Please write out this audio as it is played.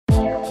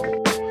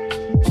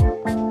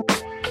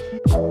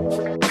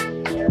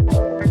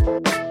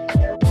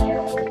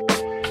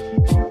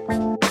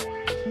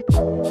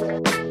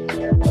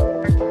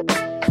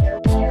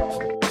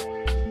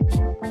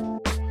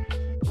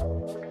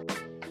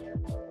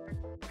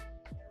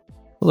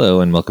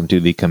Hello and welcome to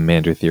the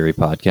Commander Theory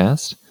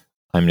podcast.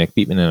 I'm Nick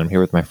Beatman and I'm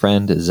here with my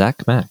friend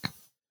Zach Mack.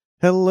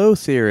 Hello,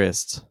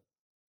 theorists.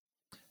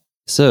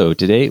 So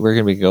today we're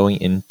going to be going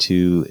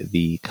into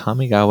the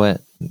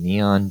Kamigawa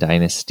Neon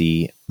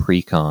Dynasty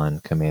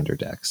Precon Commander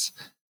decks.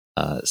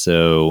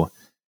 So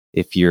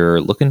if you're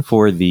looking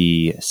for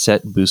the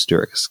set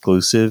booster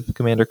exclusive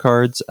Commander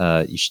cards,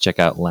 you should check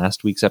out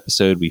last week's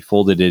episode. We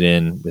folded it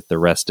in with the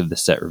rest of the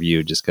set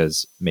review just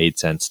because it made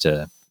sense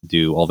to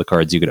do all the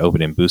cards you could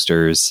open in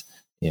boosters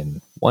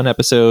in one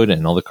episode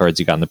and all the cards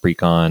you got in the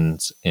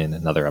precons in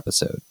another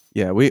episode.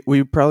 Yeah,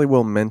 we probably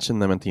will mention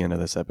them at the end of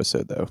this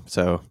episode, though.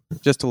 So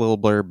just a little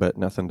blurb, but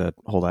nothing to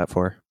hold out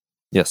for.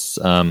 Yes.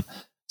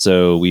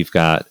 So we've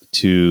got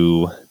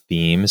two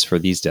themes for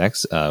these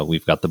decks.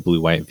 We've got the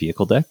blue-white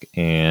vehicle deck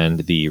and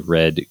the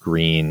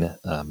red-green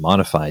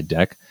modified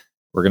deck.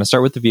 We're going to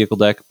start with the vehicle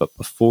deck, but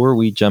before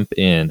we jump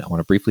in, I want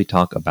to briefly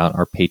talk about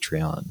our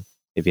Patreon.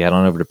 If you head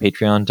on over to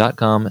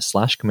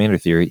patreon.com/Commander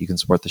Theory, you can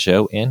support the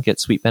show and get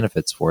sweet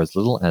benefits for as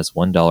little as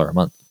 $1 a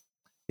month.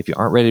 If you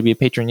aren't ready to be a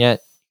patron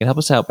yet, you can help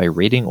us out by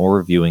rating or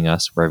reviewing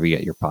us wherever you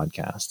get your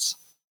podcasts.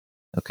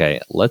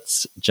 Okay,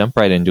 let's jump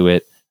right into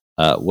it.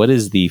 What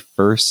is the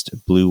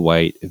first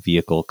blue-white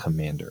vehicle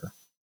commander?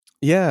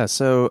 Yeah,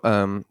 so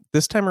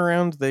this time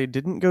around, they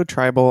didn't go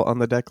tribal on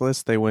the deck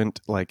list. They went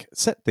like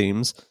set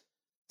themes.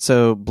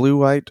 So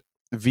blue-white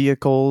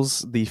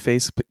vehicles, the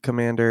face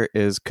commander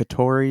is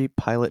Kotori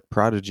Pilot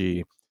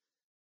Prodigy.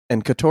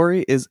 And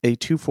Kotori is a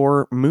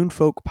 2/4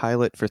 Moonfolk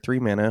pilot for 3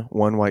 mana,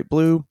 1 white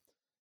blue.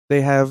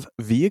 They have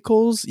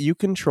vehicles you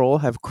control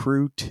have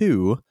crew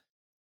 2,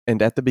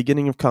 and at the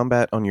beginning of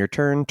combat on your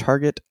turn,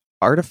 target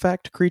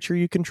artifact creature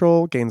you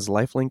control gains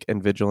lifelink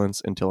and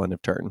vigilance until end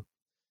of turn.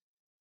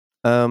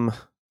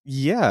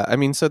 Yeah, I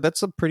mean, so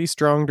that's a pretty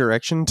strong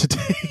direction to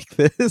take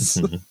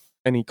this.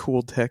 Any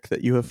cool tech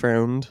that you have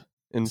found?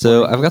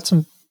 So I've got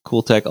some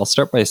cool tech. I'll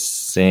start by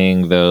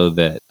saying, though,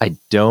 that I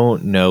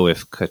don't know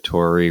if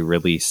Kotori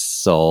really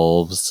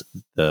solves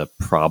the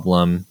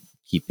problem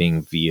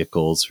keeping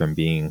vehicles from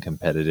being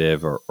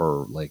competitive or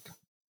like,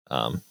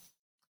 not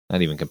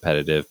even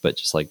competitive, but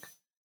just like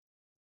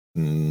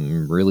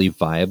really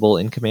viable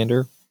in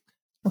Commander.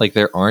 Like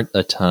there aren't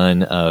a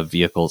ton of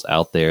vehicles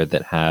out there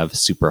that have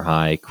super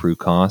high crew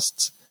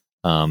costs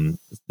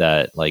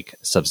that like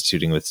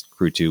substituting with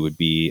crew 2 would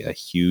be a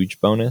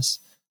huge bonus.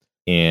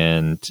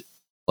 And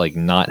like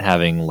not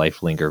having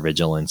lifelink or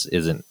vigilance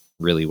isn't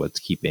really what's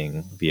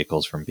keeping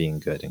vehicles from being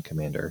good in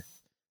Commander.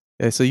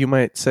 Yeah, so you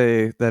might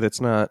say that it's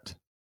not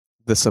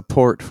the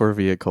support for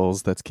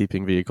vehicles that's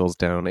keeping vehicles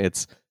down,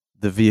 it's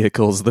the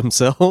vehicles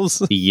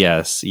themselves.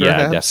 Yes,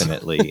 yeah,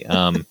 definitely.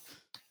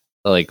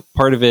 Like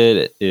part of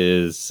it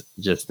is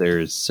just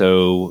there's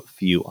so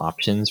few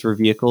options for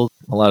vehicles.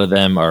 A lot of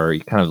them are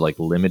kind of like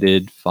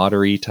limited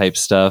foddery type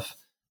stuff.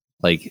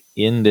 Like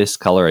in this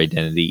color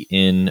identity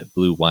in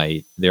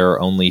blue-white, there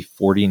are only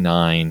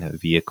 49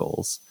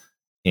 vehicles.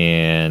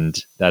 And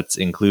that's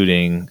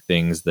including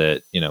things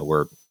that, you know,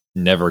 were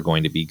never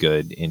going to be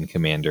good in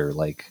Commander,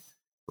 like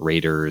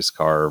Raiders,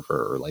 Carve,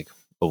 or like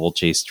Oval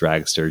Chase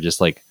Dragster,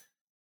 just like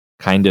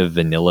kind of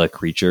vanilla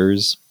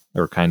creatures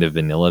or kind of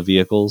vanilla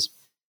vehicles.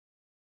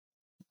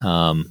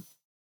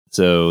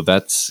 So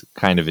that's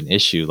kind of an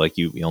issue. Like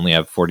you only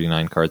have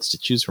 49 cards to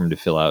choose from to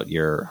fill out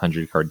your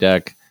 100 card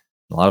deck.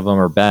 A lot of them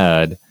are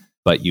bad,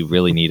 but you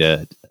really need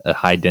a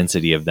high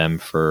density of them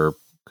for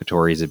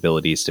Kotori's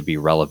abilities to be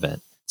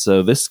relevant.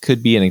 So this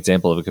could be an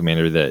example of a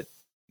commander that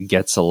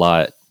gets a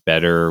lot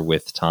better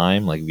with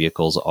time. Like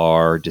vehicles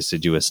are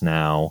deciduous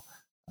now.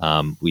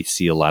 We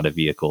see a lot of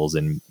vehicles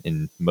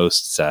in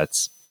most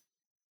sets.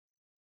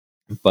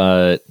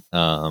 But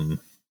I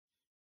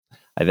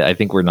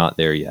think we're not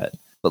there yet.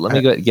 But let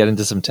me get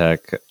into some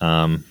tech.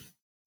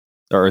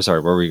 Sorry,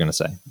 what were you going to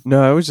say?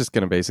 No, I was just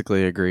going to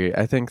basically agree.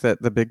 I think that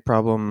the big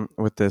problem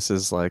with this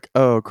is like,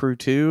 oh, crew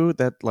 2,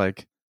 that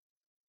like,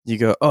 you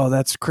go, oh,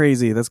 that's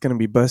crazy. That's going to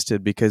be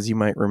busted because you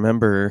might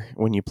remember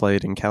when you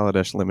played in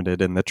Kaladesh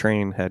Limited and the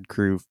train had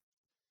crew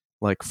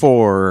like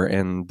 4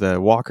 and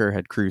the walker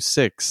had crew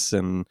 6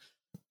 and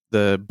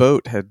the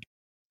boat had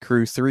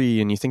crew 3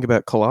 and you think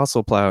about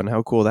Colossal Plow and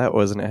how cool that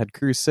was and it had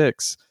crew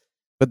 6.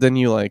 But then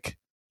you like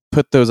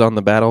put those on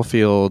the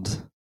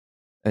battlefield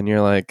and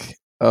you're like,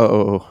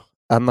 oh,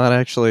 I'm not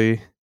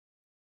actually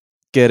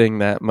getting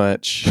that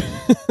much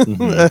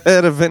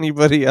ahead of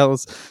anybody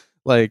else.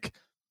 Like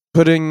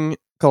putting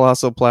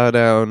Colossal Plow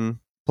down,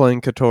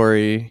 playing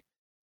Kotori,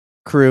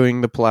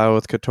 crewing the plow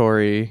with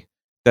Kotori.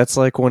 That's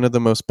like one of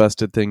the most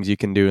busted things you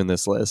can do in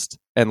this list.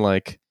 And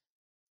like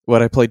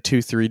what I played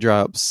 2/3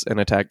 drops and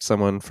attacked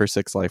someone for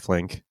 6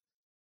 lifelink.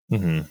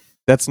 Mm-hmm.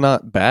 That's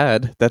not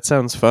bad. That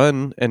sounds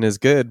fun and is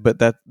good, but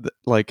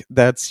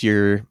that's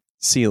your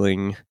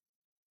ceiling.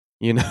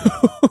 You know,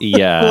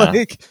 yeah,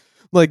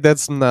 like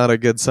that's not a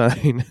good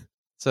sign.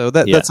 So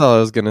that's all I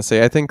was gonna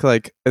say. I think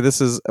like this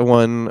is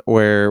one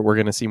where we're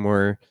gonna see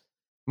more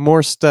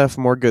stuff,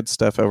 more good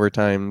stuff over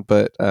time.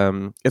 But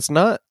it's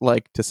not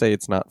like to say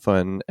it's not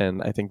fun,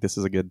 and I think this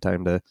is a good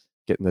time to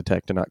get in the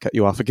tech to not cut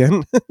you off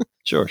again.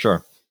 Sure.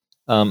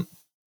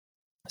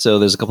 So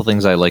there's a couple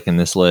things I like in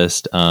this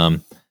list.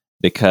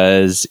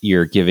 Because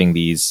you're giving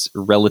these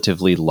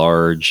relatively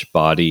large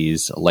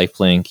bodies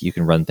lifelink, you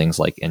can run things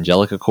like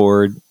Angelic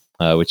Accord,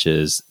 which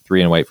is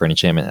 3 and white for an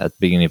enchantment. At the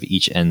beginning of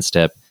each end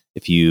step,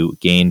 if you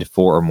gained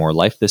 4 or more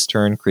life this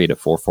turn, create a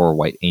 4/4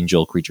 white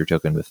angel creature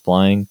token with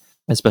flying.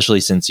 Especially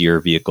since your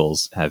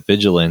vehicles have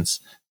vigilance,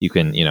 you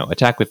can,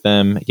 attack with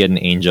them, get an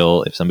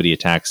angel. If somebody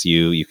attacks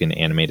you, you can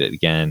animate it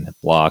again,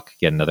 block,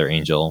 get another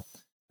angel.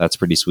 That's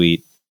pretty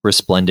sweet.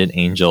 Resplendent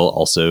Angel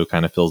also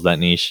kind of fills that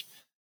niche.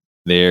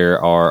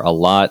 There are a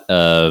lot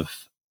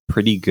of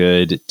pretty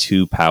good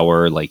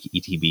 2-power like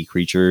ETB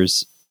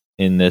creatures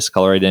in this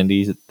color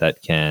identity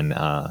that can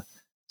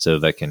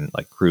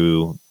like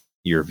crew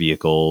your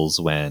vehicles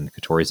when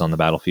Kotori's on the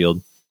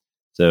battlefield.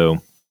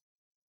 So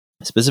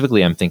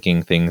specifically, I'm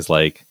thinking things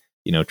like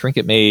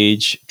Trinket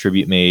Mage,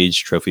 Tribute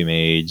Mage, Trophy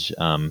Mage,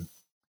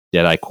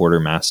 Deadeye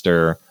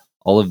Quartermaster.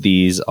 All of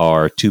these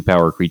are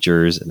 2-power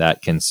creatures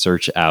that can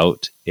search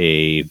out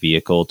a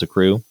vehicle to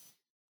crew.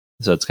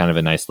 So it's kind of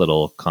a nice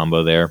little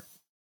combo there.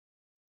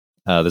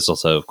 There's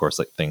also, of course,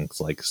 like things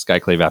like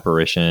Skyclave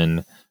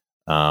Apparition,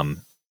 Night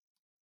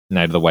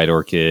of the White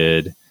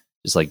Orchid,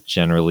 just like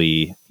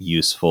generally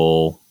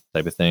useful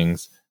type of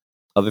things.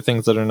 Other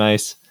things that are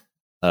nice.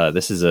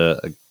 This is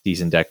a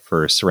decent deck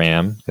for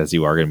SRAM because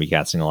you are going to be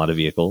casting a lot of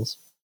vehicles,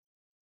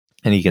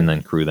 and you can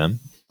then crew them.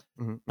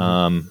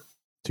 Mm-hmm.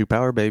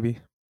 2-power, baby.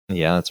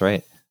 Yeah, that's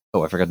right.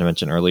 Oh, I forgot to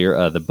mention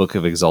earlier, the Book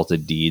of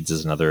Exalted Deeds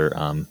is another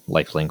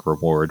lifelink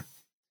reward.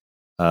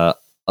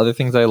 Other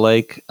things I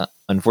like,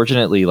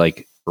 unfortunately,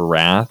 like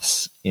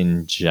Wraths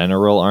in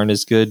general aren't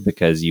as good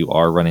because you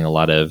are running a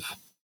lot of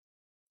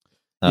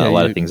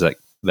things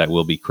that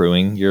will be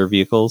crewing your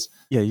vehicles.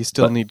 Yeah, you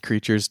still need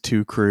creatures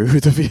to crew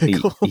the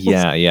vehicles.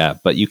 Yeah,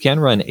 but you can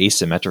run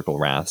asymmetrical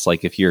Wraths.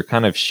 Like if you're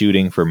kind of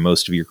shooting for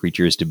most of your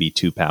creatures to be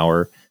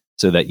 2-power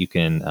so that you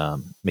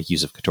can make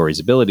use of Kotori's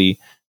ability,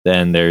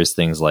 then there's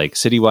things like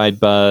Citywide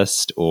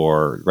Bust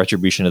or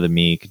Retribution of the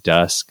Meek,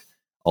 Dusk,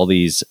 all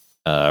these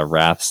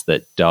Wraths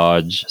that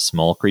dodge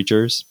small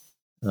creatures.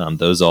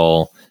 Those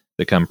all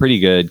become pretty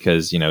good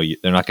because they're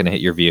not going to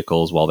hit your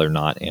vehicles while they're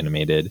not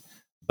animated,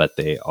 but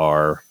they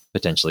are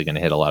potentially going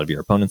to hit a lot of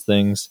your opponent's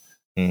things.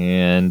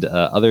 And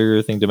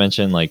other thing to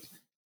mention, like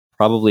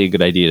probably a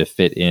good idea to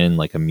fit in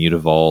like a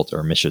Mutavault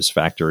or Mishra's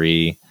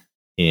Factory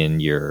in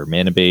your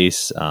mana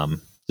base,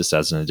 just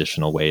as an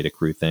additional way to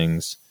crew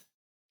things.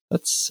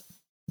 That's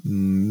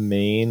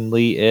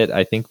mainly it.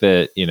 I think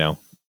that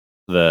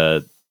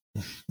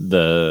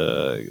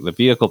the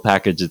vehicle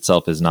package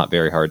itself is not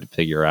very hard to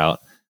figure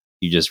out.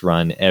 You just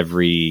run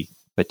every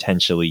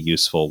potentially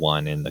useful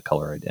one in the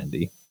color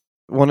identity.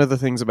 One of the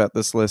things about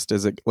this list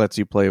is it lets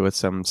you play with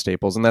some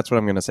staples, and that's what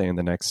I'm going to say in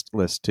the next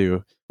list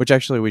too. Which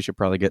actually we should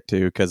probably get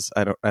to because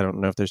I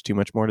don't know if there's too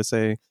much more to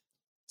say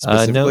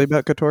specifically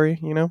about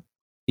Kotori.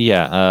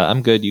 Yeah,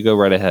 I'm good. You go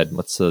right ahead.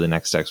 What's the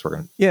next decks we're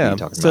going to be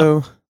talking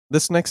about?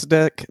 This next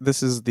deck,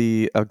 this is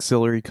the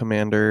auxiliary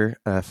commander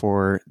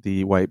for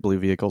the white-blue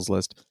vehicles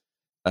list.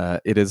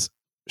 It is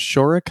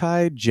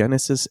Shorikai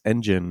Genesis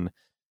Engine.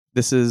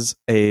 This is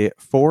a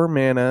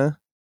 4-mana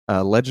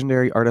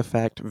legendary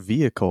artifact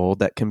vehicle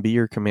that can be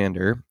your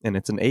commander, and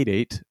it's an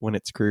 8/8 when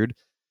it's crewed.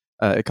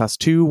 It costs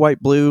 2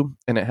 white-blue,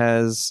 and it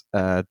has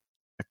a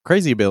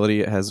crazy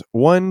ability. It has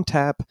 1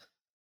 tap,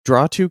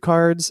 draw 2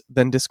 cards,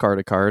 then discard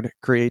a card,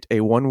 create a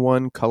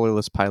 1/1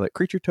 colorless pilot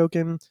creature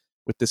token.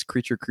 With this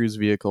creature crews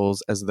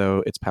vehicles as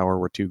though its power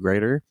were 2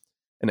 greater.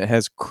 And it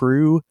has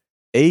crew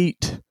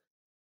 8.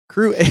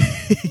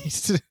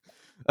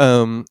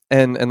 And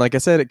like I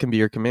said, it can be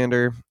your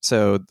commander.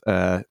 So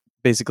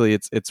basically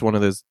it's one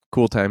of those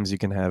cool times you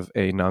can have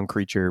a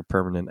non-creature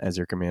permanent as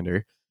your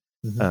commander.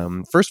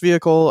 Mm-hmm. First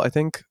vehicle, I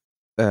think,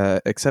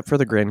 except for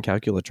the Grand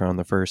Calculatron,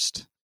 the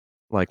first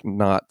like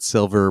not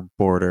silver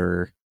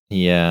border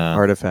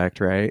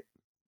artifact, right?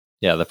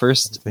 Yeah, the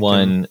first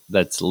one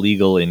that's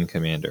legal in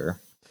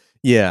commander.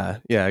 Yeah,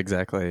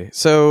 exactly.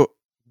 So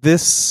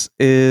this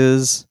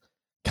is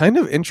kind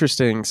of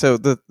interesting. So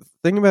the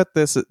thing about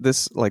this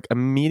like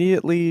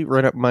immediately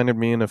reminded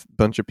me and a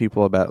bunch of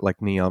people about like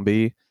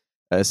Niambi,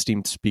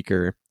 esteemed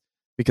speaker,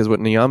 because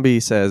what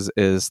Niambi says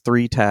is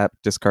 3 tap,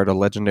 discard a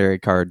legendary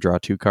card, draw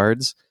 2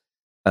 cards,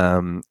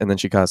 and then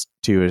she costs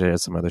 2. It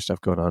has some other stuff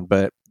going on,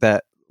 but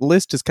that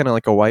list is kind of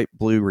like a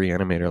white-blue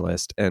reanimator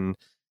list. And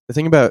the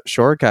thing about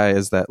Shorikai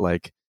is that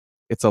like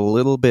it's a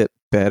little bit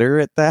better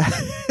at that.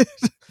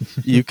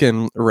 You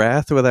can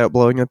Wrath without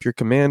blowing up your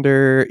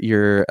commander.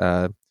 You're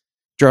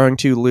drawing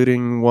 2,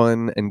 looting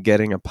 1, and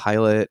getting a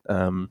pilot.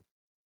 And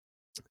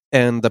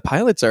the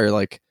pilots are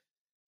like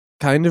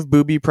kind of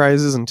booby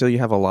prizes until you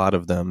have a lot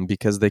of them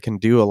because they can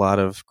do a lot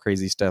of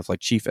crazy stuff like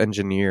Chief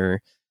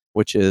Engineer,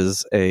 which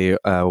is a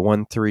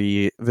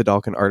 1/3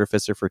 Vidalcan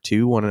Artificer for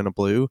 2, 1 and a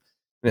blue.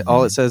 And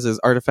all it says is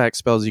artifact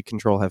spells you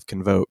control have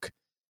Convoke.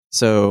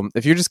 So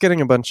if you're just getting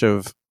a bunch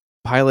of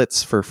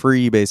pilots for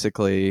free,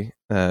 basically,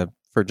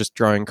 for just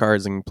drawing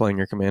cards and playing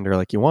your commander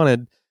like you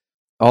wanted,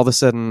 all of a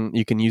sudden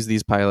you can use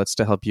these pilots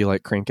to help you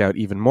like crank out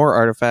even more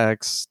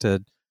artifacts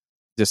to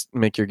just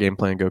make your game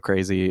plan go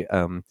crazy.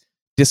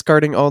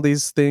 Discarding all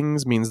these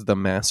things means the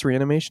mass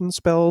reanimation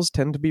spells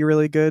tend to be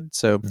really good.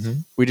 So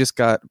we just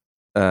got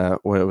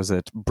what was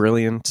it?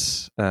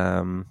 Brilliant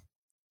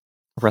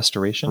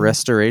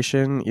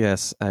Restoration.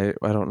 Yes, I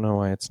don't know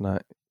why it's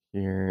not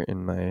here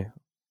in my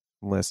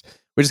list.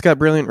 We just got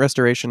Brilliant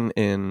Restoration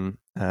in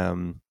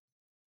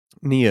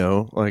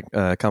Neo, like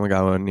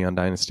Kamigawa Neon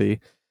Dynasty,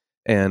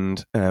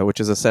 and which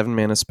is a 7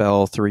 mana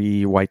spell,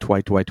 3 white.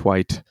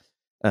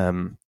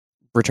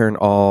 Return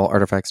all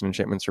artifacts and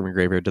enchantments from your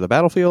graveyard to the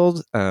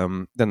battlefield.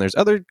 Then there's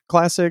other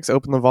classics: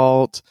 Open the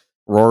Vault,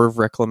 Roar of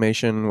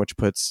Reclamation, which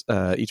puts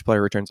each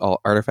player returns all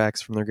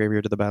artifacts from their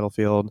graveyard to the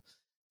battlefield.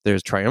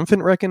 There's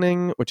Triumphant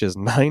Reckoning, which is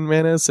 9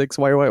 mana, 6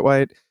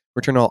 white.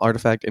 Return all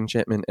artifact,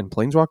 enchantment, and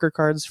planeswalker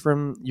cards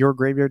from your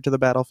graveyard to the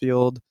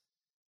battlefield.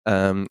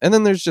 And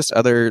then there's just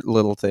other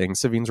little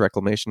things. Savine's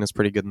Reclamation is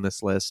pretty good in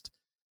this list.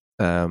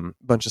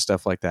 Bunch of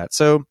stuff like that.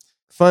 So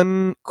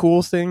fun,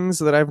 cool things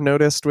that I've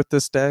noticed with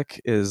this deck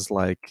is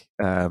like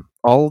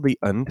all the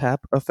untap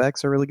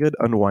effects are really good.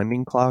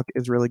 Unwinding Clock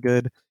is really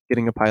good.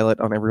 Getting a pilot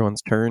on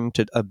everyone's turn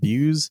to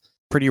abuse,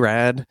 pretty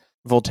rad.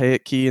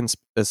 Voltaic Key, and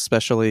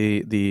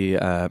especially the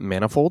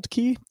Manifold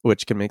Key,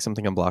 which can make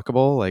something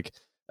unblockable. Like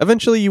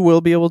eventually you will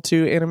be able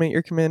to animate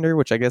your commander,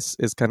 which I guess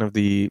is kind of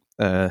the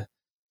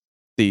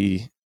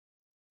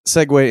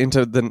segue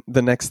into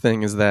the next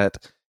thing, is that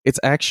it's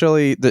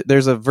actually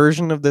there's a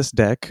version of this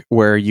deck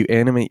where you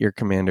animate your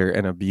commander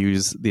and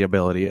abuse the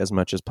ability as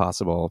much as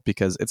possible,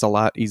 because it's a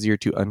lot easier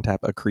to untap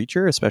a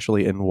creature,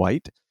 especially in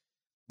white,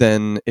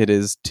 than it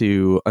is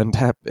to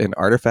untap an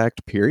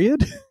artifact,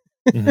 period.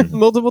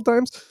 Multiple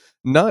times.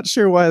 Not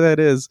sure why that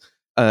is.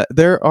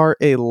 There are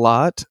a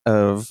lot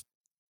of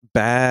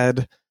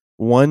bad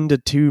 1 to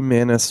 2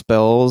 mana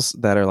spells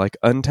that are like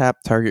untap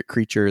target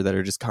creature that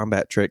are just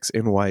combat tricks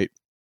in white.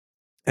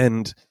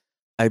 And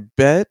I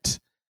bet,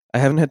 I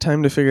haven't had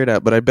time to figure it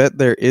out, but I bet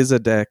there is a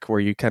deck where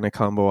you kind of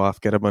combo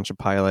off, get a bunch of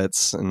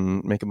pilots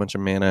and make a bunch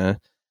of mana,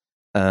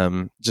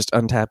 just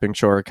untapping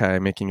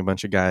Shorikai, making a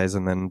bunch of guys,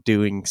 and then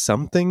doing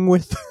something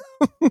with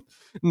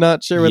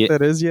not sure what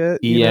that is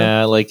yet.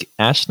 Yeah, like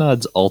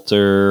Ashnod's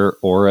Altar,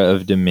 Aura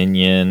of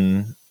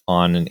Dominion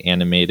on an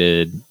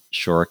animated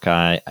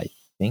Shorikai. I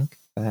think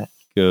that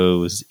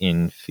goes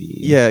in fee.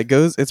 Yeah, it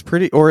goes. It's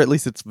pretty, or at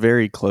least it's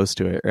very close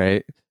to it,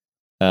 right?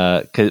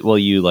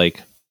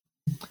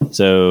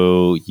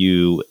 So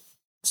you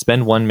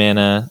spend 1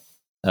 mana,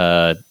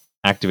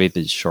 activate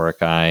the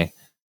Shorikai,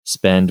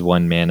 spend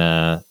 1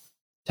 mana,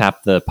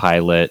 tap the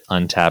pilot,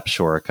 untap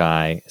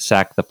Shorikai,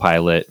 sack the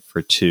pilot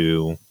for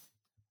 2.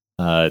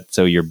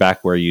 So you're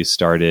back where you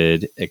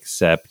started,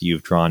 except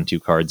you've drawn 2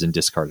 cards and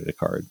discarded a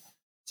card.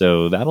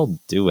 So that'll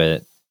do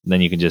it.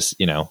 Then you can just,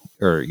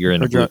 or you're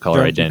in a blue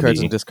color identity. 2 cards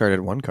and discarded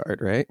 1 card,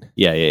 right?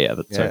 Yeah.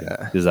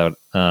 That's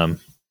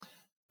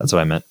what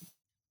I meant.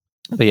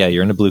 But yeah,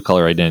 you're in a blue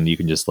color identity. You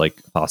can just like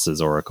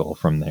Thassa's Oracle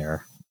from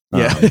there.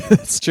 Yeah,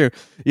 that's true.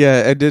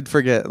 Yeah, I did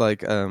forget.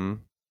 Like,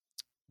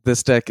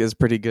 this deck is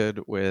pretty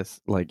good with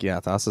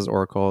Thassa's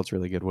Oracle. It's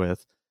really good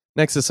with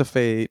Nexus of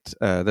Fate.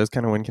 Those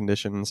kind of win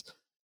conditions.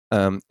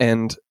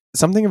 And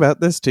something about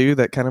this too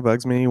that kind of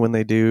bugs me when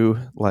they do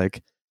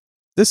like,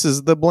 this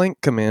is the blank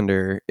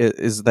commander,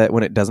 is that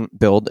when it doesn't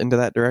build into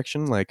that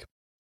direction. Like,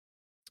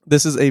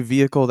 this is a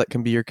vehicle that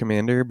can be your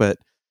commander, but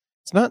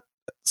it's not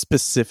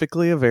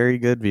specifically a very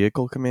good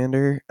vehicle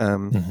commander.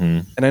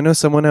 And I know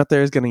someone out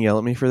there is going to yell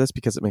at me for this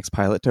because it makes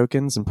pilot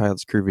tokens and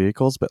pilots crew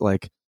vehicles, but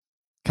like,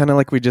 kind of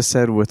like we just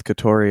said with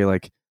Kotori,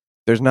 like,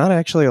 there's not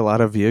actually a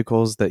lot of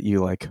vehicles that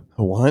you like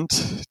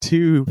want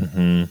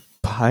to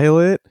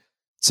pilot.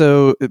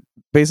 So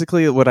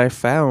basically what I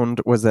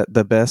found was that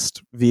the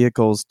best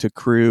vehicles to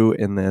crew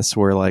in this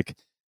were like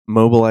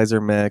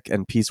Mobilizer Mech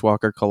and Peace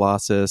Walker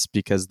Colossus,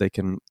 because they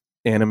can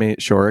animate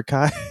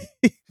Shorikai.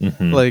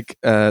 Like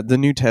the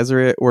new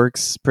Tezzeret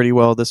works pretty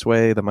well this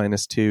way. The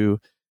 -2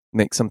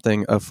 makes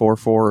something a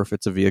 4/4. If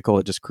it's a vehicle,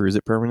 it just crews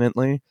it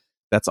permanently.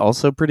 That's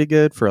also pretty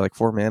good for like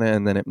 4 mana,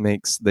 and then it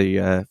makes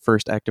the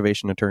first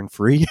activation a turn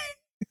free.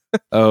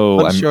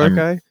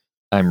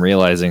 I'm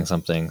realizing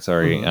something.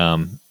 Sorry.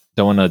 Don't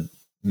want to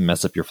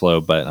mess up your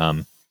flow, but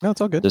no, it's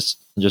all good.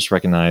 Just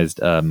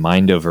recognized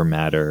Mind Over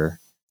Matter.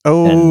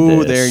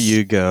 Oh, there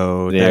you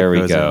go. There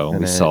we go.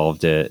 We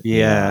solved it.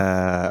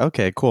 Yeah.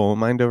 Okay, cool.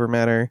 Mind Over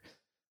Matter.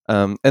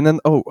 And then,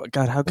 oh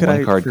god, how could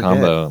I forget? 1 card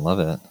combo. Love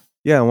it.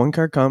 Yeah, 1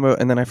 card combo,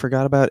 and then I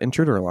forgot about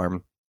Intruder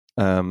Alarm.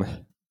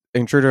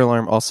 Intruder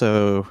Alarm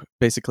also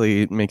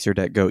basically makes your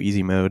deck go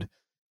easy mode.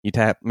 You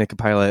tap, make a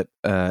pilot.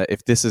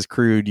 If this is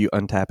crewed, you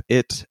untap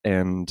it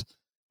and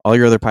all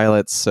your other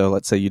pilots. So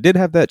let's say you did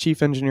have that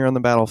Chief Engineer on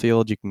the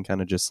battlefield, you can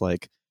kind of just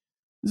like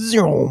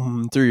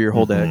zoom through your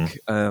whole deck.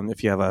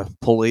 If you have a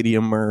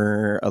Palladium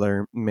or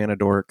other mana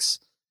dorks,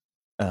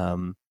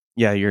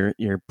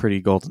 you're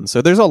pretty golden.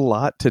 So there's a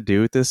lot to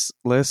do with this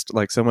list,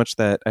 like so much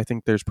that I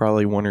think there's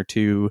probably 1 or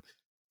 2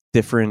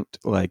 different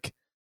like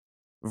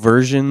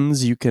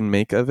versions you can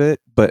make of it,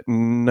 but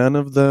none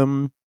of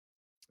them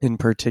in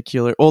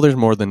particular. Well, there's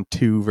more than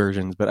 2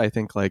 versions, but I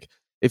think like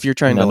if you're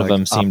trying None to of like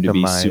them seem to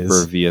be super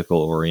optimize.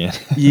 vehicle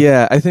oriented.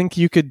 Yeah, I think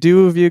you could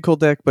do a vehicle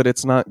deck, but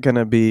it's not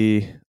gonna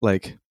be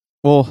like.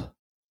 Well,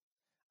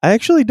 I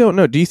actually don't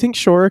know. Do you think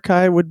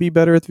Shorikai would be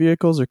better with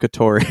vehicles or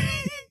Kotori?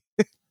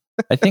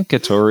 I think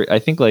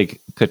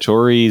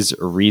Kotori's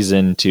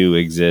reason to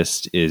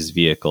exist is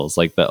vehicles.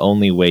 Like the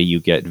only way you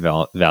get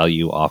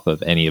value off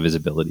of any of his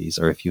abilities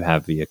are if you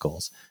have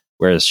vehicles.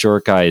 Whereas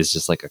Shorikai is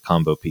just like a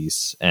combo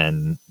piece,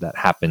 and that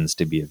happens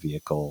to be a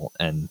vehicle,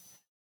 and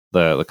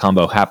the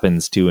combo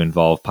happens to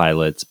involve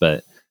pilots.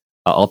 But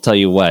I'll tell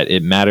you what,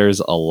 it matters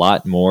a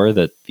lot more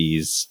that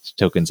these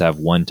tokens have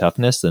 1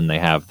 toughness than they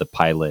have the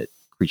pilot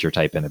creature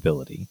type and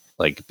ability.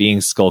 Like being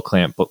Skull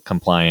Clamp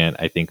compliant,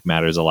 I think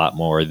matters a lot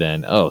more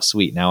than, oh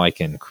sweet, now I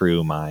can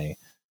crew my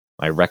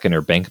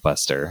Reckoner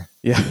Bankbuster.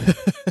 Yeah.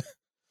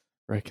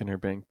 Reckoner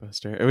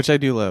Bankbuster, which I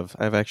do love.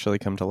 I've actually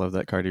come to love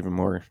that card even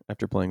more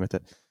after playing with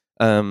it.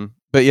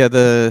 But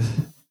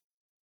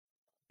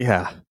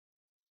yeah.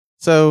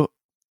 So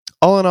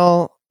all in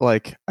all,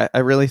 like I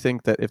really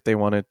think that if they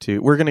wanted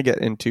to, we're going to get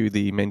into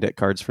the main deck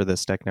cards for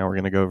this deck now. We're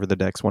going to go over the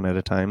decks one at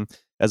a time,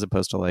 as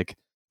opposed to like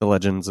the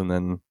legends and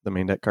then the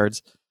main deck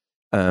cards.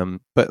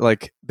 But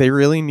like they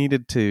really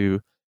needed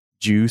to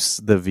juice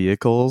the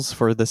vehicles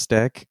for this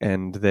deck,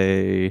 and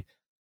they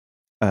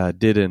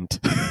didn't.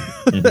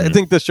 I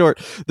think the short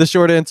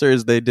answer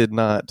is they did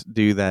not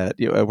do that.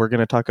 We're going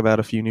to talk about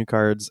a few new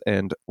cards,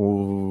 and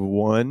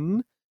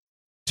 2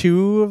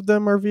 of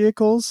them are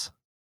vehicles.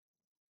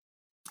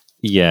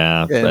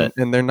 Yeah,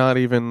 and they're not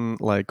even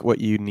like what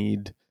you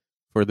need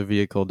for the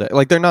vehicle deck.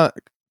 Like they're not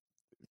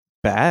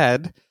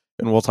bad,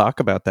 and we'll talk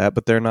about that,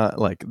 but they're not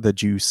like the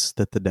juice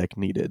that the deck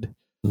needed.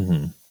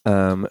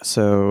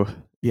 So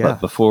yeah.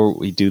 But before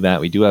we do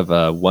that, we do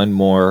have one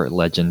more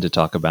legend to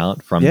talk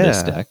about from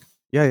this deck.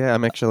 Yeah. I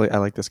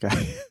like this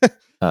guy.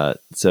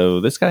 So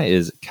this guy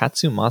is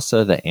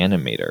Katsumasa the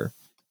Animator.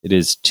 It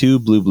is 2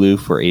 blue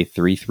for a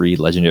 3/3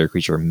 legendary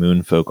creature,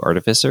 Moonfolk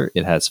Artificer.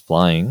 It has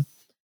flying,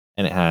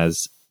 and it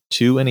has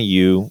 2 and a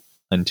U.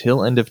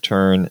 Until end of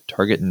turn,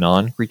 target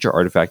non-creature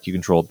artifact you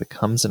control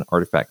becomes an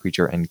artifact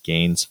creature and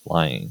gains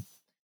flying.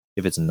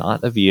 If it's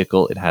not a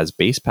vehicle, it has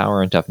base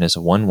power and toughness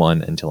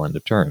 1/1 until end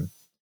of turn.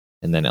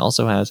 And then it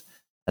also has,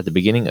 at the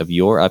beginning of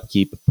your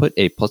upkeep, put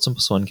a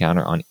 +1/+1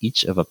 counter on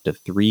each of up to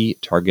 3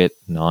 target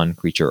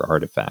non-creature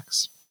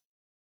artifacts.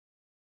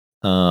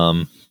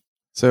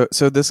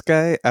 So this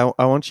guy,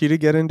 I want you to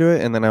get into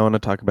it, and then I want to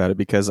talk about it,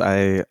 because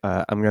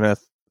I'm gonna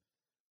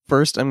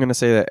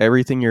say that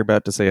everything you're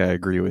about to say I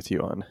agree with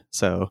you on.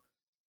 So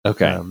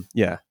okay,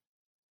 yeah.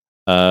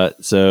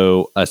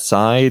 So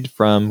aside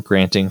from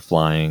granting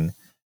flying,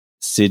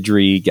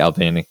 Sidri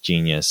Galvanic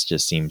Genius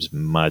just seems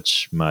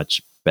much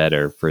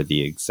better for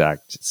the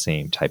exact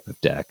same type of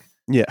deck.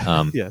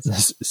 Yeah.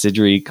 Yes.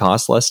 Sidri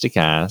costs less to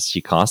cast.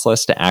 She costs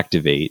less to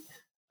activate.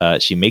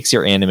 She makes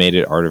your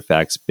animated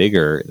artifacts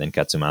bigger than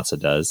Katsumasa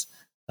does.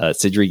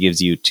 Sidri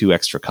gives you 2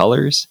 extra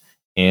colors,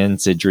 and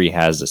Sidri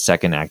has a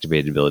second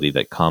activated ability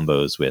that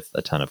combos with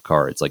a ton of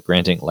cards. Like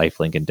granting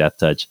Lifelink and Death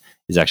Touch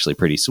is actually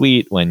pretty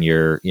sweet when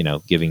you're,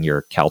 giving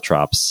your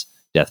Caltrops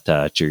Death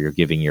Touch, or you're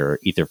giving your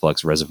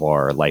Aetherflux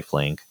Reservoir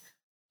Lifelink.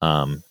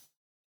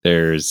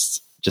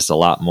 There's just a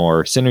lot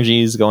more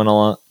synergies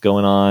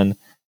going on,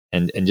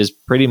 and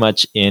just pretty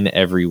much in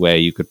every way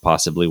you could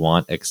possibly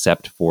want,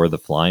 except for the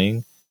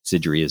flying,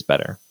 Sidri is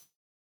better.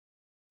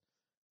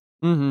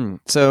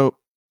 So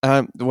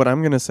what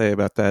I'm going to say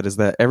about that is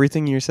that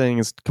everything you're saying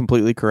is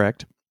completely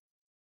correct,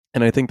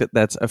 and I think that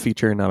that's a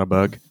feature, not a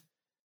bug,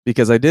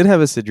 because I did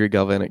have a Sidri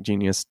Galvanic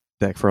Genius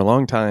deck for a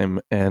long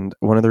time, and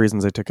one of the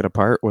reasons I took it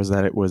apart was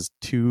that it was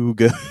too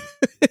good.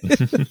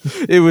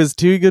 It was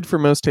too good for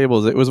most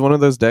tables. It was one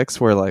of those decks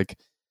where like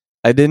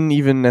I didn't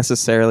even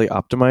necessarily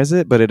optimize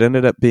it, but it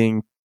ended up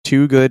being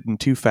too good and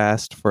too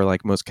fast for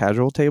like most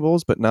casual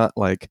tables, but not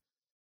like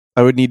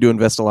I would need to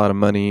invest a lot of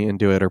money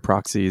into it or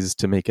proxies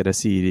to make it a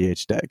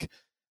CEDH deck.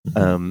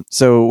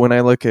 So when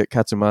I look at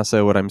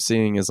Katsumasa, what I'm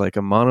seeing is like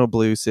a mono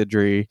blue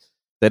Sidri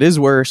that is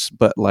worse,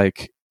 but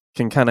like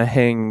can kind of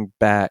hang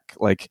back.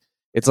 Like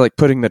it's like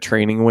putting the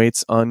training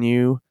weights on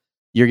you.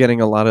 You're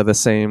getting a lot of the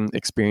same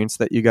experience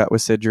that you got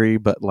with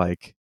Sidri, but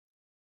like,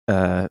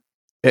 and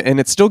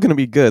it's still going to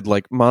be good.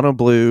 Like mono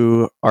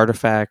blue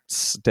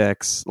artifacts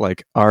decks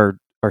like are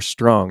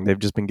strong. They've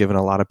just been given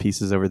a lot of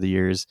pieces over the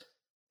years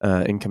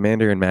in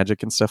Commander and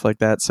Magic and stuff like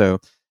that. So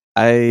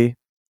I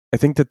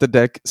think that the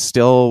deck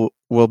still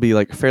will be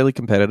like fairly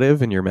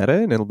competitive in your meta,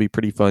 and it'll be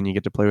pretty fun. You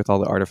get to play with all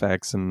the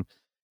artifacts and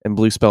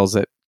blue spells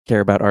that care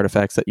about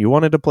artifacts that you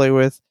wanted to play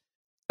with.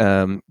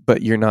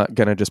 But you're not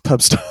gonna just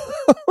pub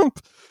stomp.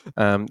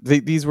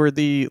 These were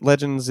the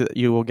legends that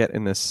you will get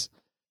in this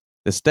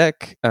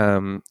deck.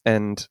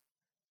 And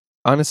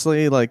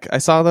honestly, like I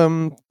saw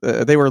them,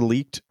 they were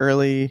leaked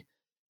early.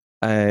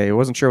 I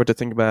wasn't sure what to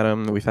think about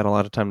them. We've had a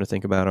lot of time to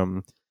think about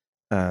them.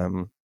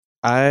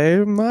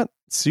 I'm not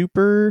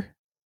super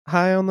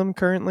high on them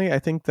currently. I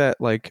think that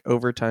like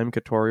over time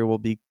Kotori will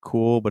be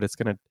cool, but it's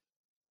gonna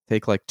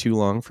take like too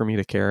long for me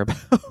to care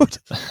about.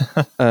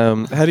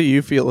 How do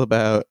you feel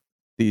about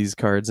these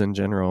cards in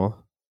general?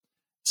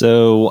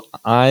 So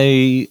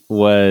I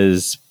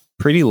was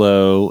pretty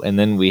low, and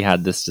then we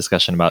had this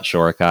discussion about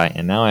Shorikai,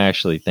 and now I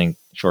actually think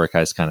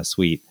Shorikai is kind of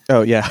sweet.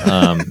 Oh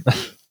yeah.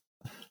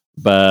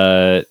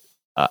 But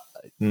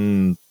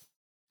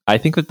I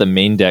think that the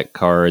main deck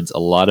cards, a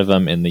lot of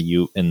them in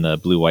the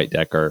blue white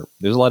deck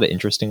there's a lot of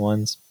interesting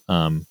ones.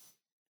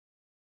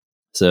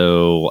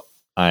 So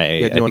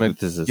I think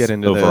this is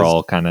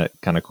overall kind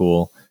of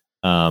cool.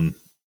 Ask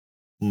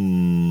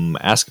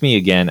me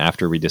again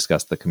after we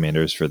discuss the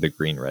commanders for the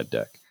green red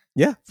deck.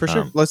 Yeah, for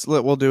sure.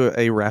 We'll do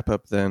a wrap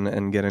up then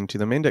and get into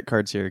the main deck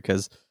cards here,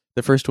 because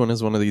the first one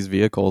is one of these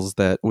vehicles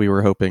that we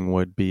were hoping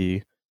would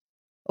be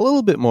a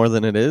little bit more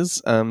than it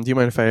is. Do you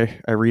mind if I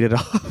read it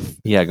off?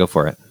 Yeah, go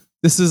for it.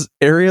 This is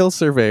Aerial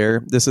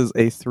Surveyor. This is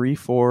a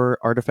 3/4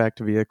 artifact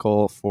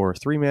vehicle for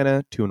 3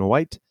 mana, 2 and a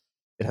white.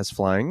 It has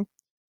flying.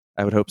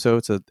 I would hope so.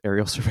 It's an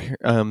Aerial Surveyor.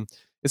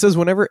 It says,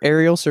 whenever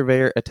Aerial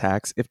Surveyor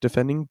attacks, if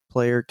defending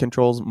player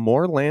controls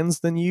more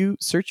lands than you,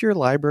 search your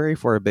library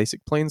for a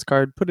basic plains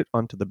card, put it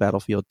onto the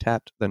battlefield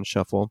tapped, then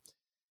shuffle.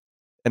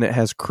 And it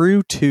has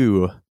Crew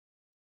 2.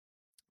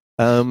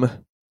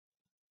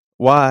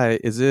 Why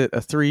is it a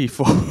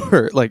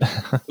 3/4? Like,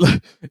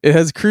 it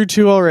has Crew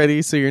 2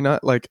 already, so you're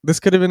not like, this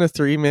could have been a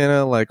 3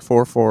 mana like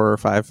 4/4 or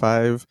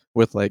 5/5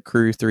 with like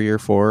Crew 3 or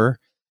 4.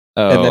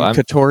 Oh, and then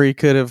Kotori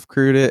could have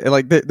crewed it.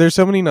 Like, there's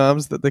so many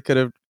knobs that they could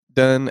have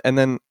done. And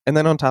then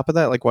on top of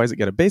that, like, why does it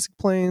get a basic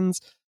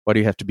plains? Why do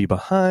you have to be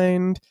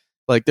behind?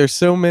 Like, there's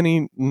so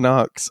many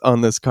knocks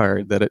on this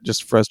card that it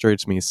just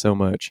frustrates me so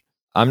much.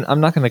 I'm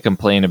not going to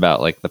complain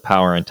about like the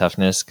power and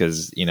toughness,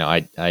 because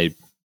I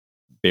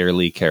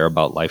barely care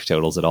about life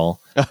totals at all.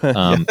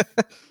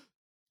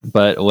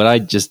 But what I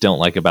just don't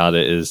like about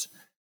it is,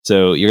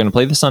 so you're going to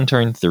play this on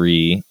turn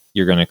 3,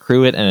 you're going to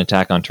crew it and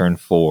attack on turn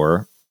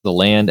 4. The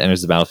land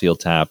enters the battlefield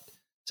tapped.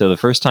 So the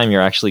first time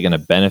you're actually going to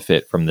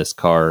benefit from this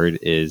card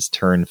is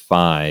turn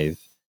 5,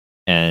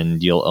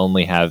 and you'll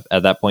only have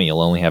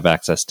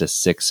access to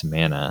 6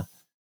 mana.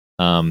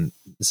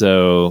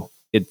 So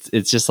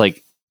it's just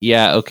like,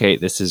 yeah, okay,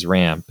 this is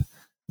ramp,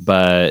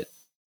 but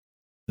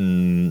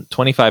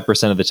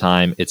 25% of the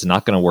time it's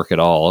not going to work at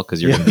all,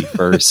 because you're going to be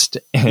first,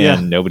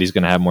 and nobody's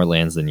going to have more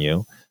lands than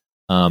you.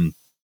 And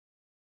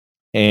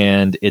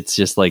it's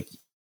just like,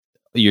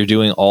 you're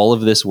doing all of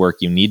this work.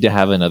 You need to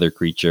have another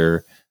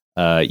creature.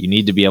 You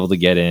need to be able to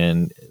get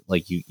in.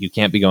 Like, you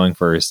can't be going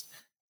first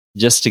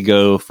just to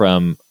go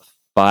from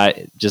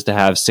 5, just to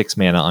have 6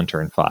 mana on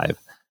turn 5.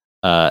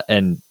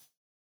 And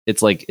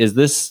it's like, is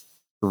this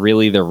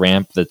really the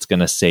ramp that's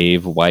going to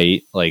save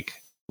white? Like,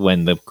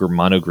 when the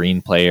mono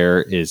green player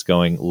is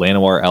going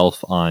Llanowar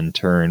Elf on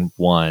turn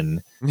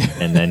 1,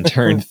 and then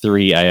turn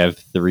 3, I have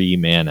 3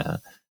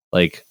 mana.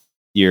 Like,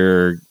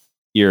 you're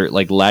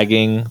like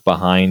lagging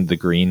behind the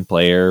green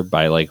player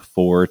by like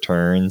 4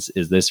 turns.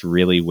 Is this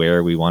really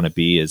where we want to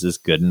be? Is this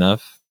good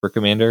enough for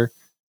Commander?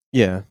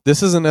 Yeah,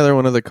 this is another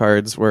one of the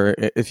cards where,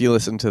 if you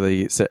listen to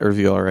the set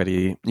review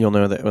already, you'll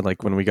know that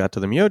like when we got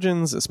to the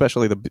Myojins,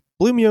 especially the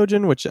blue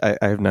Myojin, which I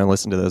have now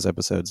listened to those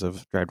episodes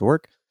of Drive to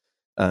Work,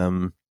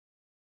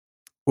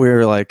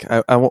 we're like,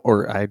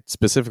 I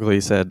specifically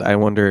said, I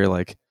wonder,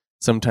 like,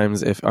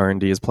 sometimes if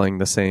R&D is playing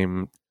the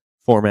same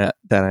format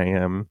that I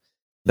am,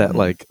 that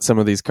like some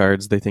of these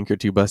cards they think are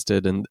too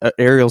busted, and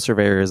Aerial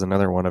Surveyor is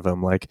another one of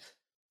them. Like,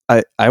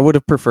 I would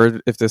have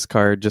preferred if this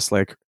card just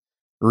like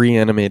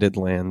reanimated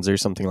lands or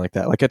something like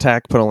that, like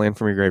attack, put a land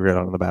from your graveyard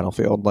on the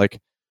battlefield.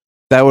 Like,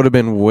 that would have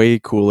been way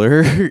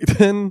cooler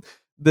than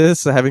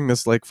this, having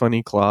this like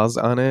funny clause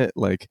on it,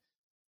 like,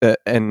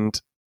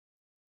 and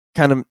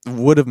kind of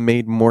would have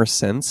made more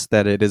sense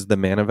that it is the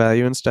mana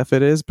value and stuff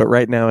it is. But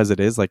right now, as it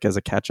is, like, as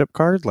a catch-up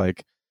card,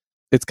 like,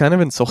 it's kind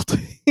of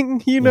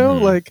insulting, you know?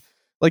 Like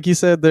you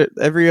said, that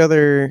every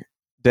other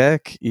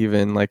deck,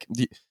 even, like,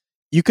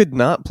 you could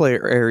not play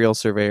Aerial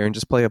Surveyor and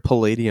just play a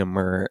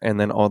Palladiumer, and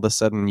then all of a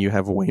sudden you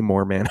have way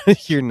more mana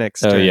your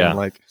next turn. Yeah,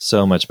 like,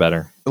 so much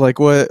better. Like,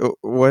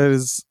 what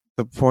is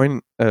the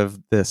point of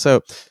this? So,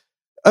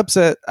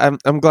 upset.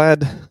 I'm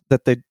glad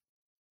that they,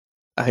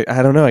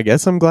 I don't know, I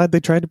guess I'm glad they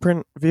tried to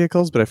print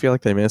vehicles, but I feel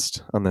like they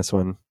missed on this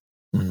one.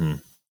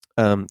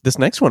 This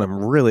next one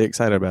I'm really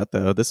excited about,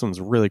 though. This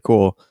one's really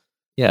cool.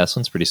 Yeah, this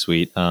one's pretty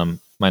sweet.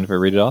 Mind if I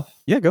read it off?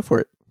 Yeah, go for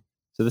it.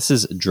 So this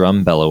is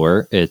Drum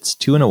Bellower. It's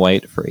 2 and a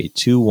white for a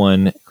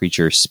 2/1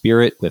 creature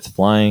spirit with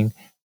flying,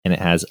 and it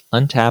has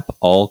untap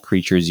all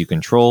creatures you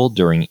control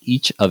during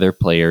each other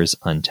player's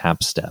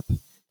untap step.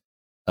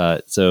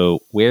 So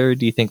where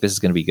do you think this is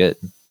going to be good?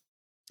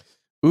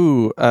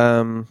 Ooh,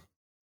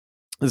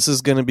 this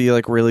is going to be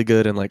like really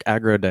good in like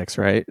aggro decks,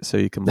 right? So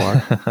you can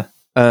block.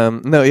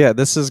 No, yeah,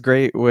 this is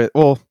great with,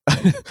 well,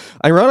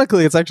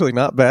 ironically, it's actually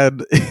not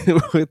bad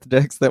with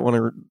decks that want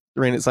to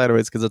rain it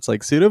sideways, because it's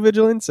like pseudo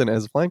vigilance and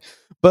has flying,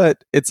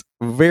 but it's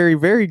very,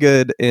 very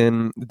good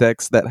in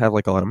decks that have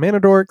like a lot of mana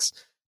dorks,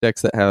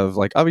 decks that have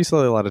like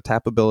obviously a lot of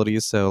tap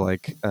abilities. So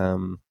like,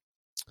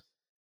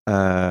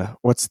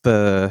 what's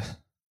the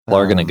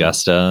Blarg and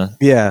Augusta?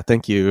 Yeah,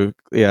 thank you.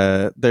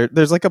 Yeah,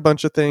 there's like a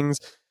bunch of things.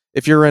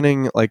 if you're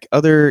running like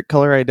other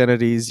color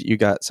identities, you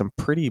got some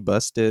pretty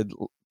busted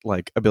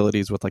like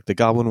abilities with like the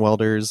Goblin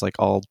Welders, like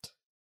all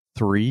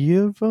 3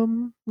 of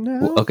them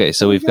now. Okay,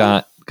 so we've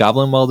got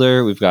Goblin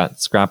Welder, we've got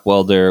Scrap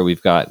Welder,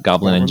 we've got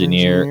Goblin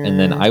Engineer, and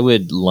then I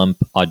would lump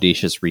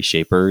Audacious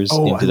Reshapers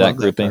into that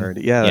grouping.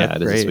 Yeah,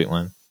 it is a sweet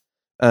one.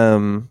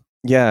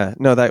 Yeah,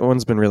 no, that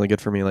one's been really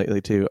good for me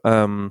lately too.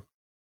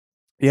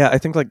 Yeah, I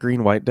think like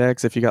green white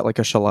decks, if you got like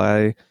a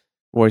Shalai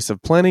Voice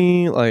of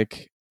Plenty,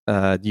 like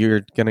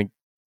you're gonna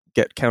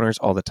get counters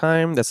all the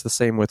time. That's the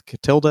same with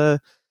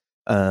Catilda.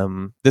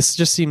 This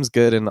just seems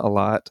good in a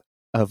lot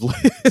of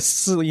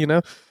lists, you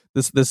know.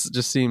 This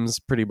just seems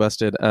pretty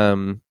busted.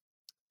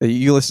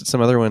 You listed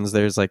some other ones.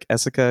 There's like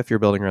Essica if you're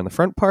building around the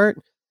front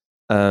part.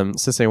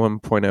 Sisei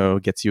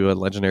 1.0 gets you a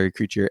legendary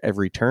creature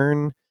every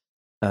turn.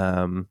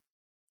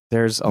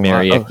 There's a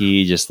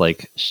Marieki, just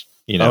like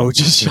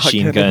just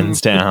machine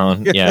guns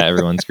down. Yeah,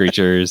 everyone's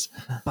creatures.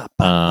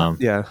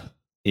 Yeah.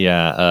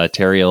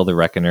 Teriel the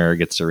Reckoner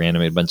gets to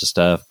reanimate a bunch of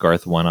stuff.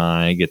 Garth One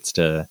Eye gets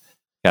to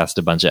cast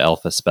a bunch of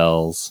alpha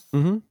spells.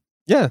 Mm-hmm.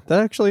 Yeah,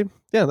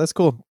 that's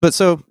cool. But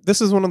so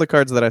this is one of the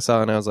cards that I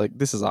saw and I was like,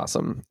 this is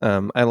awesome.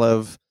 I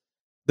love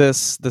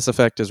this. This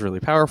effect is really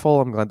powerful.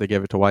 I'm glad they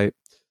gave it to white.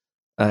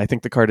 I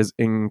think the card is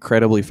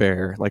incredibly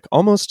fair, like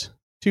almost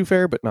too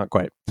fair, but not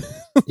quite.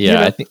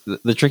 Yeah, I think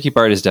the tricky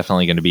part is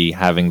definitely going to be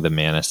having the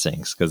mana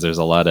sinks, because there's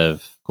a lot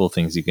of cool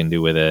things you can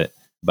do with it,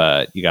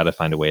 but you got to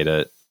find a way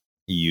to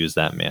use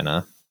that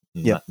mana.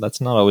 Yeah,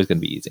 that's not always going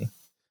to be easy.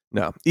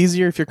 No,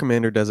 easier if your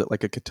commander does it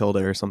like a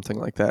Catilda or something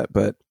like that,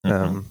 but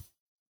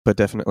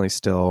definitely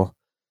still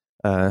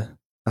a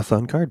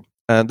fun card.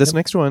 This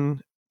next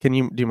one, do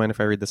you mind if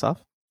I read this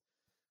off?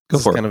 Go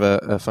for it. Kind of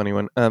a funny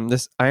one.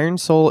 This Iron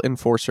Soul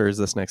Enforcer is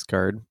this next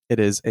card. It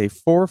is a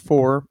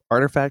 4/4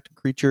 artifact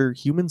creature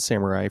human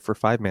samurai for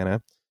 5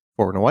 mana,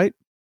 4 and a white.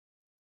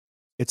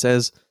 It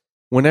says,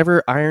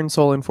 whenever Iron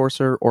Soul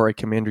Enforcer or a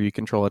commander you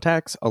control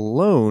attacks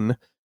alone,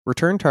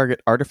 return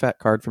target artifact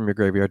card from your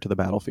graveyard to the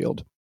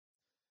battlefield.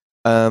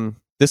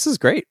 This is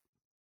great.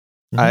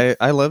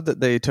 I love that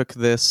they took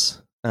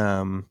this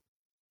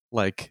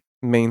like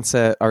main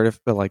set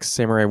like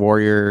samurai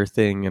warrior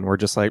thing and we're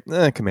just like,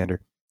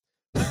 commander.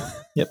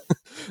 Yep.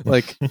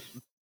 Like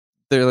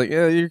they're like,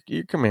 yeah,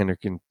 your commander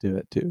can do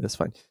it too. That's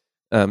fine.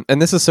 And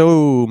this is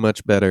so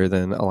much better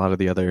than a lot of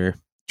the other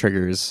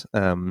triggers.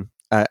 I'm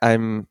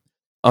on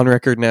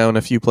record now in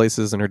a few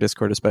places in our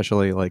Discord,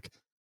 especially like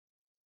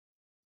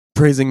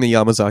praising the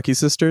Yamazaki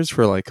sisters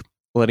for like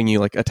letting you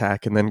like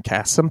attack and then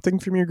cast something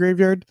from your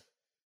graveyard.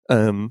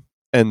 And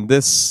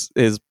this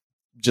is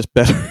just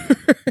better.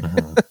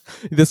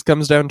 This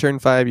comes down turn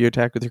 5, you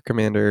attack with your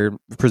commander,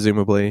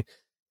 presumably,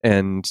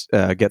 and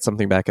get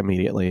something back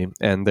immediately.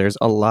 And there's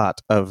a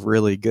lot of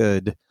really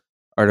good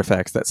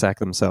artifacts that sack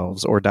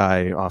themselves or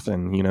die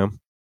often, you know?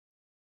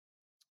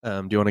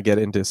 Do you want to get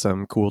into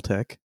some cool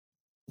tech?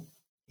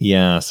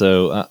 Yeah,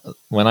 so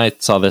when I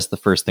saw this, the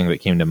first thing that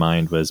came to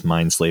mind was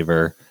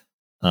Mindslaver.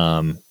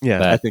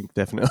 I think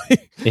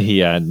definitely.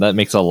 Yeah, that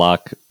makes a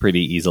lock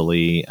pretty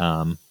easily.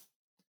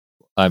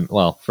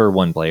 Well, for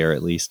one player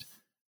at least.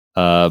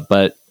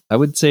 But I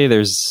would say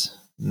there's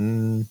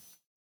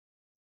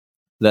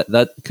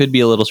that could be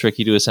a little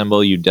tricky to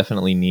assemble. You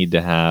definitely need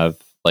to have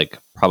like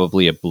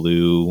probably a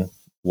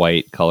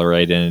blue-white color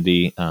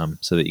identity,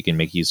 so that you can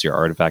make use of your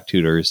artifact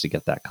tutors to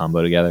get that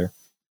combo together.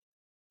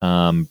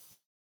 In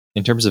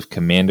terms of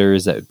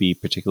commanders that would be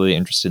particularly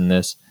interested in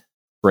this,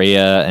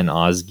 Freya and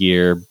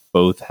Osgir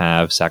both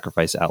have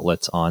sacrifice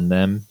outlets on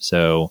them,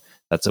 so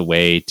that's a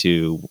way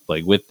to,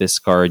 like, with this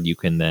card you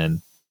can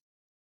then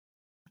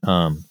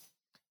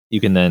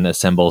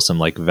assemble some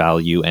like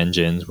value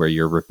engines where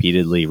you're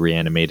repeatedly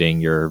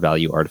reanimating your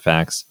value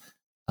artifacts.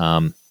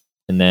 And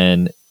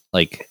then,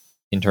 like,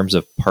 in terms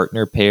of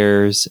partner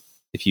pairs,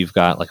 if you've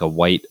got like a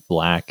white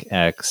black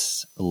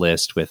X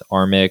list with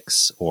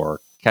Armix or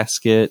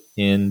Casket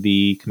in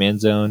the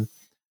command zone,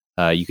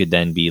 you could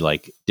then be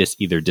like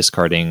either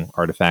discarding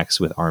artifacts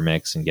with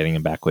Armix and getting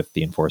them back with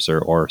the Enforcer,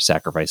 or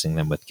sacrificing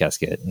them with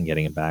Casket and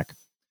getting them back.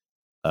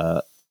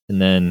 And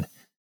then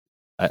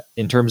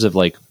in terms of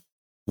like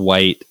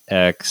white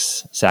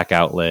X sack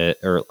outlet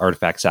or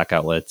artifact sack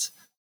outlets,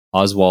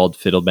 Oswald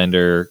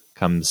Fiddlebender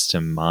comes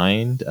to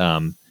mind.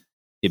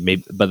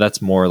 But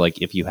that's more like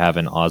if you have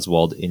an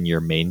Oswald in your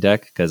main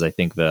deck, because I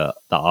think the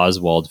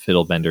Oswald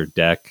Fiddlebender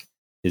deck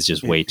is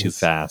just way too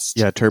fast.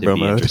 Yeah, turbo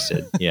mode.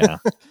 Interested. Yeah,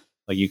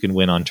 like you can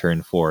win on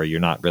turn 4. You're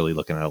not really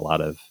looking at a lot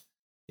of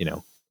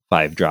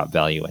 5-drop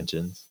value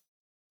engines.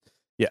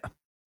 Yeah.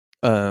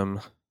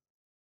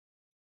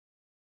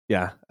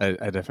 Yeah,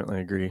 I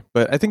definitely agree.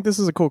 But I think this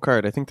is a cool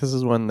card. I think this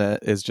is one that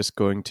is just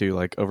going to,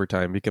 like, over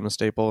time become a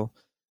staple.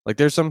 Like,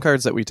 there's some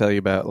cards that we tell you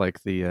about,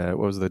 like the what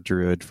was the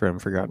Druid from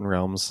Forgotten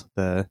Realms?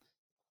 The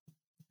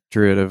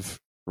Druid of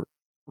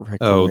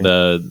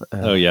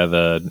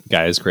the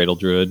Gaia's Cradle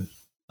Druid.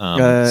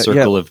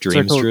 Circle of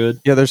Dreams Druid.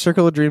 Yeah, there's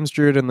Circle of Dreams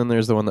Druid, and then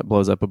there's the one that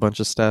blows up a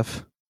bunch of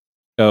stuff.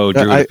 Oh,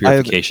 Druid I, of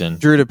Purification.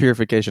 Druid of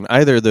Purification.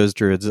 Either of those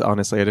druids,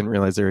 honestly, I didn't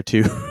realize there were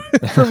two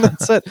from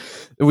that set.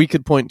 We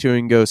could point to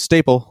and go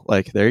staple.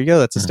 Like, there you go,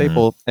 that's a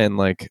staple. And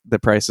like the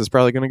price is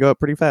probably going to go up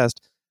pretty fast.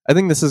 I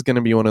think this is going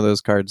to be one of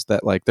those cards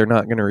that like they're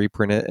not going to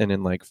reprint it, and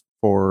in like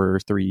 4 or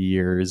 3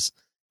 years,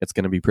 it's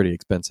going to be pretty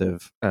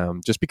expensive.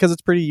 Just because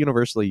it's pretty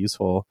universally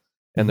useful,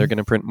 and they're going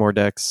to print more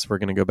decks. We're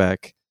going to go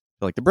back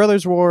to like the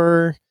Brothers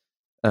War.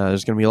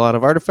 There's going to be a lot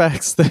of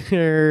artifacts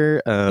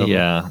there.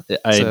 Yeah,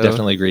 I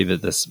definitely agree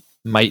that this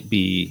might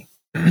be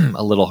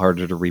a little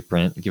harder to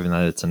reprint, given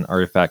that it's an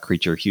artifact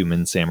creature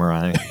human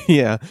samurai.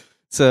 Yeah,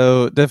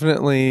 so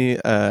definitely,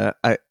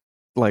 I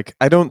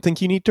don't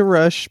think you need to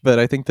rush, but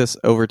I think this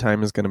over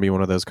time is going to be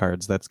one of those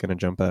cards that's going to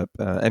jump up.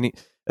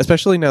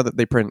 Especially now that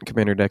they print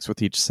commander decks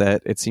with each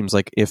set, it seems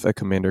like if a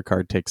commander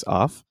card takes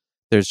off,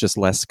 there's just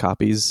less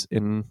copies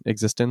in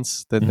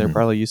existence than there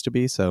probably used to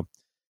be. So,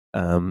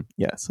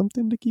 yeah,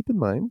 something to keep in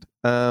mind.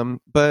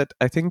 But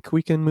I think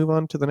we can move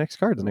on to the next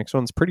card. The next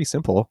one's pretty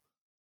simple.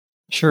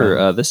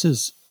 Sure. This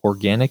is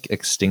Organic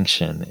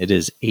Extinction. It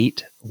is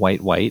 8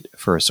 white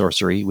for a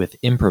sorcery with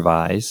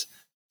Improvise.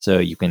 So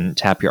you can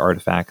tap your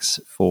artifacts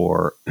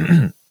for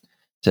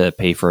to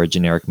pay for a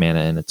generic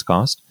mana in its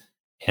cost.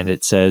 And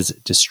it says,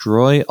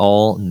 destroy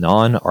all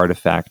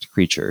non-artifact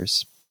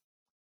creatures.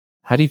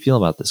 How do you feel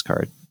about this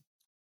card?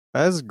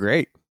 That's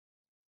great.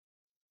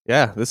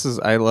 Yeah,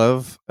 I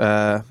love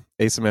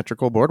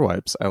asymmetrical board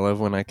wipes. I love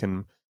when I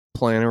can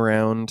plan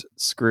around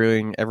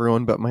screwing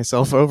everyone but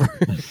myself over.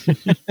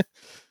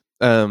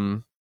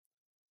 And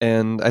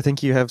I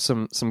think you have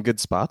some good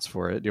spots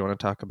for it. Do you want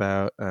to talk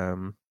about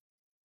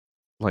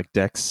like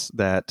decks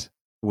that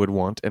would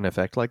want an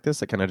effect like this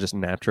that kind of just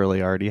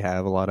naturally already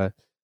have a lot of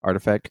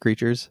artifact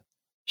creatures?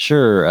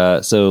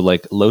 Sure. So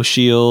like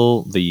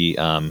Loshiel,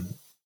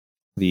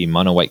 the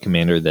mono white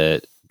commander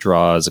that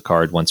draws a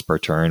card once per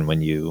turn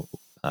when you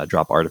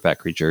drop artifact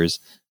creatures.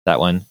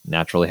 That one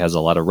naturally has a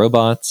lot of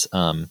robots.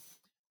 I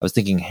was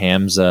thinking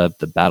Hamza,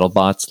 the battle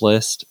bots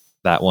list.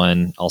 That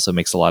one also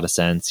makes a lot of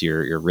sense.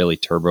 You're really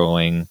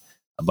turboing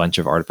a bunch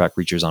of artifact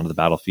creatures onto the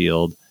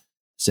battlefield.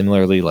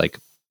 Similarly, like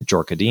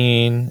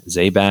Jorkadin,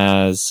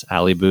 Zabaz,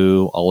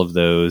 Alibu, all of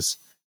those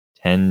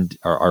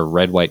are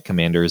red-white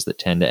commanders that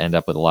tend to end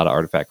up with a lot of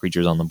artifact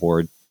creatures on the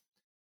board.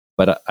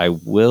 But I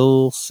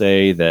will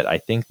say that I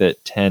think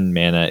that 10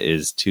 mana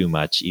is too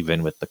much,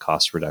 even with the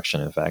cost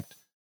reduction effect.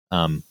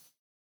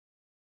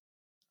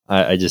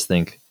 I just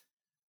think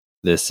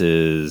this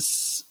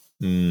is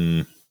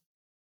that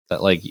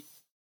like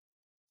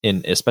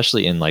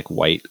especially in like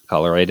white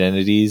color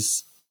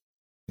identities.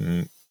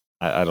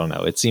 I don't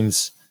know. It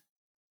seems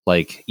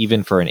like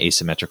even for an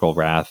asymmetrical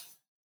wrath,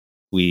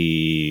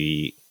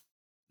 we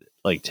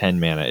like 10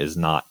 mana is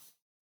not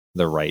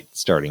the right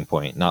starting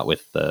point, not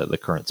with the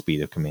current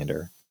speed of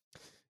commander.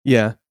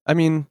 Yeah, I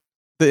mean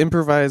the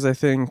improvise I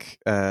think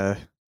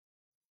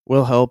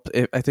will help.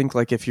 I think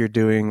like if you're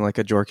doing like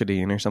a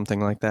Jorkadine or something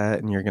like that,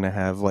 and you're gonna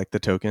have like the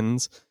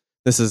tokens,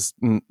 this is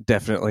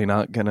definitely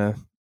not gonna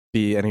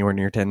be anywhere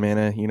near 10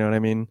 mana. You know what I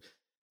mean?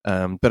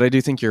 But I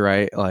do think you're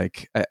right.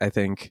 Like I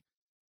think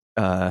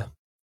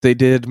they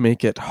did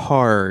make it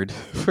hard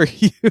for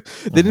you.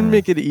 They didn't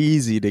make it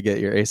easy to get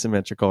your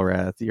asymmetrical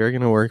wrath. You're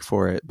gonna work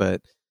for it,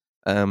 but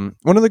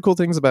one of the cool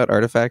things about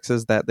artifacts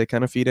is that they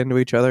kind of feed into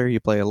each other.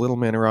 You play a little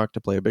mana rock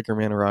to play a bigger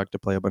mana rock to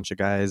play a bunch of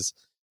guys.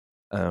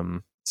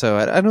 So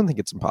I don't think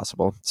it's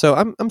impossible. So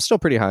I'm still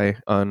pretty high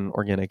on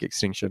Organic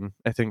Extinction.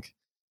 I think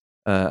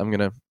I'm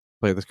gonna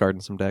play this card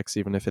in some decks,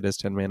 even if it is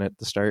 10 mana at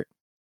the start.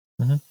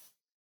 Can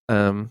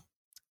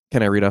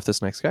I read off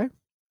this next guy?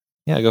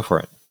 Yeah, go for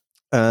it.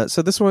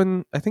 So this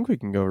one, I think we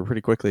can go over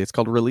pretty quickly. It's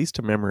called Release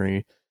to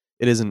Memory.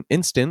 It is an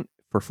instant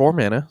for 4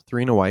 mana,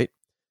 3 and a white.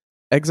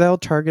 Exile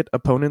target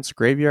opponent's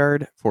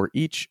graveyard. For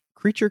each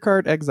creature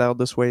card exiled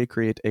this way,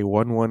 create a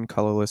 1/1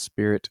 colorless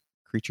spirit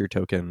creature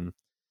token.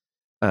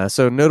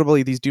 So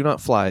notably, these do not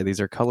fly. These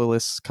are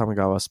colorless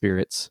Kamigawa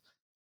spirits.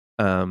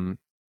 And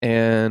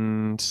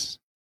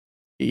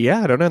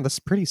yeah, I don't know. That's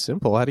pretty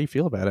simple. How do you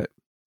feel about it?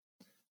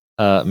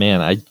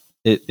 Man,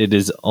 it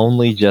is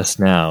only just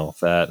now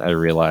that I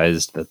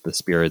realized that the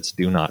spirits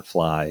do not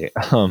fly.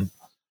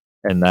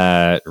 And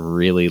that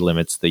really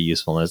limits the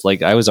usefulness.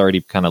 Like I was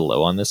already kind of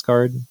low on this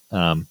card.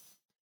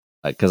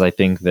 Because I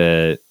think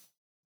that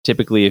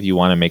typically if you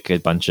want to make a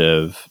bunch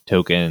of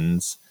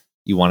tokens,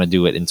 you want to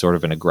do it in sort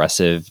of an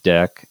aggressive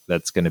deck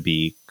that's going to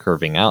be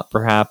curving out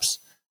perhaps.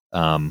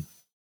 And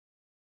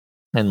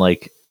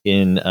like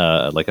in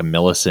like a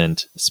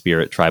Millicent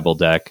Spirit tribal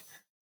deck,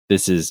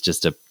 this is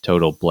just a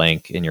total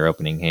blank in your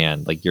opening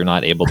hand. Like you're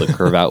not able to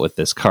curve out with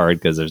this card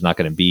because there's not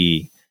going to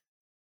be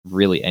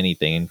really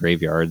anything in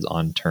graveyards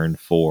on turn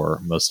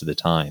 4 most of the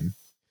time.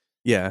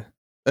 Yeah.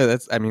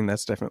 That's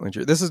definitely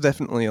true. This is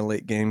definitely a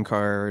late game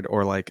card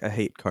or like a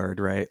hate card,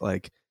 right?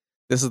 Like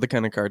this is the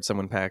kind of card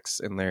someone packs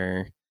in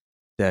their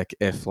deck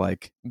if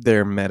like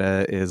their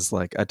meta is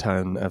like a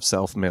ton of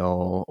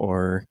self-mill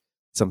or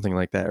something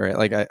like that, right?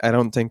 Like I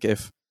don't think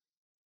if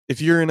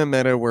you're in a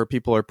meta where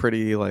people are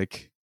pretty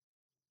like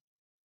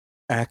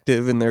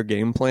active in their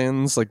game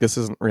plans, like this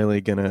isn't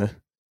really gonna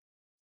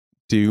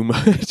do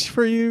much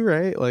for you,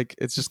 right? Like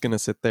it's just gonna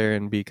sit there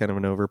and be kind of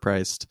an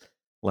overpriced,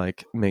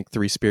 like make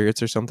 3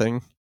 spirits or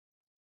something.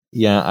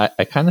 Yeah,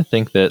 I kind of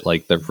think that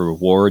like the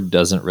reward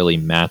doesn't really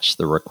match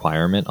the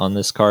requirement on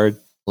this card.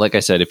 Like I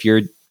said, if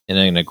you're in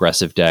an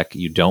aggressive deck,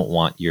 you don't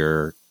want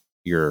your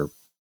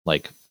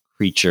like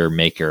creature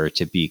maker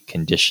to be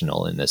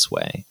conditional in this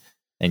way,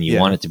 and you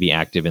want it to be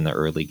active in the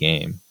early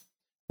game.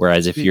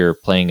 Whereas if you're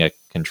playing a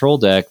control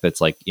deck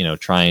that's like,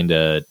 trying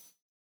to,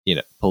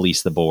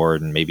 police the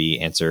board and maybe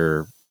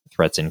answer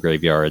threats in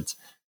graveyards,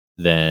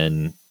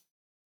 then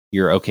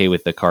you're okay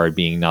with the card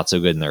being not so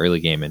good in the early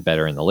game and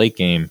better in the late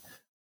game.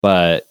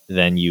 But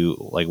then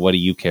what do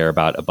you care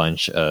about a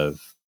bunch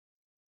of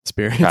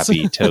spirits,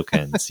 crappy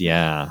tokens?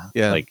 Yeah.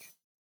 Yeah. Like,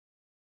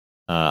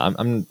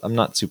 I'm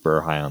not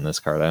super high on this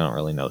card. I don't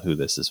really know who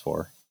this is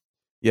for.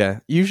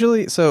 Yeah,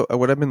 usually, so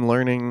what I've been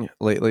learning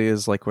lately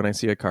is like when I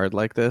see a card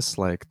like this,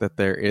 like that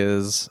there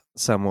is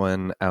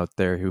someone out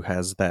there who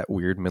has that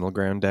weird middle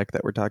ground deck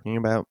that we're talking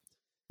about.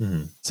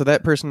 Mm-hmm. So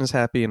that person is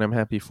happy and I'm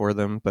happy for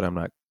them, but I'm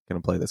not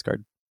going to play this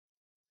card.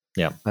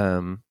 Yeah.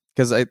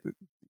 Because I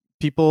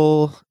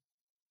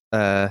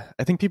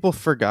think people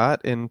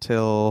forgot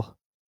until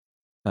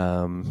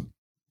Tithe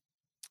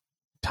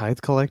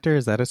Collector,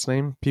 is that its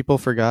name? People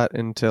forgot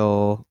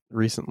until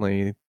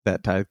recently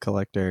that Tithe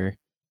Collector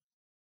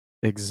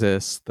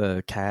exists,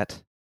 the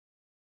cat.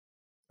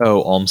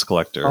 Oh, Alms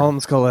Collector.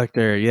 Alms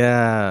Collector,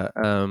 yeah.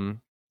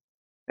 And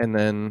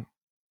then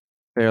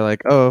they're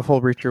like, "Oh, if Hull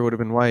Breacher would have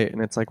been white,"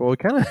 and it's like, well, we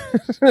kind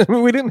of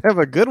we didn't have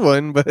a good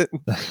one, but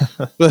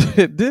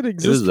it did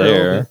exist. It was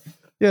there.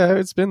 Yeah,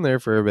 it's been there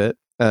for a bit.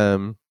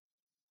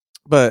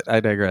 But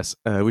I digress.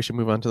 We should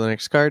move on to the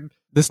next card.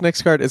 This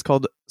next card is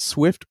called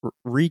Swift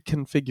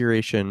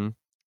Reconfiguration,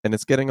 and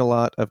it's getting a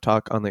lot of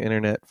talk on the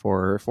internet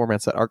for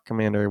formats that aren't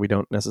Commander. We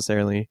don't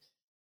necessarily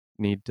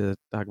need to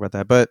talk about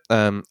that, but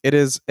it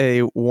is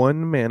a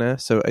 1 mana,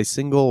 so a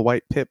single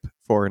white pip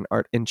for an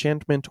art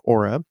enchantment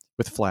aura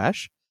with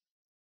flash.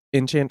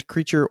 Enchant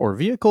creature or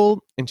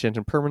vehicle.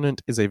 Enchanted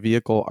permanent is a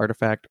vehicle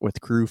artifact with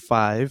crew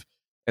 5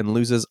 and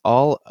loses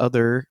all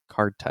other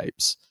card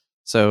types.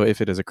 So if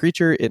it is a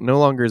creature, it no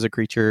longer is a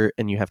creature,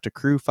 and you have to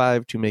crew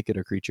 5 to make it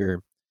a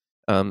creature.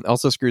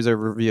 Also screws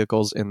over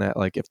vehicles in that,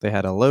 like, if they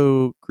had a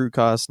low crew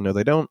cost, no,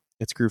 they don't.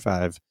 It's crew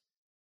 5.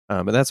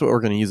 And that's what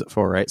we're going to use it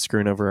for, right?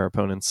 Screwing over our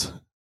opponent's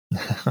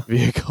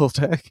vehicle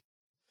deck.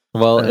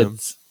 Well,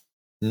 it's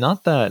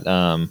not that.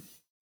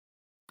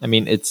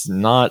 It's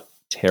not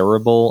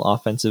terrible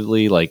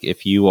offensively. Like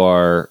if you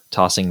are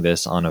tossing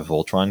this on a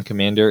Voltron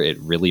commander, it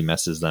really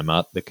messes them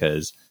up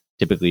because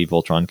typically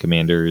Voltron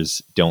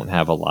commanders don't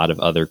have a lot of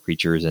other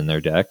creatures in their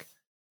deck.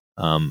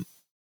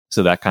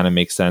 So that kind of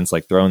makes sense.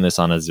 Like throwing this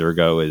on a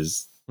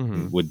Zergo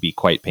would be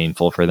quite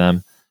painful for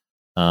them.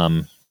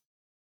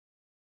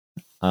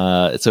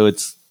 So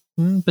it's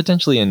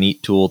potentially a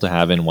neat tool to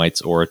have in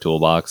White's Aura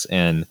toolbox.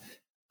 And,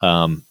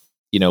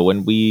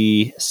 when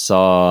we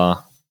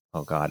saw,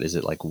 oh God, is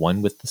it like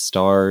One with the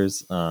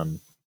Stars?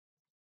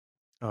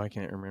 I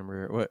can't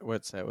remember.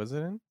 What set was it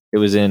in? It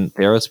was in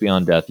Theros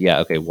Beyond Death. Yeah,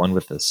 okay, One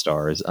with the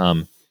Stars.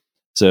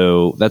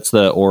 So that's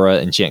the aura,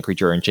 enchant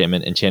creature or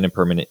enchantment. Enchanted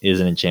permanent is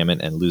an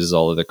enchantment and loses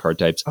all other card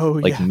types.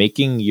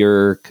 Making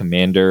your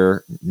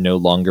commander no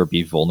longer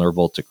be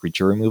vulnerable to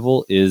creature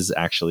removal is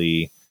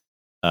actually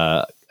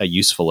a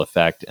useful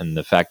effect. And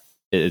the fact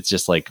it's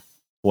just like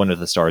One of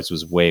the Stars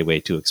was way, way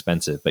too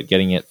expensive, but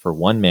getting it for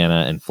 1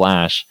 mana and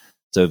flash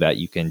so that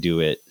you can do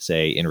it,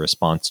 say, in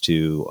response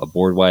to a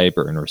board wipe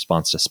or in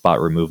response to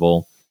spot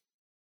removal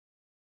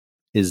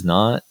is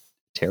not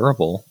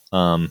terrible.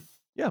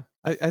 Yeah,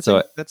 I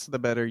think that's the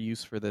better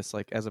use for this,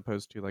 like as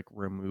opposed to like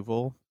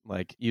removal,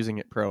 like using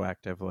it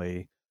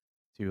proactively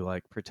to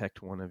like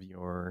protect one of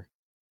your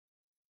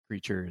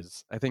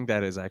creatures. I think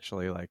that is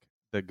actually like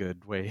the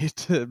good way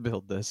to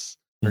build this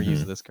or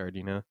use this card,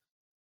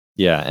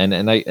 Yeah,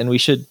 and we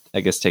should,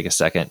 I guess, take a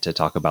second to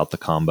talk about the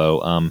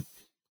combo.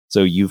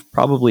 So you've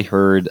probably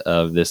heard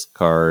of this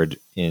card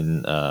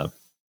in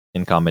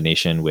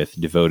combination with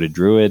Devoted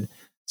Druid.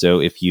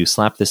 So if you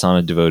slap this on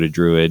a Devoted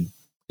Druid,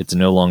 it's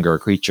no longer a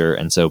creature,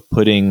 and so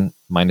putting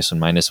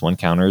 -1/-1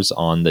 counters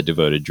on the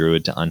Devoted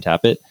Druid to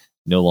untap it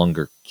no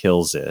longer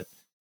kills it.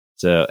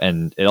 So,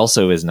 and it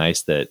also is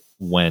nice that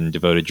when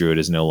Devoted Druid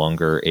is no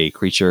longer a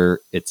creature,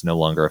 it's no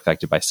longer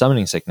affected by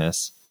Summoning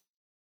Sickness.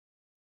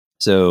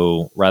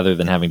 So rather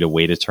than having to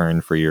wait a turn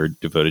for your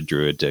Devoted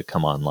Druid to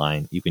come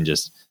online, you can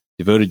just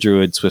Devoted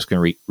Druid, Swift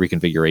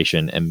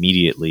Reconfiguration,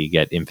 immediately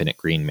get infinite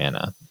green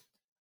mana.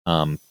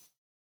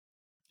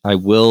 I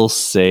will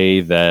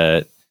say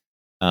that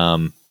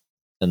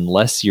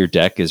unless your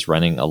deck is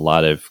running a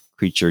lot of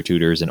creature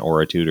tutors and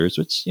aura tutors,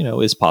 which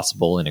is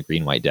possible in a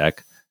green-white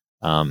deck,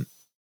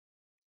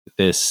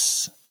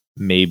 this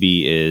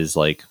maybe is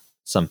like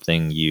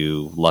something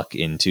you luck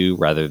into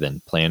rather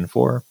than plan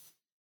for.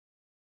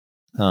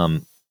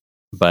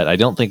 But I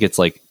don't think it's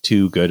like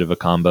too good of a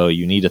combo.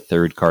 You need a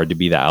third card to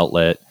be the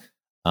outlet.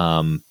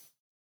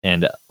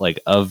 And like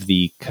of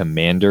the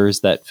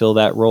commanders that fill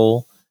that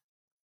role,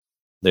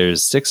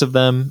 there's 6 of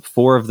them.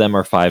 4 of them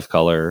are 5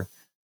 color,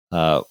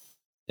 and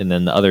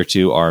then the other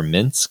 2 are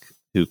Minsk,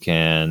 who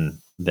can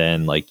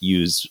then like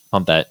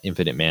pump that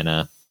infinite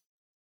mana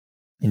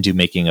into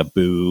making a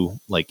boo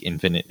like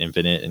infinite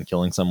and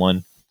killing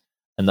someone.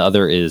 And the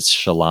other is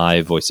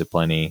Shalai, Voice of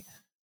Plenty,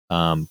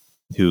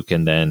 who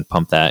can then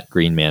pump that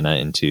green mana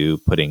into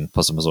putting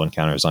 +1/+1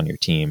 counters on your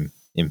team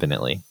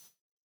infinitely.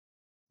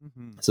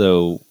 Mm-hmm.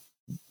 So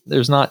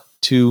there's not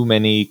too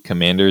many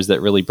commanders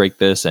that really break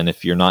this, and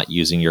if you're not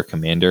using your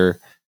commander,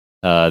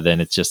 then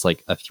it's just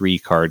like a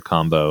 3-card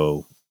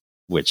combo,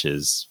 which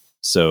is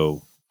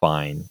so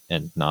fine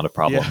and not a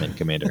problem in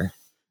commander.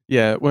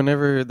 Yeah,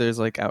 whenever there's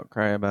like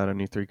outcry about a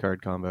new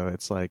 3-card combo,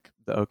 it's like,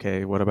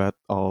 okay, what about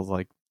all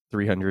like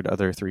 300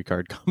 other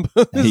 3-card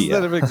combos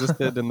that have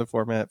existed in the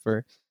format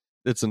for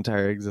its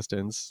entire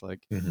existence? Like,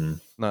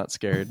 not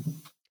scared.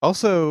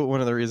 Also,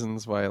 one of the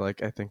reasons why,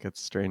 like, I think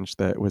it's strange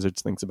that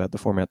Wizards thinks about the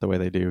format the way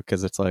they do,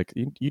 because it's like,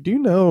 you do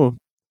know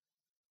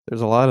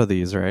there's a lot of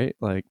these, right?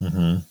 Like,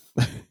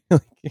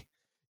 like,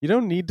 you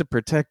don't need to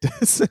protect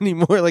us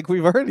anymore. Like,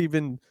 we've already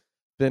been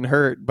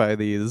hurt by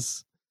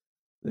these.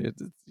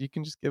 You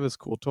can just give us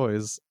cool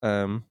toys.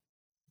 But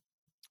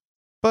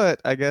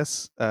I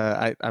guess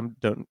I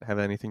don't have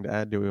anything to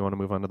add. Do we want to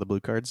move on to the blue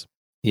cards?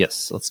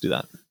 Yes, let's do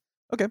that.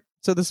 Okay,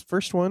 so this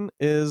first one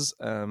is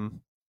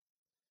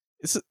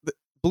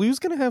Blue's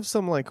going to have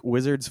some like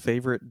Wizards'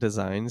 favorite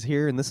designs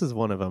here, and this is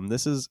one of them.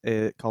 This is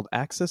called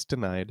Access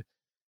Denied.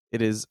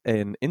 It is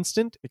an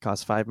instant. It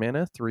costs 5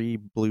 mana, 3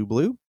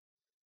 blue.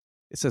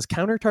 It says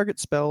counter target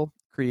spell,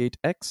 create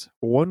X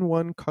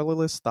 1/1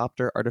 colorless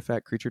Thopter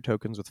artifact creature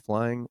tokens with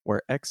flying,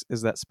 where X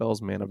is that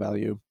spell's mana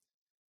value.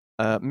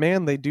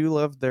 Man, they do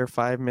love their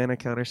 5 mana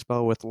counter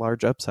spell with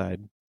large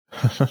upside.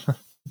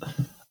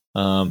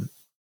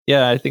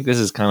 Yeah, I think this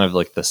is kind of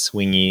like the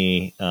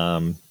swingy,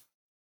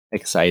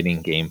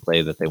 exciting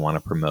gameplay that they want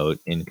to promote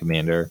in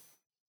Commander.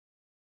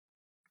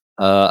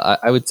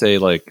 I would say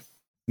like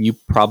you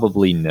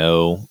probably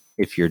know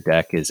if your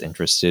deck is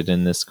interested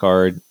in this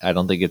card. I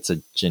don't think it's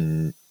a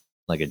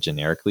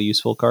generically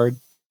useful card.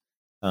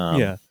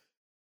 Yeah,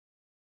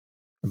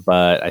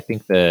 but I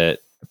think that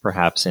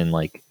perhaps in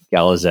like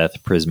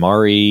Galazeth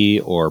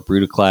Prismari or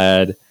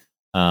Brutaclad,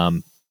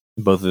 both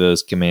of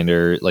those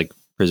commander like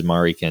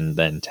Prismari can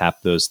then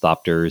tap those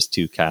Thopters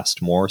to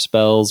cast more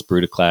spells.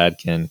 Brutaclad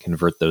can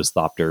convert those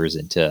Thopters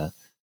into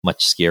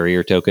much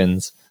scarier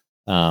tokens.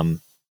 And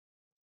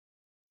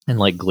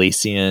like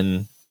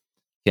Glacian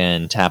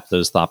can tap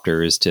those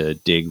Thopters to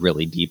dig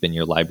really deep in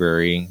your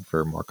library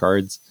for more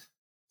cards.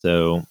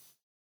 So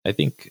I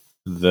think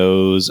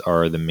those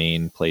are the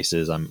main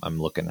places I'm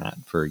looking at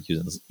for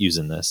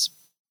using this.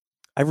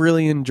 I've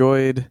really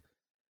enjoyed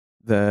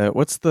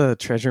what's the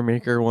Treasure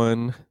Maker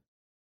one?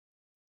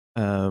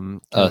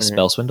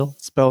 Spell Swindle?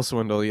 Spell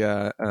Swindle,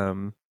 yeah.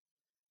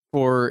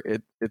 For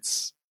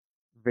its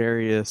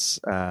various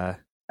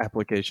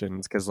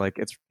applications, because like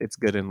it's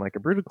good in like a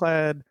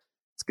Brutaclad.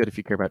 It's good if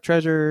you care about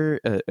treasure.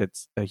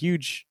 It's a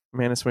huge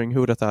mana swing. Who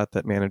would have thought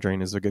that Mana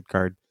Drain is a good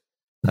card?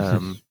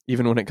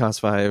 Even when it costs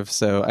 5.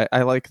 So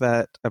I like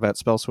that about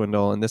Spell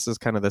Swindle, and this is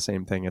kind of the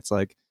same thing. It's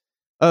like,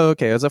 oh,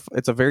 okay,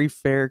 it's a very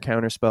fair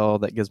counter spell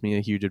that gives me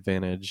a huge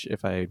advantage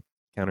if I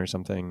counter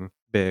something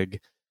big,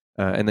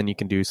 and then you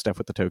can do stuff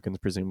with the tokens,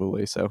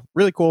 presumably. So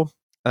really cool.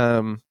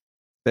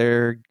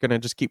 They're gonna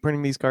just keep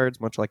printing these cards,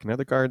 much like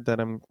another card that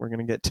we're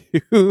gonna get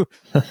to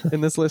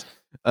in this list.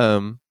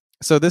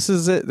 So this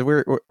is it.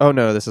 Oh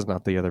no, this is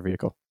not the other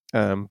vehicle.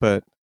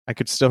 But I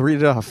could still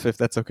read it off if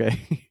that's okay.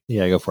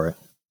 Yeah, go for it.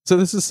 So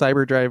this is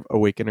Cyberdrive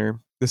Awakener.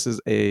 This is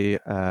a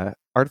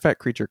artifact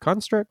creature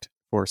construct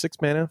for 6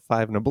 mana,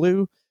 5 and a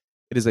blue.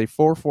 It is a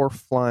 4/4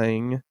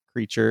 flying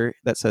creature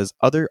that says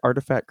other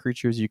artifact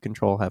creatures you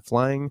control have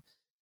flying.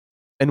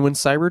 And when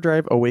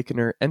Cyberdrive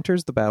Awakener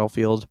enters the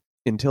battlefield,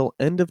 until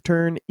end of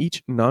turn,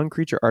 each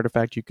non-creature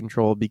artifact you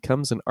control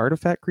becomes an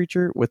artifact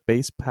creature with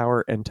base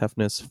power and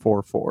toughness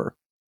 4/4.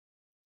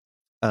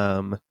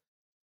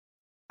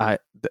 I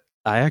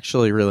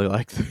actually really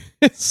like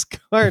this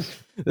card.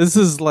 This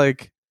is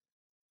like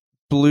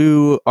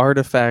blue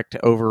artifact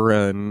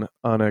overrun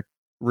on a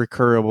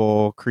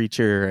recurable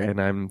creature,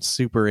 and I'm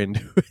super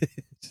into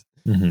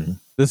it.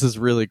 This is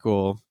really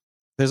cool.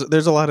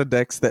 There's a lot of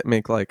decks that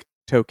make like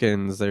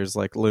tokens. There's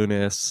like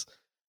Lunas,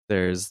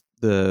 there's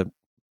the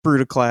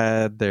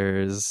Brutaclad,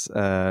 there's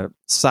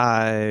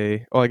Psy.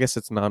 Oh, I guess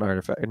it's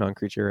non-artifact,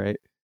 non-creature, right?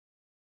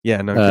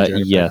 Yeah,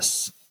 non-creature.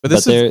 Yes, but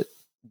this is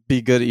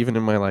be good even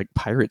in my like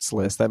pirates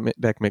list. That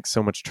deck makes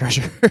so much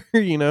treasure,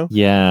 you know?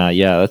 Yeah,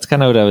 that's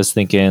kind of what I was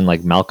thinking.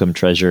 Like Malcolm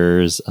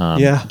Treasures,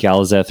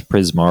 Galazeth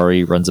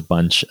Prismari runs a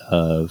bunch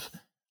of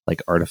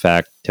like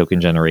artifact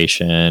token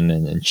generation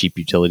and cheap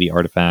utility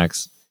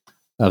artifacts.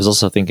 I was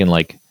also thinking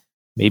like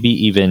maybe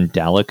even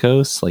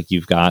Dalichos, like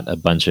you've got a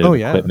bunch of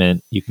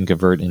equipment you can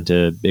convert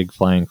into big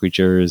flying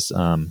creatures.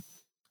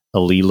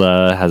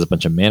 Alila has a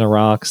bunch of mana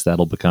rocks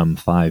that'll become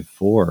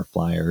 5/4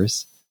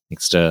 flyers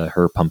next to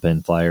her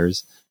pumping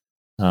flyers.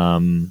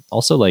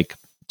 Also like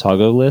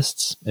Toggo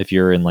lists. If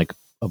you're in like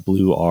a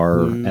blue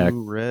R, a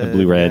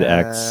blue red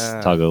X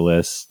Toggo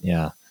list,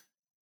 yeah.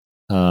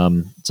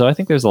 So I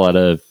think there's a lot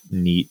of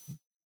neat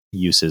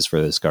uses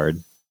for this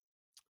card.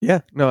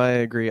 Yeah, no, I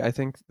agree. I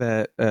think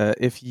that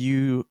if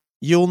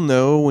you'll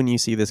know when you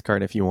see this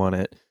card if you want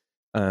it.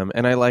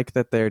 And I like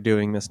that they're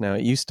doing this now.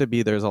 It used to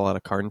be there's a lot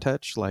of card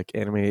touch, like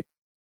animate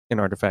an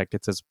artifact,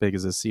 it's as big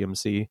as a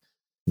CMC.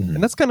 Mhm.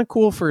 And that's kind of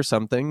cool for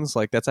some things.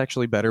 Like that's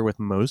actually better with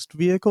most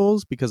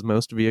vehicles because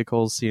most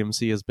vehicles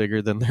CMC is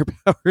bigger than their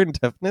power and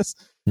toughness,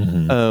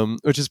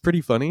 which is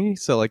pretty funny.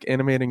 So like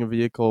animating a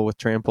vehicle with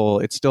trample,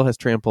 it still has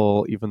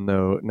trample even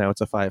though now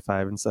it's a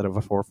 5/5 instead of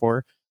a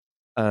 4/4.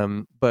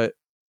 But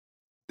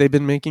they've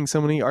been making so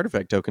many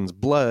artifact tokens: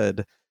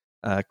 blood,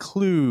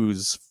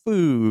 clues,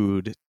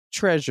 food,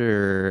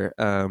 treasure,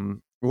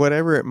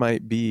 whatever it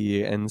might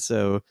be. And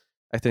so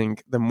I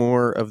think the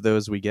more of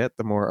those we get,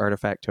 the more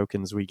artifact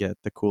tokens we get,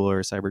 the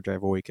cooler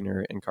Cyberdrive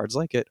Awakener and cards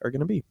like it are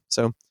going to be.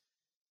 So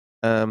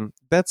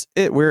that's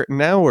it.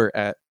 We're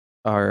at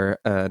our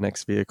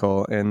next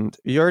vehicle, and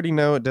you already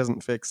know it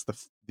doesn't fix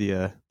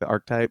the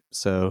archetype.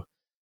 So do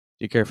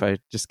you care if I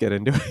just get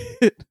into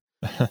it?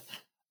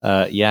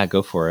 Yeah,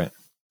 go for it.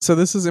 So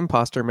this is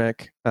Imposter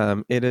Mech.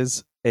 It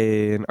is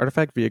an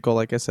artifact vehicle,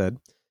 like I said.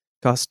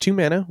 Costs 2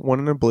 mana, 1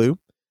 in a blue,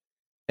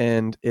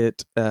 and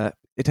it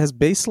has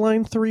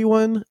baseline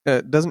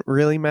 3/1. Doesn't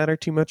really matter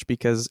too much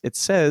because it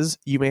says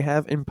you may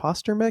have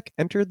Imposter Mech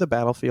enter the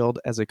battlefield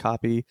as a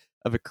copy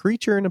of a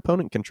creature an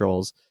opponent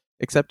controls,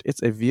 except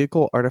it's a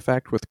vehicle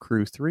artifact with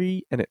crew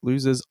 3, and it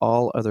loses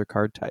all other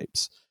card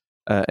types.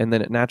 And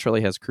then it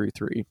naturally has crew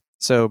 3.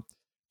 So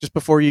just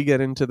before you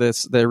get into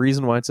this, the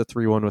reason why it's a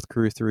 3/1 with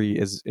crew 3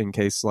 is in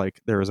case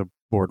like there is a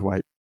board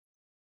wipe,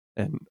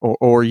 and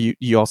or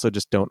you also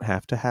just don't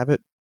have to have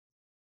it.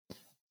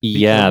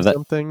 Yeah,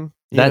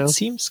 that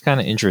seems kind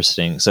of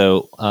interesting.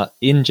 So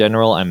in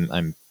general,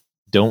 I'm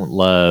don't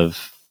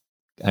love.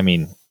 I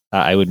mean,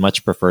 I would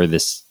much prefer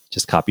this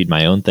just copied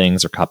my own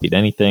things or copied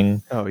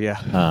anything. Oh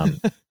yeah,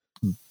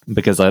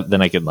 because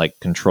then I could like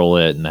control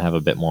it and have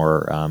a bit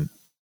more.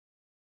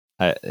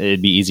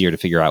 It'd be easier to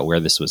figure out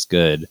where this was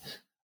good.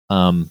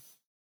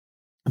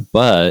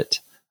 But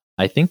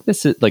I think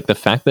this is like the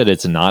fact that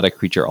it's not a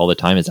creature all the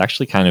time is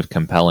actually kind of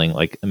compelling.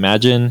 Like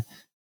imagine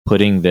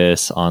putting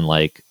this on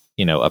like,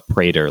 a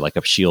Praetor, like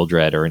a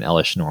Shieldred or an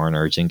Elesh Norn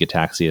or a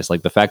Jin-Gitaxias.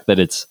 Like the fact that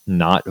it's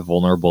not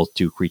vulnerable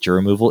to creature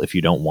removal if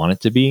you don't want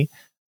it to be,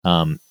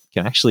 can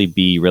actually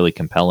be really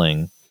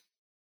compelling.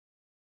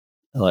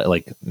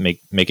 Like make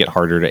it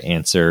harder to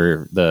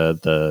answer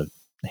the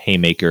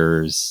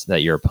haymakers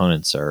that your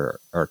opponents are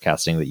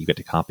casting that you get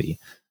to copy.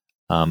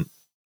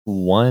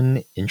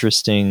 One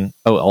interesting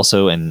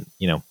also, and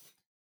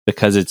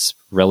because it's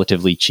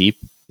relatively cheap,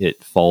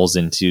 it falls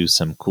into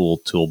some cool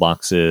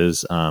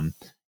toolboxes.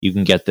 You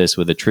can get this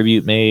with a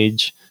Tribute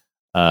Mage.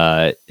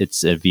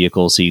 It's a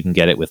vehicle, so you can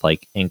get it with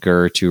like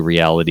Anchor to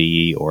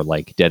Reality or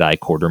like Deadeye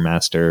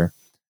Quartermaster.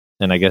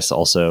 And I guess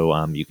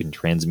also you can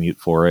transmute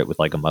for it with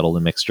like a Muddle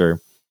and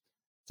Mixture.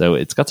 So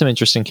it's got some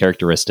interesting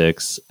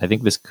characteristics. I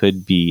think this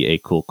could be a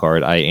cool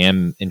card. I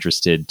am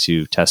interested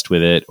to test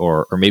with it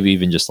or maybe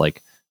even just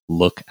like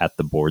look at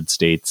the board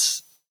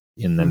states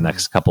in the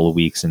next couple of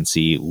weeks and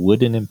see,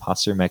 would an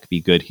Imposter Mech be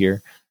good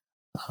here?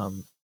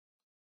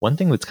 One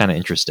thing that's kind of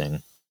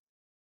interesting.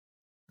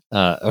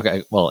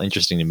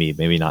 Interesting to me,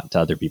 maybe not to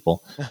other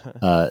people.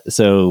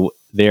 So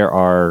there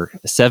are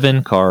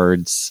 7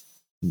 cards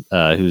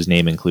whose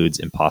name includes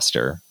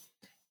Imposter,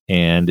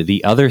 and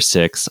the other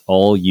 6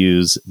 all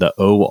use the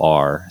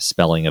OR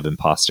spelling of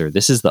Imposter.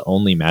 This is the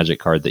only Magic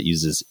card that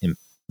uses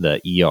the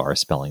ER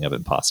spelling of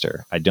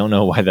Imposter. I don't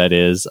know why that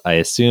is. I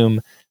assume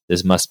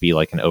this must be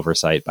like an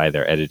oversight by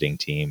their editing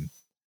team,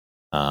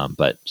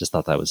 but just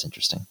thought that was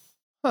interesting.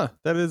 Huh?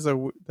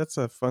 That's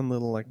a fun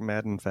little like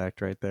Madden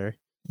fact right there.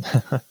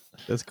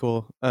 That's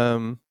cool.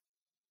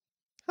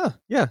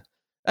 Yeah.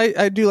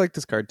 I do like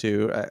this card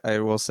too. I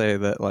will say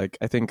that like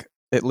I think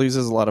it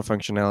loses a lot of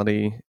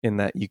functionality in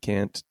that you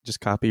can't just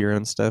copy your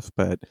own stuff,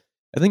 but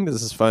I think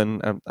this is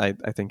fun. I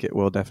think it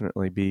will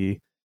definitely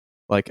be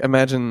like,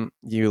 imagine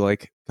you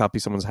like copy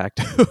someone's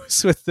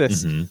Haktos with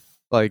this,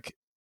 like,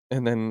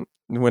 and then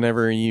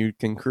whenever you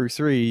can crew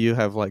 3, you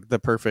have like the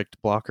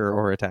perfect blocker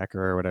or attacker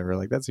or whatever.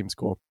 Like that seems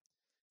cool.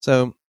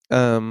 So,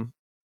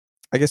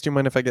 I guess, do you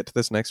mind if I get to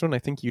this next one? I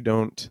think you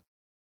don't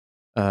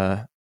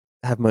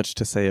have much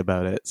to say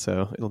about it,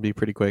 so it'll be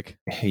pretty quick.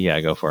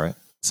 Yeah, go for it.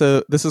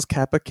 So this is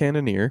Kappa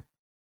Cannoneer.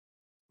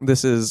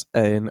 This is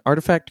an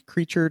artifact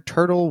creature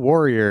turtle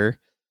warrior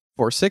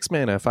for 6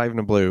 mana, 5 and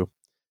a blue.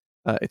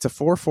 It's a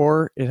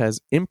 4/4. It has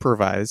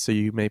improvise, so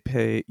you may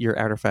pay your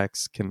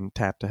artifacts can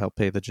tap to help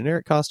pay the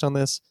generic cost on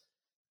this.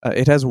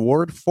 It has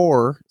ward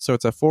 4, so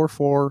it's a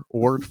 4/4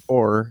 ward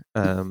 4.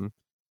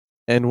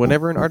 And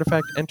whenever an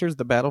artifact enters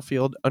the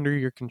battlefield under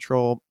your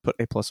control, put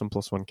a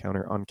 +1/+1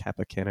 counter on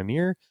Kappa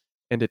Cannoneer,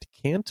 and it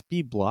can't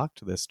be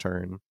blocked this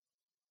turn.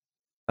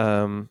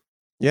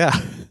 Yeah,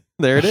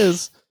 there it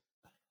is.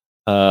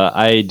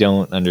 I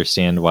don't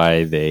understand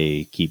why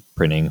they keep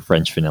printing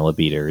French vanilla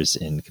beaters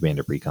in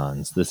Commander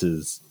Precons. This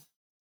is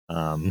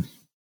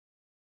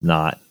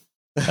not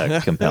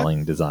a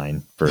compelling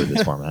design for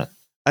this format.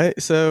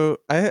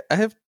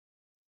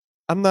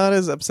 I'm not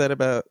as upset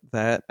about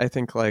that. I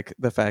think like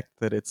the fact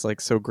that it's like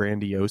so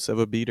grandiose of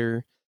a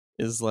beater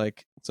is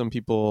like some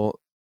people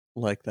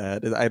like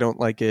that. I don't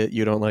like it,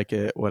 you don't like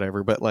it,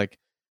 whatever. But like,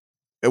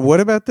 what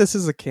about this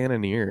as a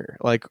cannoneer?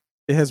 Like,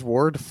 it has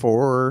ward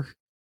 4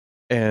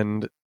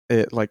 and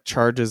it like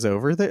charges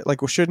over there.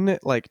 Like, well, shouldn't it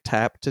like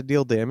tap to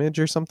deal damage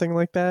or something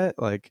like that?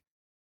 Like,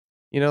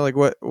 like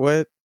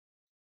what?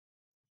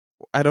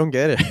 I don't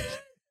get it.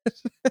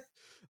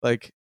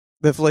 Like,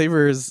 the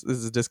flavor is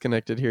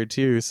disconnected here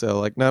too. So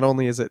like, not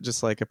only is it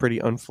just like a pretty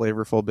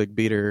unflavorful big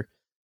beater,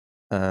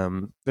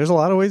 there's a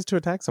lot of ways to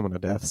attack someone to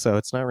death. So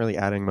it's not really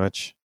adding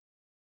much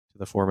to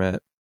the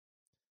format.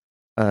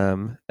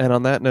 And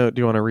on that note,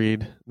 do you want to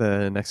read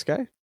the next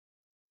guy?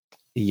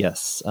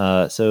 Yes.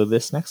 So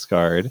this next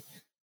card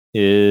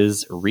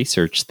is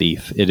Research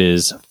Thief. It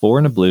is 4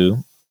 and a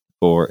blue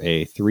for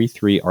a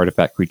 3/3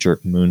 artifact creature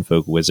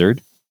Moonfolk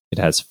Wizard. It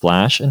has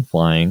flash and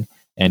flying,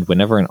 and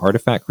whenever an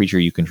artifact creature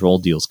you control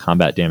deals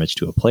combat damage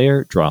to a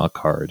player, draw a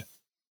card.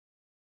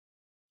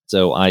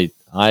 So I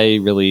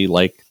really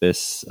like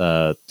this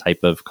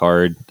type of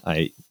card.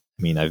 I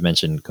mean, I've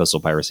mentioned Coastal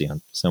Piracy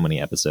on so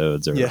many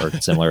episodes or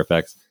similar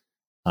effects.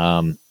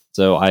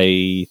 So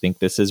I think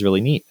this is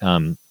really neat.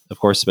 Of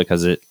course,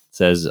 because it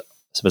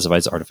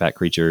specifies artifact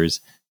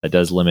creatures, that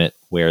does limit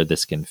where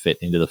this can fit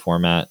into the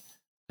format.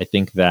 I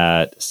think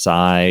that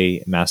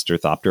Sai Master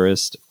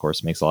Thopterist, of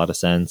course, makes a lot of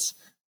sense.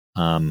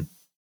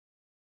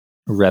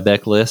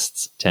 Rebek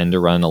lists tend to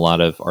run a lot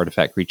of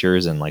artifact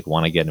creatures and like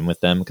want to get in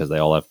with them because they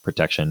all have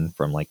protection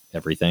from like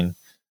everything.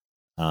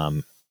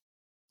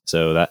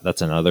 So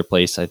that's another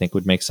place I think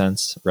would make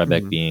sense.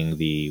 Rebek being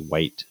the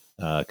white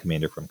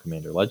commander from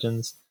Commander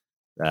Legends.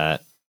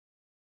 That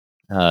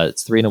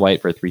it's 3 and a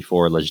white for a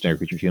 3/4 legendary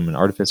creature human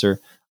artificer.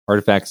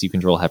 Artifacts you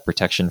control have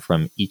protection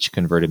from each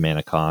converted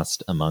mana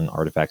cost among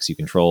artifacts you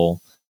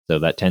control. So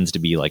that tends to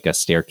be like a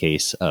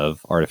staircase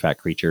of artifact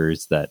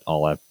creatures that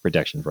all have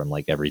protection from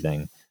like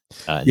everything.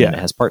 And then it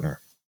has partner.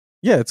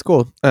 Yeah, it's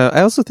cool.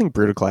 I also think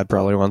Brutaclad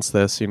probably wants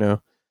this,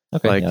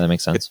 Okay, like, yeah, that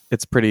makes sense.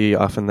 It's pretty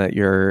often that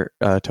your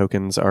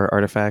tokens are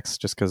artifacts,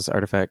 just because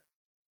artifact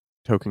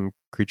token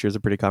creatures are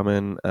pretty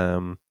common.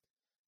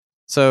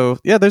 So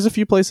yeah, there's a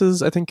few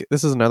places. I think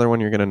this is another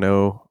one you're gonna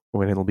know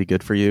when it'll be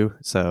good for you.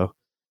 So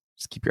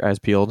just keep your eyes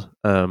peeled.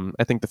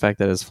 I think the fact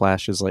that his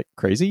flash is like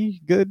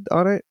crazy good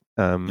on it.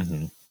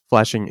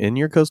 Flashing in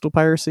your Coastal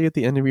Piracy at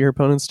the end of your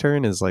opponent's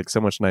turn is like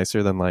so much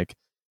nicer than like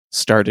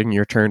starting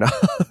your turn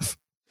off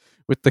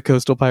with the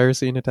Coastal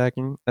Piracy and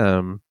attacking.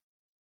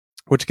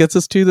 Which gets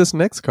us to this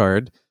next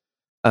card.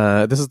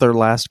 This is their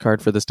last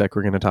card for this deck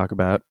we're going to talk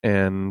about,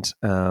 and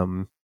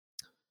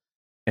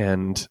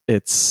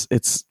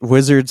it's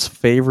Wizards'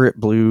 favorite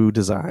blue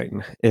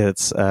design.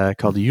 It's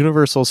called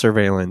Universal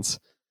Surveillance.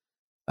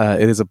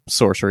 It is a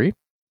sorcery,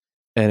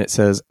 and it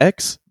says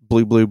X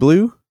blue blue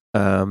blue.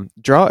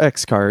 Draw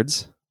X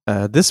cards.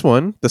 This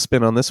one, the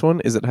spin on this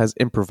one is it has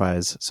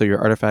improvise, so your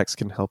artifacts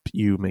can help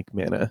you make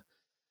mana.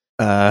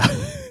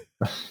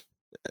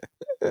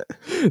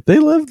 They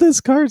love this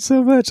card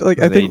so much. Like,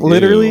 I think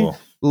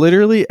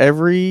literally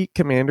every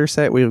commander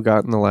set we've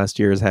gotten the last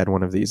year has had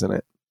one of these in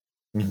it.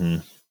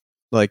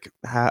 Like,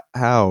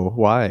 how?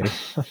 Why?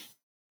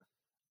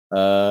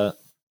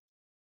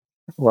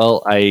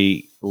 Well,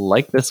 I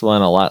like this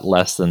one a lot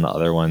less than the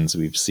other ones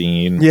we've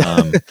seen.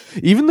 Yeah.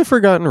 Even the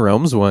Forgotten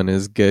Realms one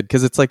is good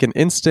because it's like an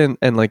instant,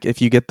 and like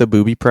if you get the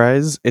booby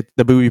prize,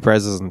 the booby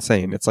prize is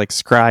insane. It's like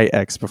scry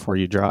X before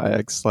you draw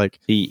X. Like,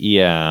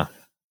 yeah.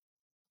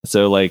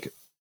 So like,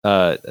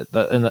 sorry,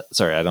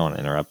 I don't want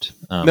to interrupt.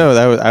 No,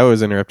 I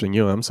was interrupting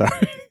you. I'm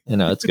sorry.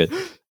 It's good.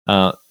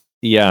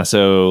 Yeah.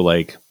 So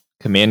like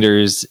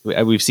commanders,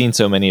 we've seen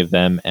so many of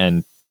them,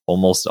 and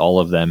almost all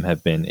of them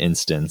have been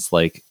instants.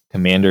 Like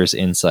Commander's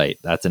Insight,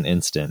 that's an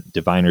instant.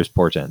 Diviner's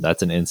Portent,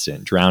 that's an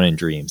instant. Drown in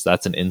Dreams,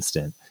 that's an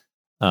instant.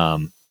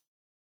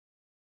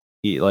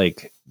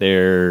 Like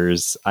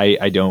there's,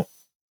 I don't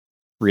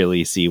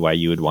really see why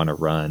you would want to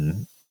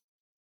run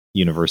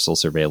Universal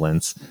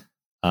Surveillance.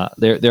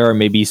 There are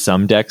maybe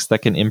some decks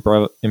that can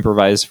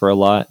improvise for a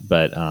lot,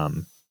 but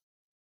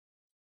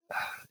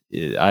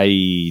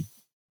I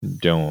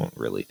don't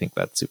really think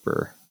that's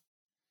super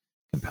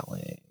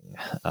compelling.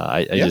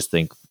 I just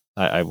think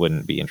I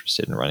wouldn't be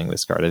interested in running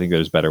this card. I think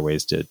there's better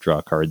ways to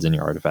draw cards in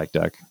your artifact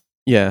deck.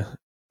 Yeah,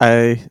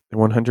 I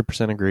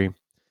 100% agree.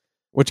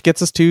 Which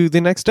gets us to the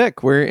next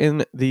deck. We're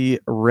in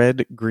the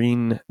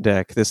red-green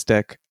deck. This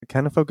deck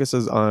kind of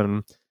focuses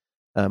on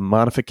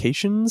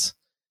modifications.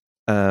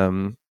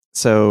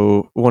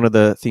 So one of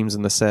the themes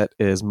in the set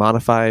is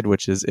modified,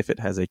 which is if it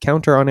has a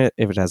counter on it,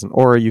 if it has an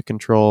aura you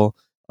control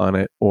on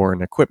it, or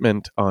an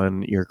equipment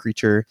on your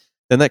creature,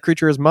 then that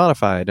creature is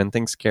modified, and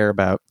things care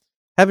about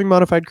having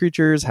modified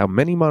creatures, how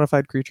many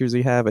modified creatures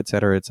you have,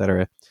 etc.,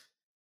 etc.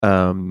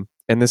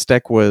 And this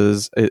deck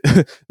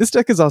this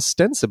deck is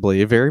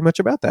ostensibly very much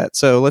about that.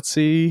 So let's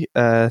see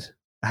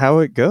how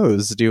it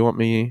goes. Do you want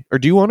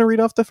to read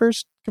off the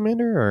first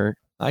commander, or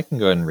I can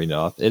go ahead and read it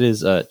off. It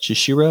is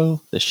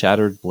Chishiro, the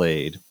Shattered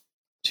Blade.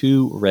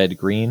 2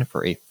 red-green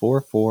for a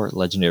 4/4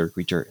 legendary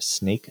creature,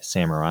 Snake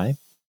Samurai.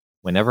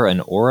 Whenever an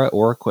aura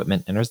or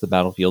equipment enters the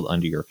battlefield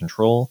under your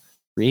control,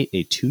 create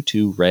a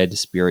 2/2 red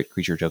spirit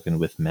creature token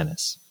with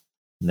Menace.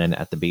 And then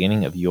at the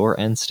beginning of your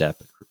end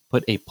step,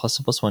 put a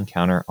 +1/+1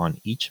 counter on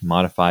each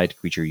modified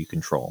creature you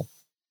control.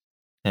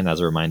 And as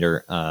a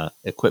reminder,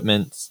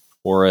 equipments,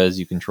 auras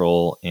you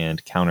control,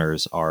 and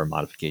counters are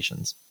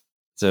modifications.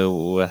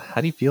 So how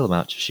do you feel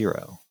about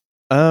Chishiro?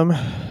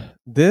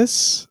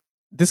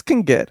 This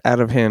can get out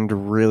of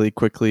hand really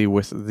quickly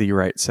with the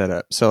right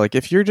setup. So like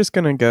if you're just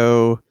gonna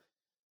go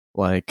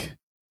like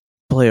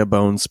play a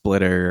Bone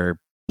Splitter or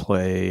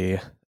play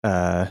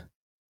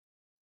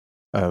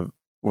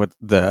what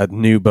the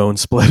new Bone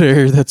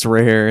Splitter that's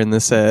rare in the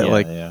set,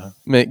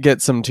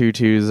 get some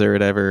 2/2s or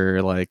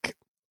whatever, like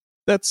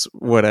that's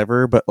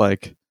whatever. But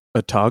like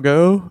a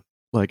Togo,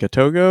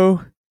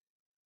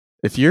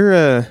 if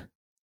you're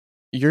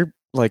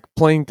like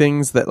playing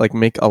things that like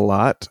make a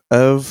lot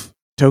of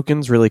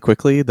tokens really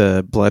quickly,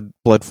 the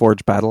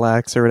Bloodforge Battle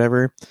Axe or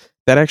whatever,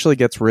 that actually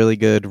gets really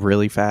good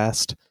really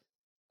fast.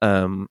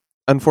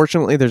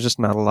 Unfortunately, there's just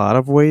not a lot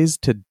of ways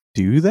to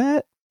do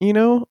that,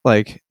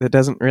 like that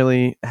doesn't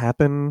really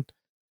happen.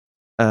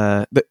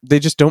 They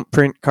just don't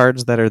print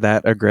cards that are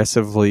that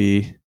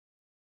aggressively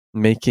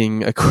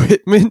making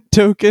equipment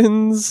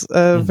tokens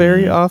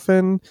very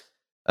often.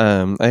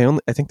 I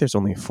think there's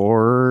only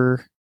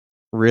 4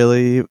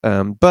 really,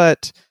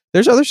 but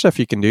there's other stuff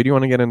you can do. Do you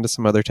want to get into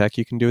some other tech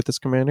you can do with this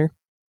commander?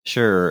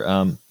 Sure.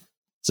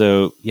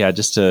 So yeah,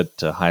 just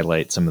to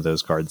highlight some of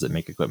those cards that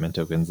make equipment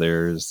tokens,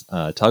 there's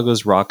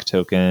Togo's Rock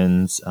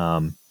tokens.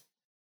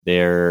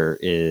 There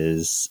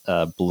is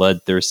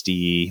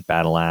Bloodthirsty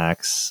Battle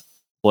Axe,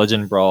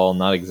 Bludgeon Brawl.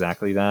 Not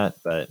exactly that,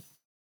 but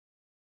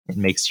it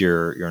makes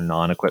your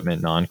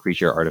non-equipment,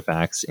 non-creature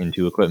artifacts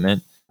into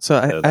equipment.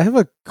 So I have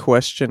a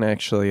question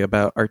actually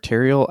about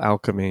Arterial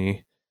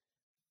Alchemy.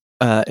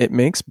 It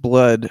makes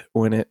blood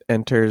when it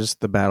enters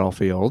the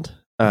battlefield.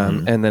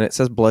 And then it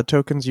says blood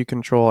tokens you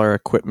control are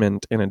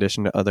equipment in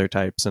addition to other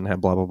types and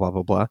have blah, blah, blah,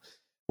 blah, blah.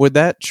 Would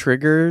that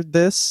trigger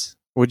this?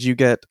 Would you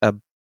get a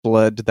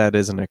blood that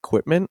is an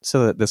equipment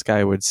so that this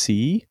guy would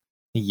see?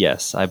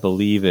 Yes, I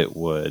believe it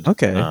would.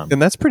 Okay.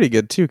 And that's pretty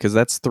good too, because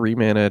that's 3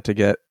 mana to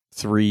get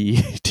 3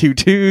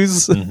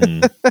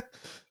 2/2s.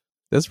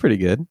 That's pretty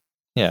good.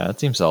 Yeah, it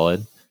seems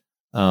solid.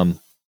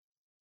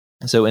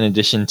 So in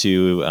addition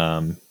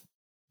to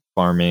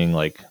farming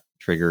like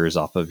triggers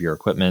off of your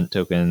equipment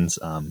tokens,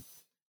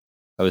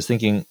 I was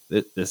thinking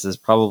that this is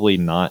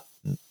not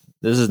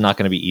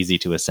going to be easy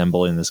to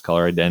assemble in this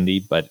color identity,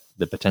 but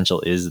the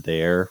potential is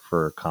there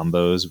for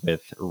combos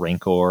with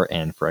Rancor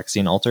and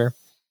Phyrexian Altar.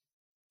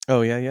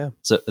 Oh yeah.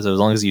 So as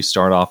long as you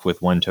start off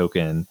with 1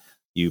 token,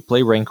 you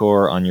play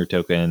Rancor on your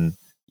token,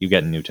 you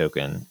get a new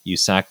token. You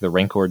sack the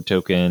Rancor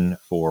token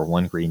for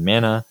 1 green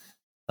mana.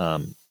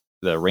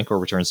 The Rancor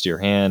returns to your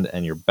hand,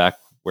 and you're back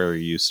where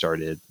you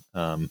started.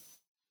 And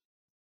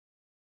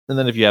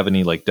then if you have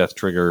any like death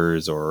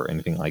triggers or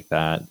anything like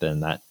that,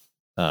 then that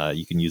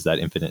you can use that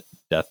infinite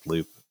death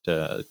loop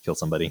to kill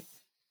somebody.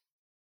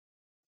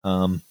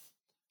 But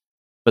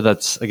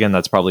that's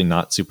probably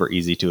not super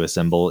easy to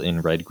assemble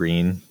in red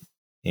green,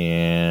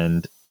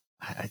 and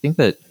I think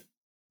that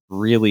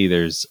really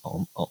there's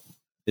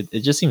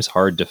it just seems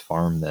hard to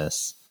farm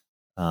this.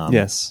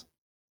 Yes,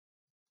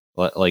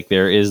 like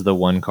there is the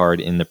 1 card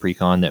in the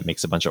precon that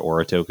makes a bunch of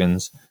aura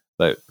tokens,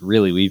 but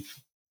really we've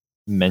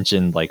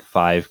mentioned like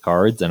 5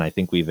 cards, and I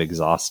think we've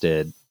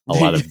exhausted a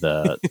lot of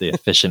the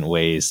efficient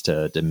ways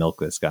to milk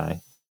this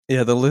guy.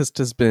 Yeah, the list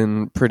has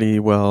been pretty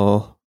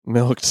well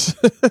milked.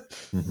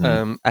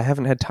 I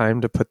haven't had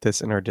time to put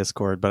this in our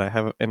Discord, but I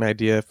have an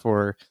idea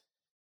for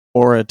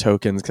aura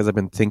tokens because I've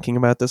been thinking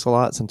about this a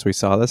lot since we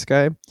saw this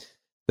guy,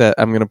 that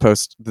I'm going to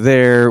post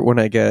there. When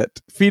I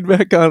get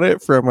feedback on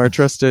it from our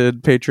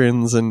trusted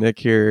patrons and Nick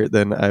here,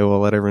 then I will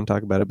let everyone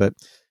talk about it. But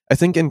I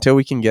think until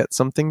we can get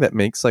something that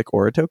makes like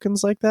aura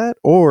tokens like that,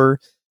 or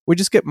we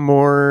just get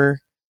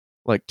more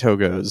like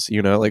Togos,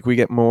 like we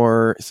get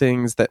more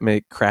things that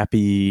make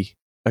crappy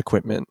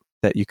equipment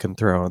that you can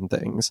throw on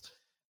things.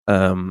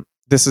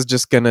 This is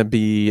just going to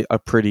be a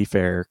pretty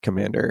fair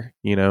commander,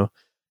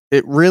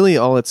 It really,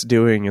 all it's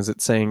doing is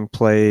it's saying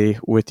play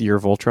with your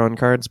Voltron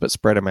cards, but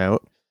spread them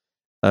out.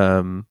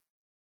 And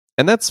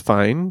that's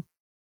fine.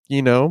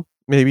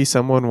 Maybe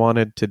someone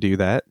wanted to do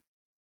that.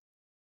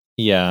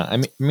 Yeah, I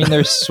mean,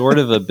 there's sort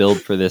of a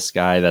build for this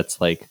guy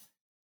that's like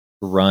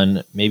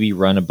run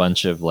a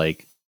bunch of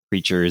like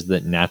creatures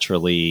that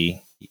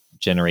naturally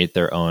generate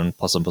their own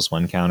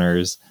 +1/+1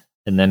 counters,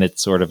 and then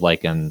it's sort of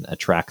like an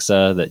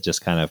Atraxa that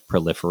just kind of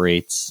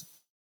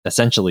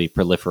essentially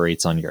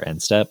proliferates on your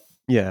end step.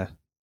 Yeah.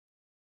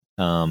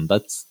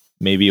 That's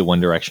maybe a one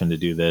direction to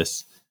do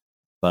this,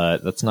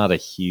 but that's not a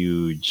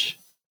huge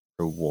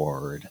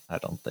reward, I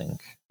don't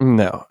think.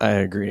 No, I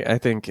agree. I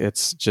think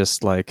it's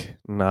just like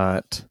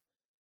not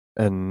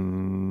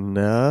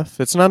enough.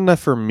 It's not enough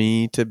for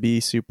me to be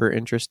super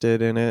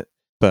interested in it,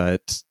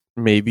 but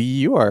maybe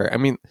you are. I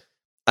mean,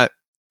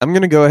 I'm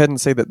going to go ahead and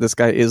say that this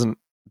guy isn't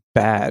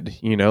bad,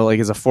 like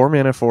it's a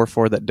 4-mana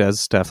 4/4 that does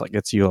stuff like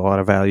gets you a lot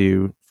of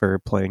value for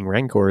playing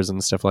Rancors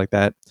and stuff like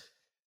that.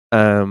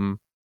 And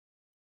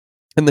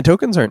the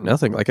tokens aren't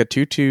nothing. Like a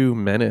 2/2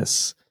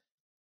 Menace,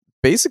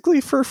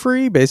 basically for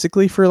free,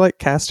 basically for like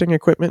casting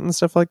equipment and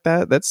stuff like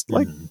that. That's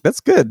like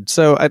that's good.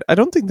 So I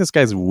don't think this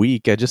guy's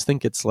weak. I just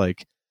think it's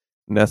like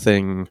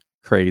nothing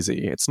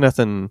crazy. It's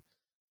nothing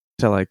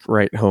to like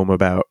write home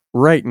about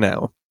right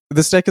now.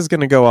 This deck is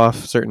going to go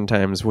off certain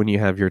times when you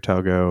have your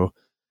Togo.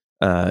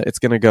 It's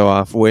going to go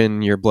off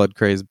when your blood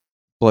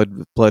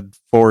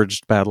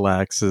forged battle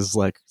axe is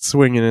like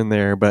swinging in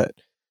there. But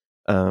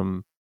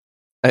I'm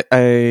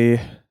going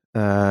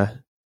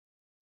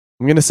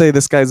to say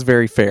this guy's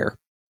very fair.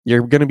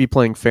 You're going to be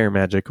playing fair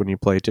Magic when you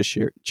play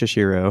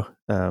Chishiro.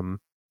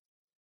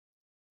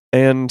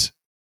 And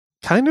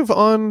kind of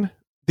on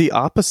the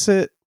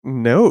opposite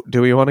note,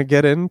 do we want to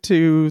get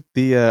into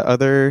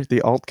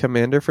the alt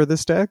commander for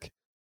this deck?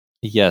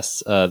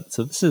 Yes,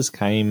 so this is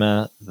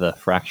Kaima, the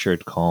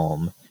Fractured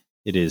Calm.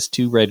 It is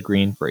 2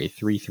 red-green for a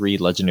 3/3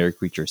 legendary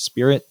creature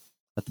spirit.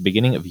 At the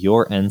beginning of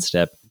your end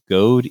step,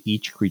 goad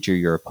each creature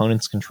your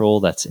opponents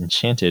control that's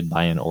enchanted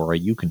by an aura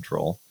you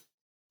control.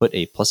 Put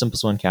a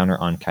 +1/+1 counter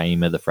on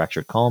Kaima, the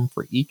Fractured Calm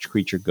for each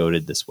creature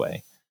goaded this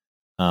way.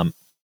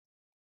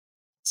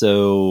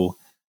 So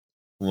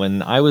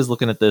when I was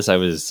looking at this, I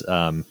was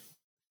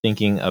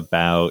thinking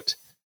about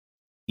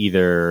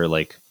either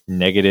like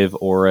negative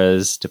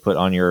auras to put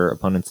on your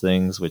opponent's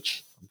things,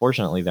 which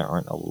unfortunately there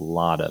aren't a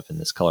lot of in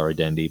this color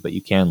identity, but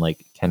you can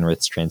like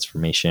Kenrith's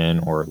Transformation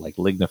or like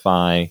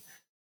Lignify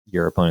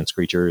your opponent's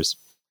creatures.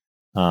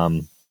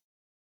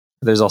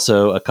 There's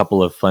also a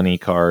couple of funny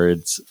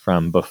cards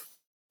from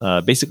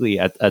basically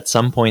at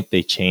some point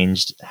they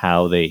changed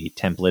how they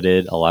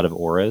templated a lot of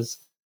auras.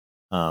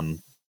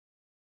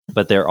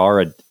 But there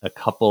are a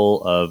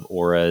couple of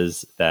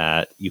auras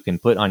that you can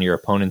put on your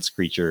opponent's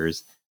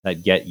creatures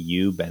that get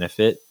you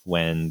benefit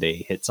when they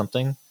hit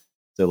something.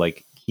 So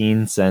like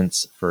Keen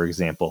Sense, for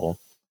example,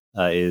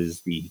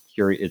 is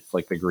it's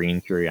like the green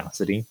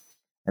Curiosity.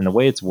 And the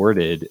way it's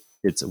worded,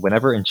 it's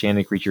whenever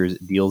enchanted creatures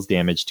deals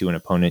damage to an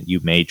opponent, you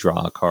may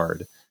draw a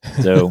card.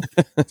 So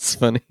that's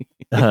funny.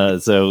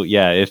 So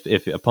yeah,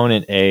 if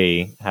opponent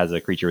A has a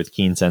creature with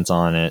Keen Sense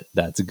on it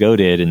that's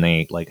goaded and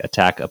they like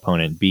attack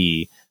opponent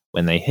B,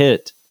 when they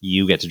hit,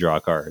 you get to draw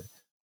a card.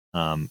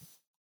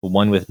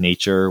 One with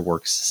Nature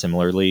works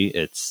similarly.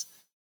 It's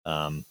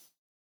an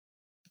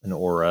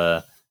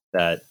aura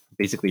that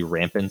basically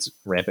rampant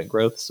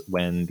growths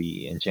when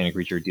the enchanted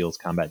creature deals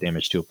combat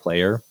damage to a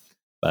player.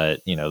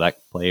 But that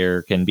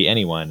player can be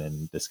anyone,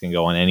 and this can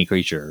go on any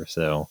creature.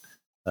 So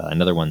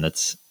another one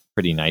that's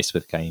pretty nice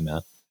with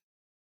Kaima.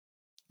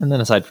 And then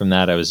aside from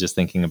that, I was just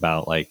thinking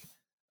about like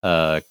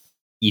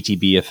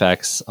ETB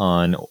effects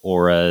on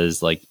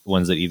auras, like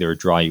ones that either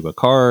draw you a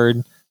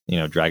card,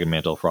 Dragon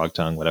Mantle, Frog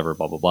Tongue, whatever,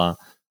 blah, blah, blah.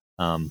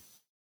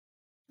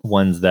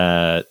 Ones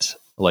that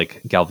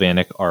like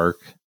Galvanic Arc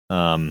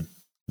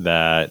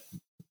that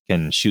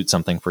can shoot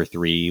something for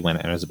 3 when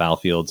it enters the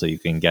battlefield, so you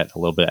can get a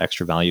little bit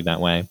extra value that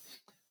way.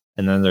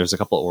 And then there's a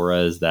couple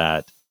auras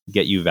that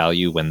get you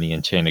value when the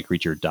enchanted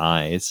creature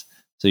dies.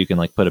 So you can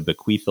like put a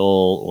Bequeathal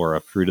or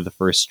a Fruit of the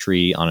First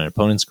Tree on an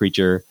opponent's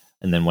creature,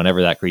 and then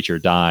whenever that creature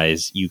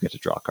dies, you get to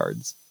draw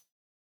cards.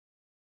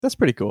 That's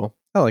pretty cool.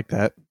 I like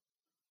that.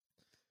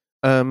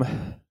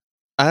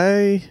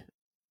 I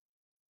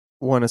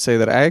want to say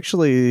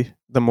that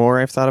the more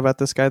I've thought about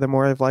this guy, the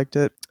more I've liked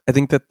it. I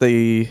think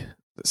that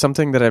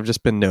something that I've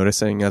just been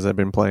noticing as I've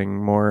been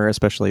playing more,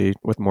 especially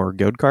with more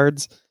goad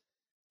cards,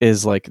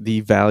 is like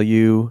the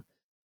value.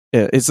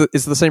 It's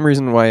the same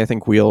reason why I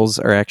think wheels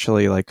are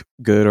actually like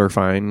good or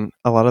fine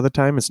a lot of the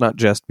time. It's not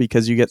just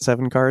because you get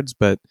 7 cards,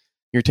 but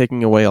you're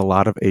taking away a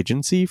lot of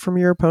agency from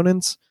your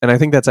opponents. And I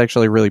think that's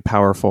actually really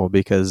powerful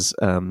because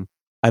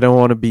I don't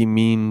want to be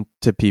mean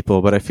to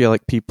people, but I feel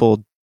like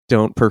people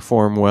don't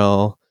perform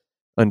well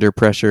under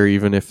pressure,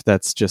 even if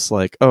that's just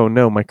like, oh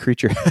no, my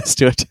creature has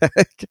to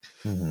attack.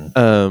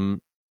 Mm-hmm.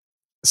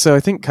 So I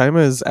think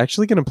Kaima is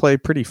actually going to play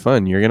pretty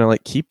fun. You're going to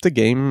like keep the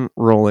game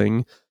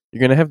rolling. You're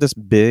going to have this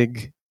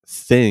big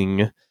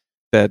thing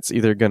that's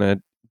either going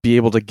to be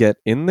able to get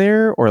in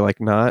there or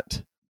like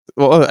not.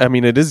 Well, I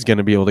mean, it is going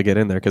to be able to get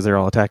in there because they're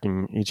all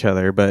attacking each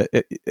other, but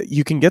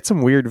you can get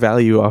some weird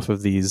value off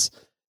of these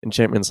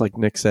enchantments like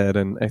Nick said,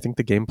 and I think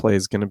the gameplay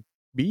is going to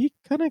be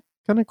kind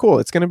of cool.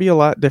 It's going to be a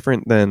lot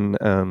different than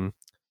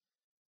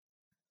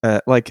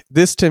like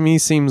this to me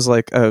seems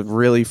like a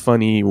really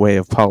funny way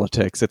of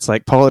politics. It's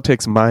like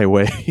politics my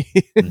way.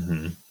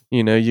 Mm-hmm.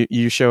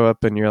 You show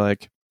up and you're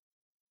like,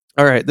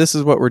 all right, this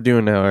is what we're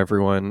doing now,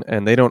 everyone,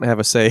 and they don't have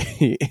a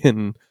say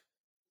in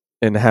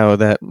how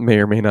that may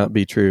or may not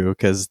be true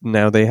because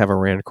now they have a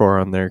Rancor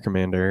on their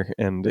commander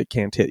and it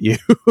can't hit you.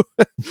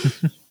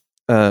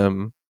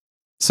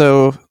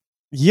 So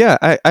Yeah,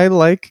 I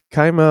like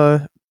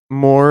Kaima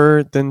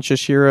more than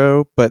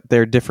Shishiro, but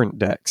they're different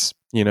decks.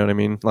 You know what I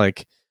mean?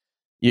 Like,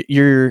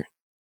 you're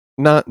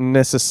not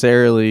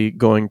necessarily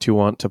going to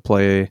want to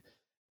play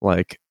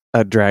like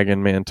a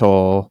Dragon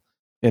Mantle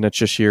in a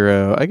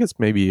Chishiro. I guess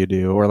maybe you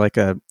do, or like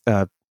a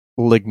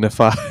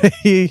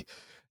Lignify,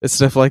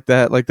 stuff like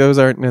that. Like those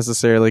aren't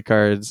necessarily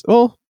cards.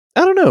 Well,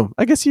 I don't know.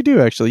 I guess you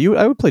do actually.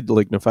 I would play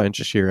Lignify and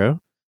Chishiro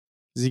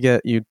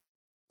because you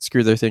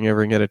screw their thing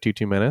over and get a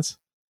 2/2 menace.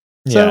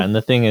 Yeah, So and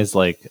the thing is,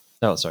 like,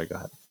 oh, sorry, go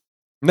ahead.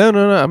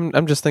 no.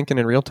 I'm just thinking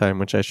in real time,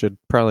 which I should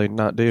probably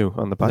not do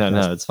on the podcast.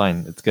 No, it's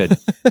fine. It's good.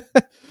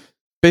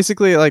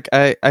 Basically, like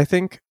I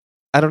think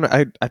I don't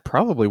know. I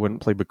probably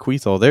wouldn't play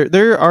Bequeathal.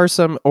 There are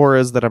some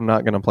auras that I'm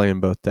not going to play in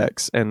both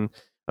decks, and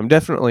I'm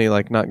definitely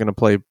like not going to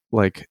play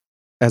like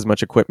as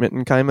much equipment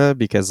in Kaima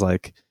because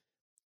like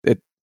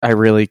it. I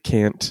really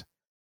can't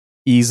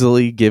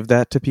easily give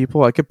that to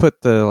people. I could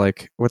put the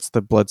like what's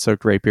the blood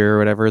soaked rapier or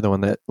whatever, the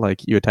one that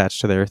like you attach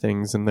to their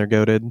things and they're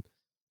goaded.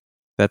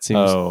 That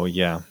seems. Oh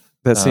yeah,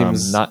 That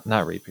seems not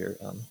rapier.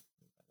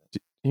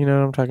 You know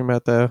what I'm talking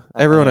about, though.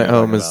 I Everyone know at what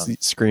you're home is talking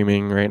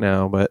screaming right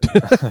now, but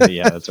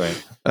yeah, that's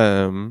right.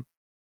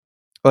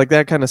 Like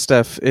that kind of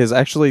stuff has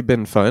actually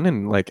been fun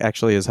and like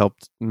actually has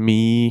helped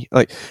me.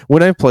 Like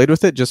when I played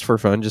with it just for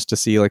fun, just to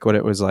see like what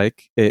it was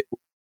like, it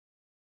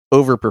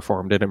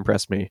overperformed. It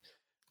impressed me.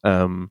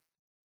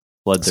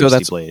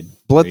 Bloodthirsty Blade.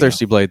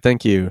 Bloodthirsty Blade.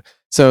 Thank you.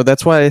 So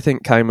that's why I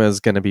think Kaima is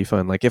going to be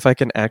fun. Like if I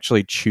can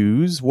actually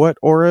choose what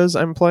auras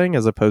I'm playing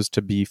as opposed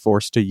to be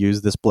forced to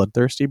use this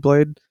Bloodthirsty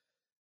Blade,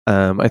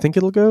 I think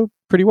it'll go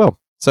pretty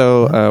well.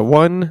 So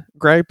one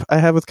gripe I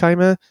have with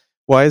Kaima,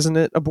 why isn't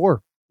it a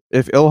boar?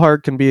 If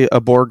Ilhard can be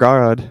a boar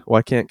god,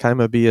 why can't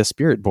Kaima be a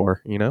spirit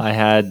boar, you know? I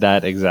had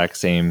that exact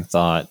same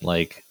thought.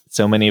 Like,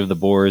 so many of the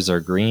boars are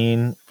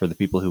green for the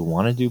people who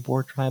want to do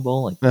boar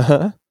tribal. Like,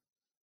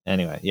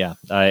 anyway, yeah,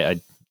 I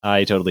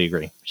totally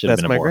agree. Should have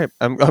been a boar. Gripe.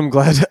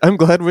 I'm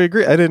glad we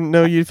agree. I didn't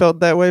know you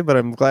felt that way, but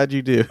I'm glad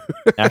you do.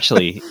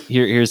 Actually,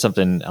 here's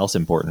something else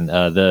important.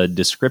 The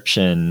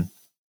description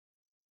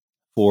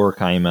for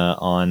Kaima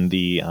on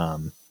the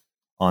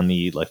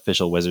like,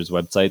 official Wizards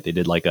website, they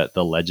did like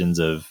the Legends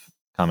of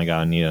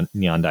Kamigawa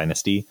Neon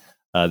Dynasty.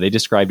 They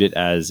described it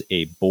as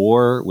a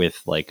boar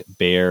with like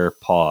bear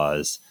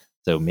paws.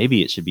 So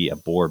maybe it should be a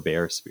boar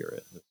bear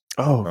spirit.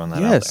 Oh,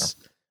 yes.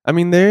 I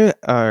mean, they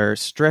are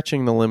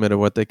stretching the limit of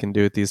what they can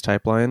do with these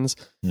type lines,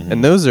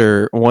 and those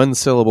are one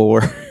syllable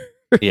words.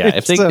 Yeah,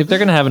 if they're going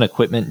to have an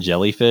equipment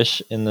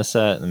jellyfish in the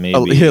set,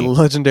 maybe a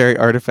legendary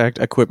artifact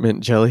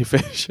equipment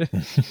jellyfish.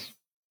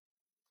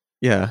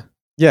 Yeah,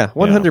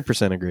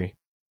 100% agree.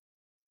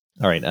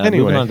 All right,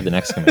 moving on to the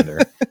next commander.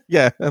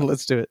 Yeah,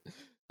 let's do it.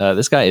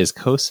 This guy is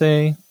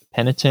Kosei,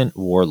 Penitent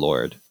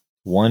Warlord.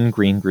 1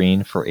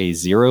 green for a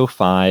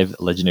 0/5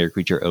 legendary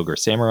creature ogre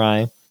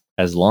samurai.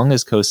 As long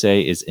as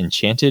Kosei is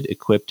enchanted,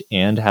 equipped,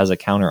 and has a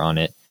counter on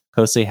it,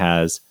 Kosei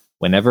has,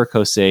 whenever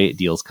Kosei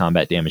deals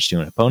combat damage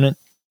to an opponent,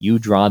 you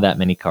draw that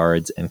many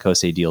cards, and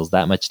Kosei deals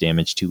that much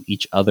damage to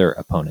each other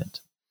opponent.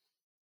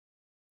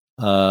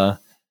 So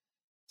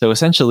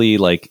essentially,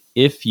 like,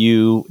 if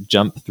you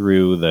jump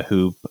through the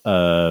hoop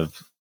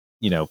of,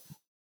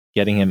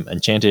 getting him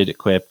enchanted,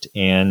 equipped,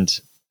 and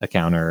a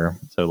counter,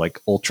 so like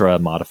ultra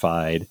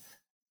modified,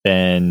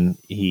 then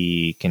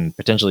he can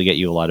potentially get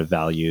you a lot of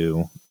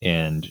value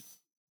and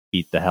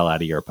beat the hell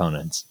out of your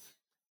opponents.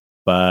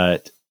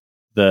 But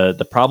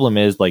the problem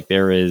is, like,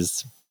 there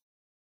is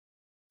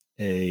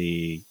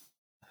in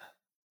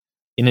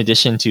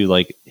addition to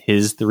like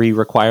his 3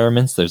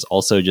 requirements, there's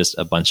also just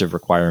a bunch of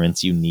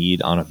requirements you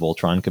need on a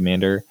Voltron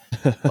commander.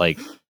 Like,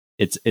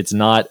 it's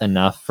not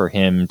enough for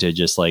him to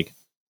just like,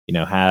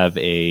 have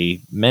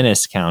a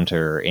menace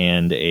counter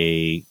and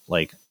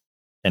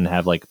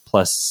have like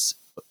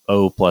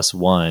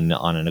 +0/+1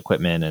 on an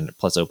equipment and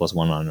 +0/+1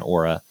 on an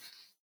aura.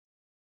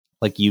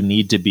 Like, you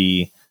need to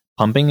be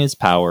pumping his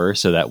power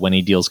so that when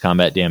he deals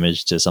combat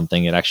damage to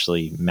something, it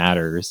actually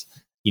matters.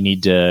 You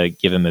need to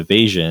give him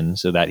evasion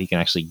so that he can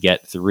actually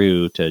get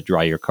through to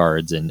draw your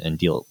cards and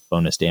deal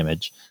bonus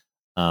damage.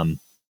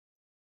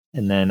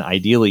 And then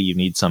ideally you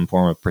need some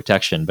form of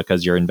protection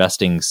because you're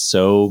investing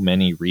so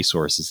many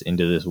resources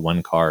into this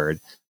one card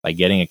by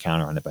getting a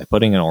counter on it, by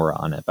putting an aura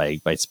on it, by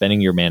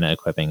spending your mana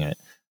equipping it,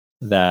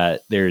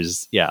 that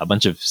there's a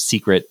bunch of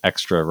secret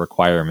extra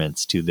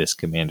requirements to this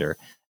commander.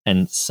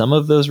 And some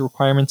of those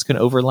requirements can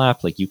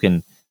overlap. Like, you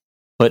can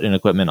put an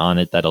equipment on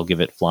it that'll give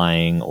it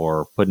flying,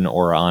 or put an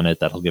aura on it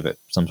that'll give it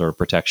some sort of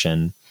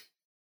protection.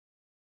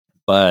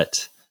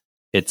 But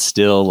it's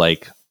still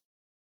like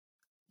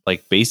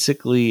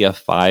basically a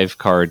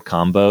 5-card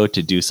combo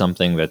to do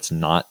something that's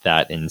not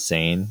that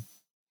insane.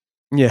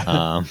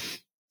 Yeah.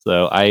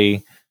 So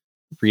I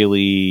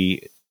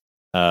really,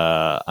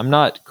 I'm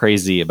not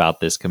crazy about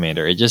this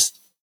commander. It just,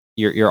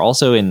 you're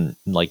also in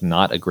like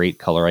not a great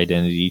color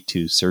identity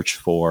to search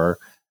for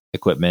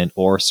equipment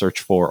or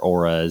search for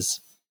auras.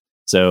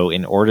 So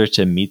in order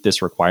to meet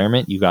this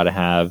requirement, you got to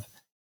have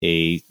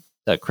a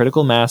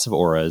critical mass of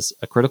auras,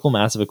 a critical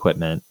mass of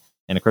equipment,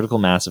 and a critical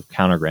mass of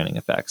counter granting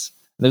effects.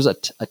 There's a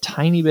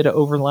tiny bit of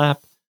overlap.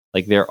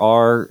 Like there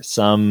are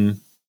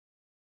some,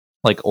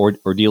 like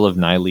Ordeal of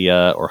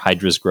Nylea or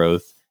Hydra's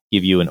Growth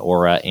give you an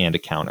aura and a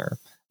counter,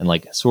 and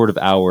like Sword of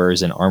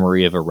Hours and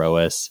Armory of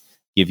Erois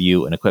give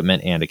you an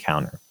equipment and a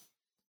counter.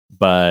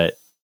 But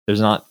there's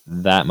not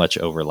that much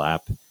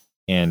overlap,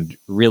 and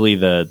really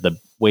the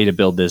way to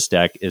build this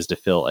deck is to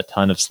fill a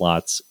ton of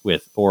slots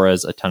with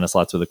auras, a ton of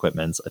slots with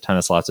equipments, a ton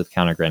of slots with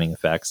counter granting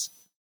effects,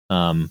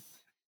 and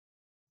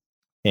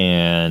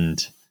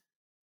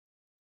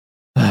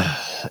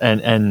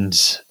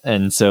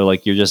so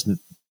like you're just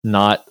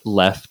not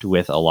left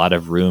with a lot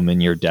of room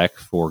in your deck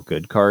for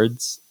good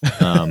cards.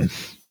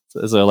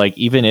 So like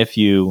even if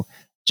you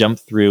jump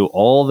through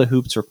all the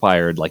hoops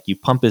required, like you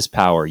pump his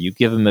power, you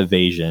give him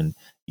evasion,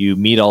 you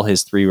meet all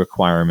his 3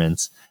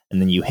 requirements,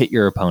 and then you hit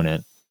your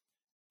opponent,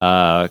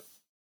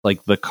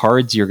 like the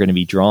cards you're going to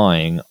be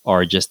drawing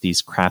are just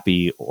these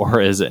crappy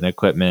auras and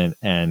equipment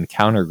and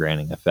counter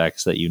granting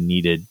effects that you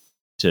needed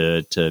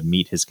to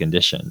meet his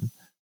condition.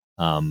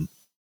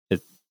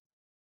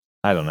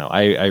 I don't know.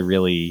 I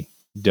really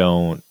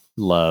don't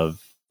love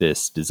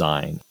this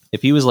design.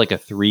 If he was like a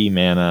 3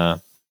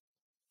 mana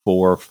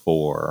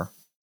 4/4,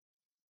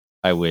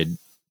 I would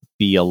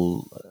be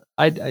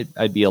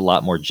I'd be a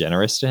lot more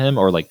generous to him,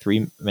 or like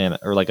 3 mana,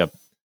 or like a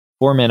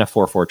 4 mana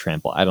 4/4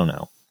 trample. I don't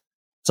know.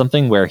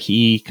 Something where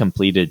he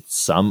completed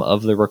some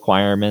of the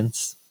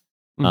requirements,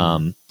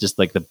 just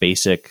like the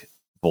basic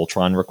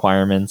Voltron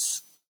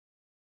requirements.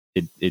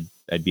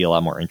 I'd be a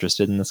lot more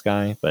interested in this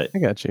guy, but I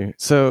got you.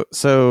 So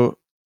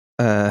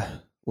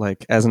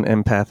like as an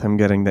empath, I'm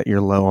getting that you're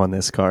low on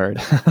this card,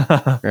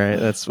 right?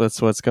 That's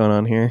what's going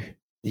on here.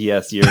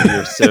 Yes,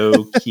 you're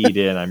so keyed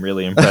in. I'm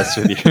really impressed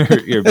with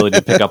your ability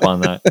to pick up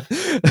on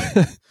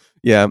that.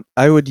 Yeah,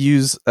 I would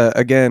use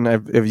again.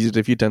 I've used it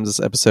a few times this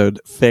episode.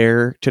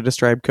 Fair to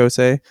describe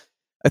Kosei.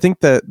 I think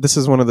that this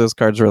is one of those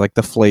cards where like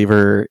the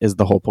flavor is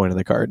the whole point of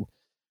the card.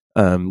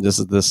 This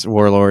is this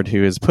warlord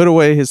who has put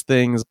away his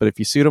things, but if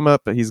you suit him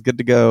up, he's good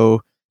to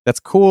go. That's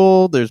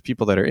cool. There's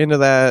people that are into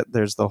that.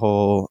 There's the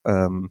whole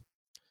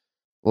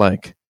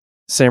like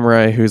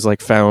samurai who's like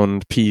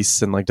found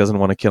peace and like doesn't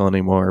want to kill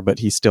anymore, but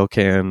he still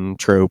can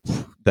trope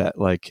that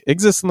like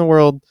exists in the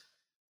world.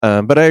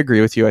 But I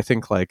agree with you. I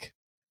think like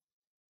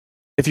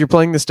if you're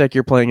playing this deck,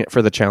 you're playing it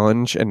for the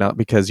challenge and not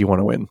because you want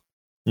to win.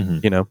 Mm-hmm.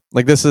 You know,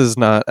 like this is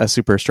not a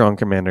super strong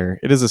commander.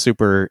 It is a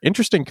super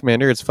interesting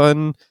commander. It's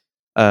fun.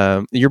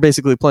 You're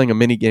basically playing a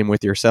mini game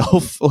with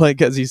yourself,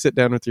 like as you sit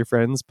down with your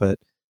friends. But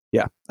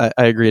yeah, I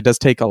agree. It does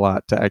take a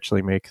lot to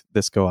actually make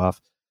this go off.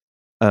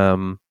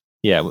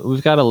 Yeah,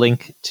 we've got a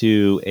link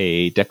to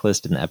a deck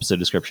list in the episode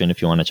description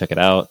if you want to check it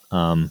out.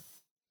 And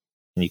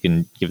you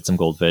can give it some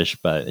goldfish,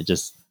 but it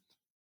just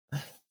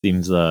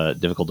seems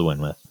difficult to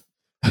win with.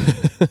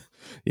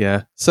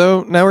 Yeah.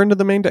 So now we're into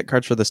the main deck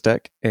cards for this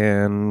deck,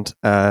 and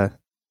I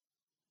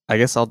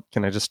guess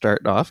can I just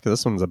start off because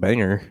this one's a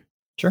banger.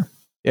 Sure.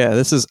 Yeah,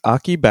 this is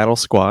Aki Battle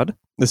Squad.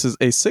 This is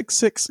a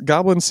 6/6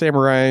 Goblin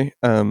Samurai.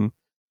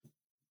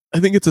 I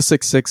think it's a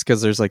 6/6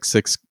 because there's like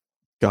 6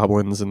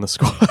 goblins in the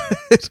squad.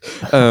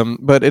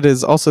 But it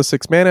is also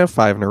 6 mana,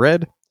 5 and a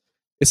red.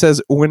 It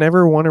says,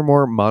 whenever one or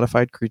more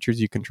modified creatures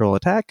you control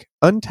attack,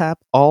 untap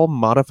all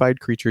modified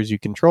creatures you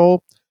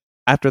control.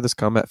 After this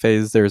combat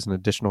phase, there is an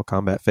additional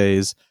combat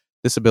phase.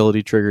 This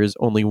ability triggers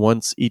only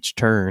once each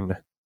turn.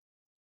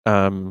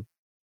 This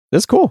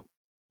is cool.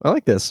 I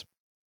like this.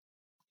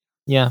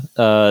 Yeah,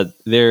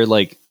 there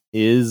like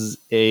is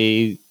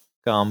a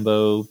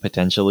combo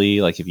potentially.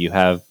 Like if you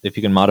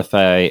can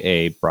modify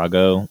a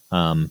Brago,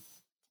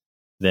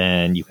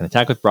 then you can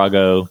attack with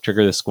Brago,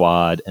 trigger the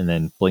squad, and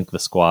then blink the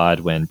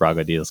squad when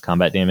Brago deals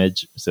combat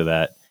damage, so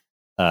that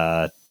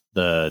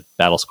the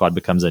battle squad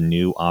becomes a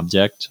new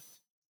object,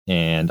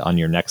 and on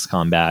your next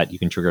combat you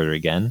can trigger it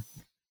again.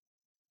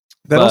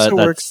 That also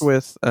works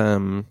with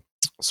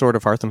Sword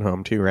of Hearth and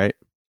Home too, right?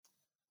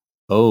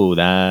 Oh,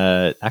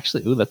 that's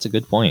a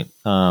good point.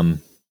 Yeah,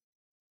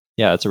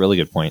 that's a really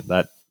good point.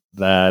 That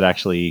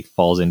actually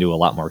falls into a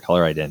lot more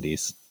color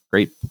identities.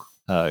 Great.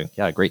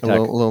 Great tech.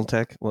 A little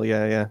tech. Well,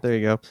 yeah. There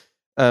you go.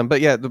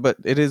 But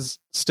it is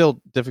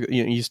still difficult.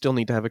 You still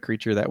need to have a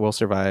creature that will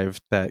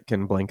survive that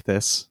can blank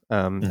this.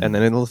 And then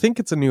it'll think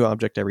it's a new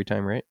object every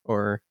time, right?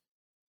 Or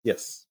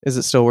yes, is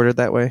it still worded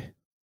that way?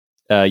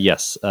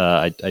 Yes.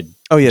 I just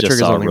triggers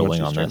saw only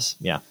rolling on this.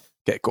 Yeah.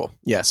 Okay, cool.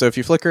 Yeah. So if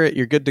you flicker it,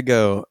 you're good to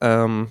go.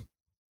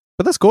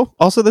 But that's cool.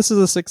 Also, this is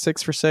a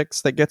 6/6 for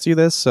 6 that gets you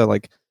this. So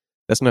like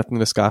that's nothing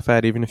to scoff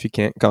at. Even if you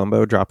can't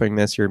combo dropping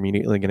this, you're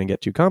immediately going to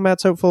get 2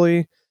 combats,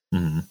 hopefully.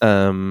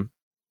 Mm-hmm.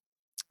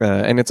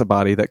 And it's a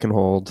body that can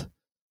hold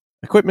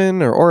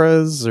equipment or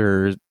auras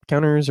or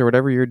counters or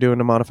whatever you're doing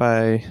to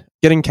modify.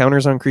 Getting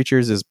counters on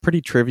creatures is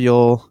pretty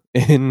trivial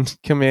in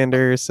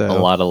Commander, so a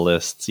lot of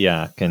lists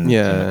can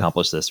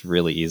accomplish this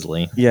really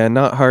easily. Yeah,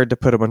 not hard to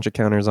put a bunch of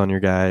counters on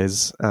your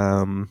guys.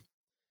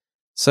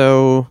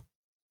 So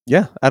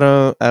yeah, I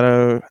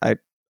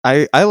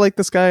like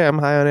this guy. I'm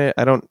high on it.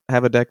 I don't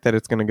have a deck that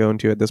it's going to go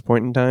into at this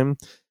point in time.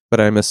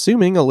 but I'm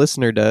assuming a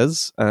listener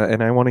does,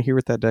 and I want to hear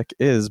what that deck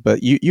is.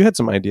 But you had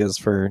some ideas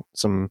for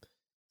some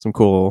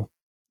cool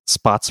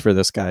spots for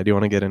this guy. Do you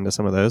want to get into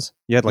some of those?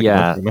 You had like a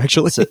bunch of them,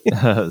 actually. So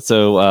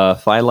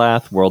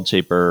Phylath, World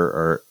Shaper,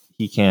 or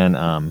he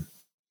can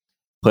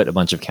put a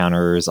bunch of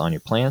counters on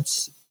your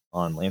plants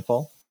on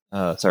landfall.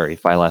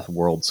 Phylath,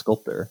 World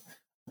Sculptor.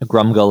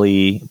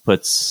 Grumgully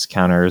puts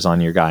counters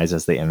on your guys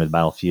as they enter the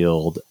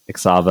battlefield.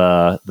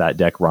 Ixava, that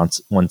deck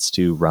wants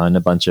to run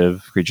a bunch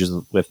of creatures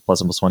with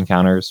 +1/+1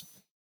 counters.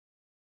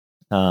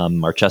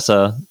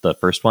 Marchesa, the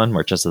first one,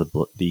 Marchesa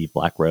the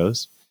Black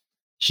Rose,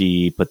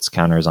 she puts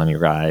counters on your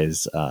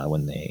guys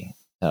when they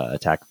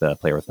attack the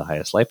player with the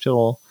highest life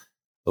total.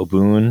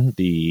 Obun,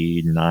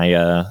 the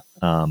Naya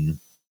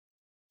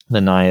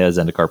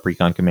Zendikar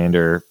Precon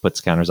Commander, puts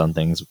counters on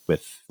things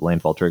with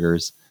landfall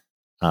triggers.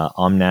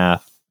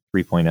 Omnath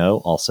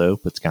 3.0 also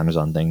puts counters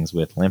on things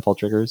with landfall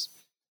triggers.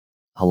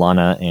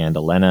 Halana and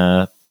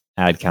Elena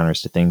add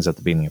counters to things at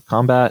the beginning of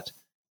combat.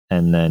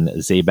 And then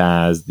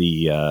Zabaz,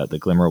 the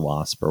Glimmer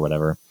Wasp or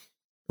whatever,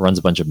 runs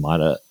a bunch of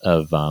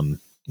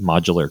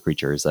modular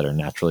creatures that are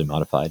naturally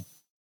modified.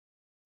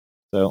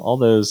 So all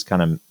those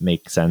kind of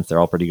make sense.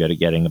 They're all pretty good at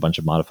getting a bunch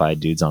of modified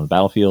dudes on the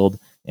battlefield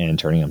and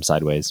turning them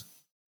sideways.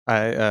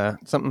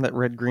 Something that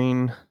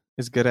Red-Green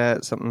is good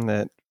at, something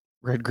that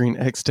Red-Green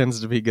X tends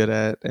to be good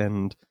at,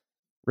 and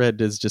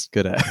Red is just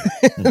good at.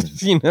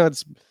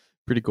 It's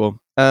pretty cool.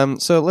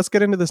 So let's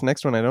get into this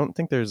next one. I don't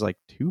think there's like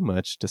too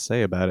much to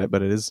say about it,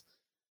 but it is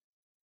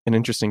an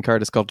interesting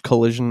card. It's called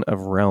Collision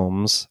of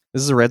Realms.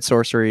 This is a red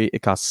sorcery.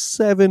 It costs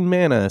 7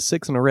 mana,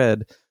 6 and a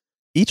red.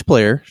 Each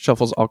player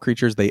shuffles all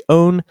creatures they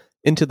own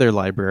into their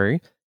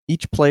library.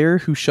 Each player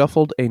who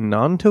shuffled a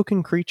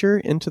non-token creature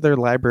into their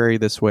library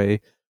this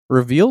way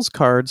reveals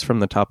cards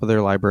from the top of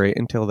their library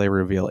until they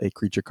reveal a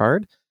creature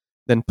card.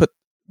 Then put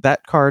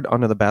that card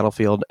onto the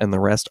battlefield and the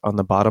rest on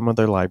the bottom of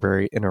their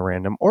library in a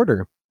random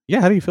order.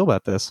 Yeah, how do you feel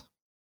about this?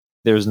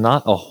 There's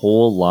not a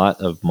whole lot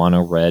of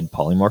mono red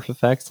polymorph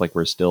effects. Like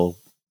we're still,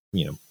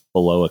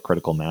 below a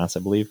critical mass, I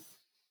believe.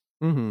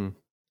 Mm-hmm.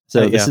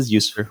 So this is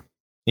useful.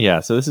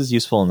 Yeah, so this is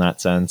useful in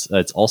that sense.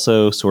 It's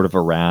also sort of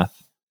a wrath.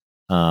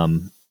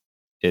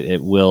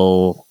 It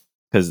will,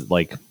 because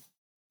like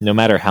no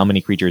matter how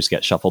many creatures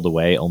get shuffled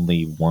away,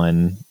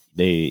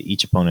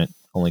 each opponent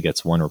only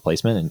gets one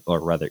replacement, or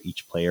rather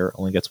each player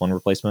only gets one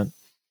replacement.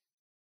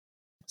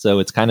 So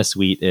it's kind of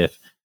sweet if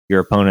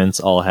your opponents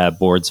all have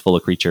boards full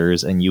of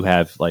creatures and you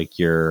have like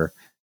your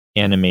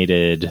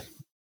animated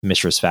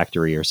Mishra's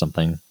Factory or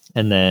something,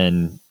 and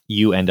then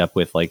you end up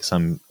with like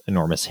some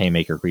enormous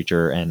haymaker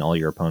creature and all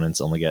your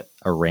opponents only get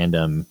a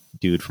random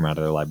dude from out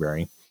of their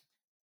library.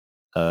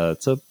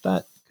 So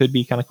that could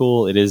be kind of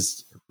cool. It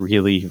is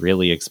really,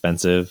 really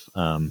expensive.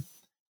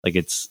 Like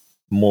it's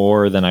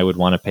more than I would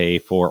want to pay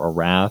for a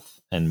Wrath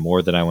and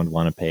more than I would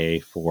want to pay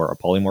for a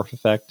polymorph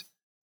effect.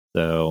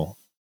 So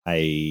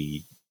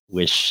I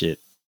wish it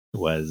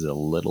was a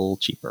little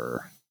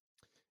cheaper.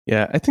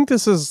 Yeah, I think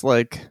this is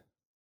like,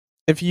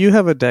 if you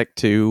have a deck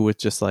too with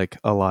just like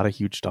a lot of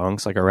huge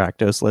donks, like a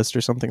Rakdos list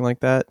or something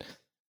like that,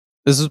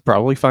 this is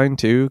probably fine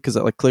too, because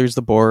it like clears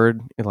the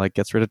board, it like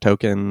gets rid of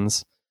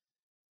tokens.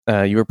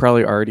 You were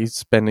probably already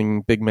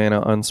spending big mana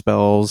on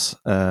spells,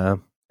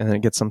 and then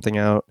it gets something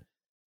out.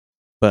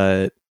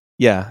 But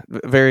yeah,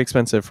 very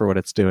expensive for what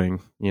it's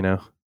doing,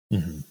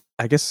 Mm-hmm.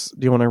 I guess,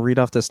 do you want to read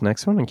off this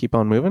next one and keep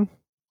on moving?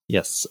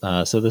 Yes.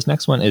 So this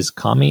next one is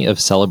Kami of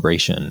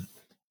Celebration.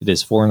 It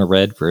is 4 and a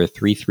red for a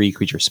 3/3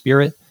 creature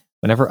spirit.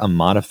 Whenever a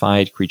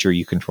modified creature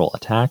you control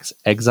attacks,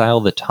 exile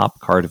the top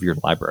card of your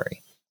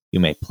library. You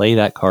may play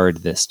that card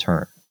this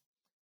turn.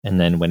 And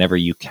then whenever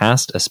you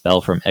cast a spell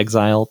from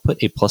exile,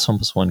 put a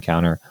 +1/+1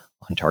 counter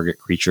on target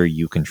creature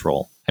you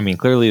control. I mean,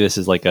 clearly this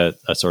is like a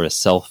sort of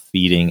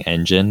self-feeding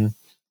engine,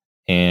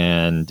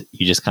 and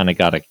you just kind of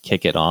got to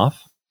kick it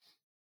off.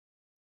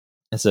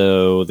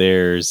 So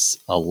there's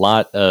a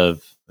lot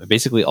of,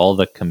 basically all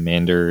the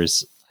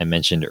commanders I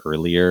mentioned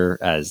earlier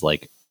as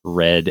like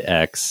red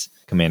X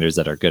commanders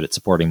that are good at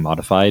supporting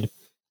modified.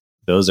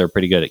 Those are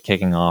pretty good at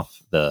kicking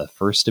off the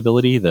first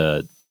ability,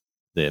 the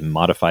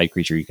modified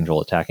creature you control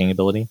attacking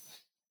ability.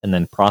 And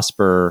then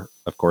Prosper,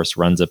 of course,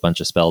 runs a bunch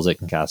of spells it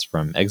can cast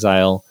from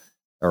exile,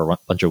 or a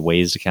bunch of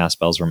ways to cast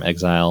spells from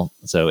exile.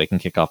 So it can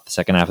kick off the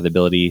second half of the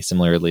ability,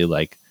 similarly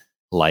like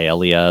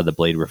Lyelia, the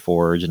Blade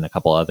Reforged, and a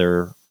couple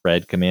other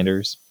red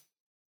commanders.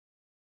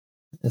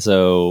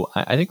 So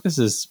I think this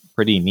is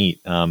pretty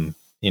neat.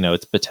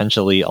 It's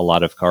potentially a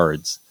lot of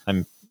cards.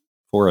 I'm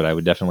for it. I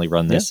would definitely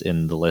run this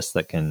in the list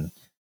that can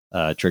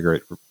trigger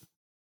it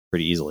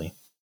pretty easily.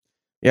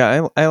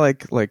 Yeah, I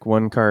like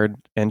one card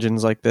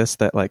engines like this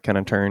that like kind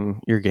of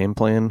turn your game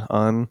plan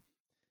on,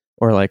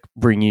 or like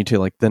bring you to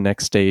like the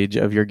next stage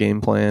of your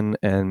game plan.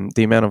 And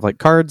the amount of like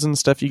cards and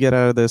stuff you get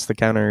out of this, the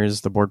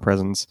counters, the board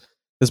presence,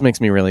 this makes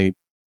me really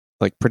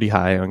like pretty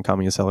high on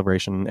Kami of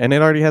Celebration. And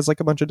it already has like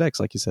a bunch of decks,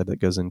 like you said, that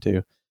goes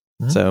into.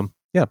 Mm-hmm. So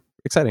yeah,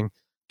 exciting.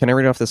 Can I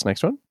read off this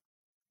next one?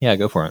 Yeah,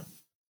 go for it.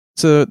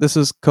 So this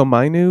is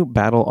Komainu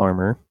Battle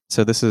Armor.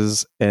 So this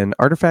is an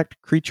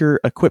artifact creature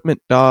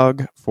equipment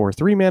dog for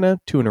 3 mana,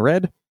 2 and a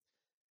red.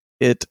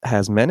 It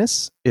has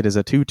menace. It is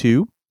a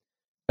 2/2.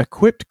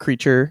 Equipped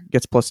creature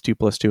gets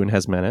 +2/+2 and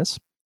has menace.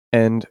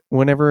 And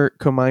whenever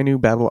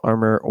Komainu Battle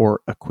Armor or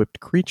equipped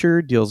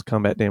creature deals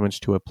combat damage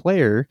to a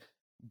player,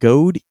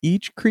 goad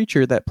each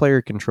creature that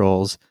player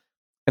controls,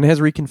 and has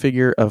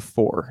reconfigure of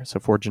 4, so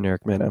 4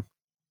 generic mana.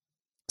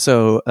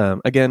 So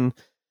again,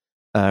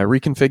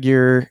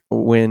 reconfigure,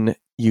 when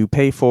you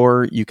pay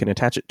 4, you can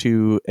attach it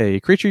to a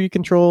creature you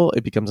control.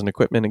 It becomes an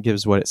equipment and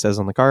gives what it says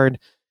on the card.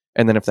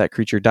 And then if that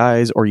creature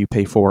dies or you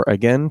pay 4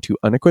 again to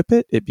unequip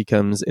it, it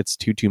becomes its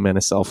 2/2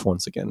 mana self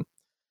once again.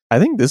 I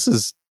think this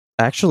is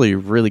actually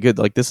really good.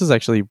 Like, this is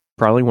actually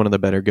probably one of the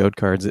better goad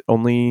cards. It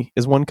only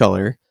is one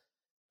color.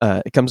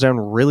 It comes down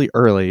really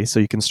early, so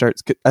you can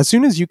start as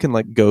soon as you can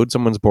like goad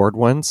someone's board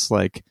once.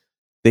 Like,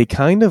 they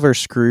kind of are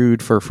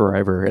screwed for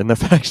forever. And the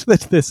fact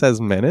that this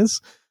has menace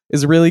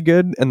is really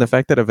good, and the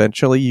fact that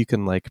eventually you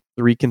can like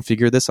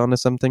reconfigure this onto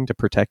something to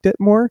protect it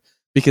more.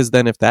 Because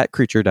then if that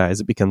creature dies,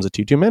 it becomes a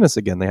 2/2 menace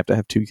again. They have to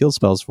have 2 kill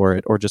spells for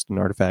it, or just an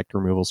artifact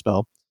removal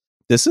spell.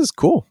 This is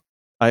cool.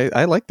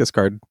 I like this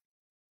card.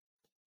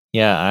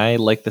 Yeah, I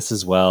like this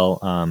as well.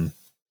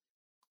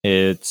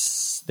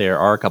 There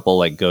are a couple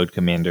like goad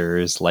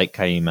commanders like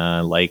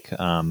Kaima, like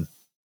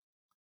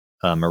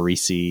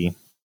Marisi,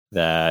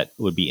 that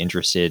would be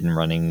interested in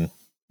running,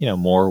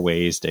 more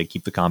ways to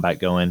keep the combat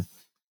going.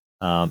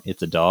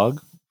 It's a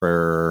dog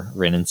for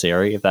Rin and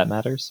Seri, if that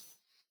matters.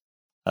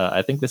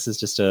 I think this is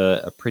just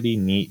a pretty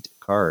neat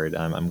card.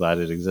 I'm glad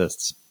it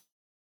exists.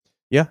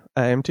 Yeah,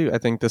 I am too. I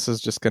think this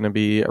is just going to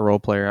be a role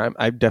player.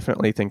 I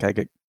definitely think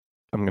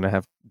I'm going to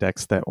have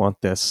decks that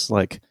want this.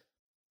 Like,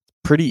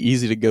 pretty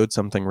easy to goad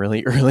something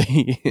really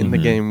early in the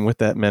game with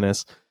that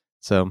menace.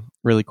 So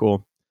really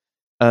cool.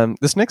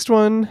 This next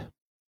one,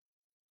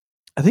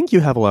 I think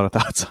you have a lot of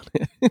thoughts on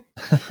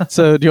it.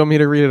 So do you want me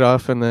to read it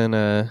off and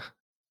then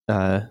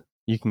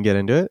you can get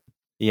into it?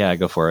 Yeah,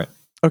 go for it.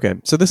 Okay,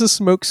 so this is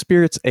Smoke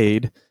Spirit's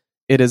Aid.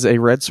 It is a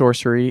red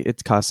sorcery.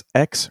 It costs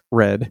X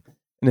red,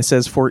 and it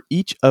says for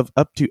each of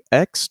up to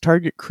X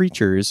target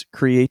creatures,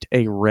 create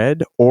a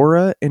red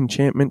aura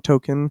enchantment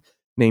token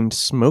named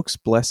Smoke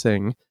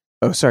Blessing.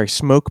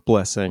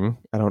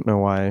 I don't know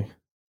why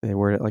they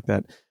word it like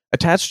that.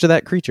 Attached to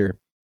that creature.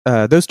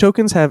 Those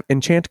tokens have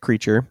enchant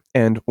creature,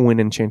 and when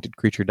enchanted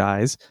creature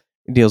dies,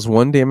 it deals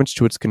 1 damage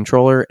to its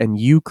controller, and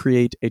you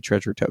create a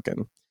treasure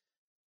token.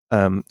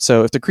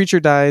 So if the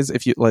creature dies,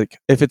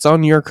 if it's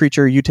on your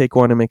creature, you take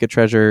 1 and make a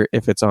treasure.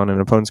 If it's on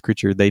an opponent's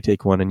creature, they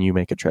take 1 and you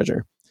make a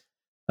treasure.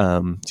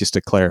 Just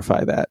to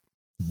clarify that.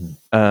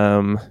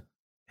 Mm-hmm.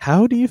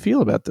 How do you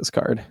feel about this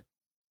card?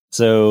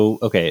 So,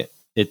 okay,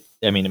 it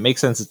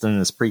makes sense it's in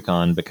this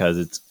precon because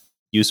it's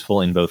useful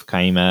in both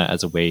Kaima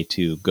as a way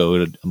to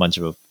goad a bunch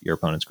of your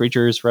opponent's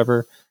creatures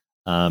forever,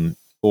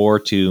 or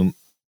to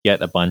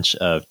get a bunch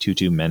of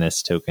 2/2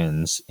 menace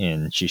tokens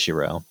in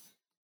Shishiro.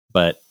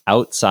 But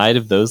outside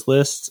of those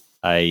lists,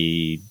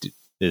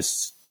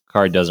 this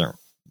card doesn't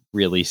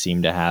really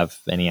seem to have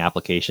any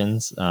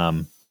applications.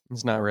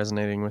 It's not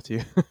resonating with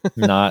you.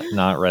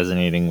 not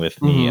resonating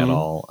with me at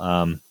all.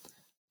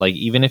 Like,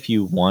 even if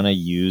you want to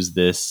use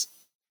this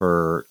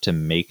to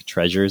make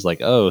treasures,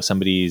 like,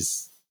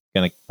 somebody's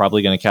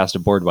probably gonna cast a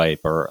board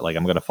wipe, or like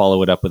I'm gonna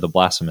follow it up with a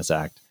blasphemous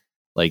act.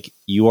 Like,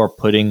 you are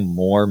putting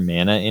more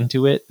mana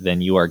into it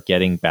than you are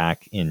getting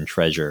back in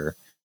treasure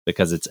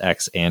because it's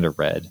X and a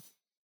red.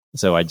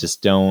 So I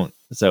just don't.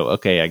 So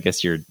okay, I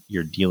guess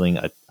you're dealing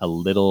a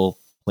little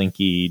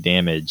plinky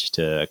damage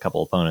to a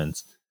couple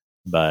opponents,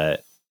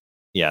 but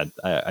yeah,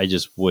 I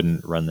just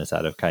wouldn't run this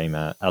outside of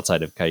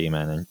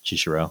Kaima and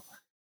Shishiro.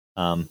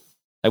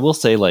 I will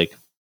say, like,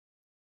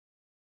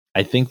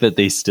 I think that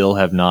they still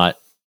have not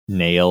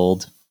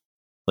nailed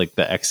like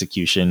the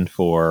execution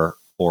for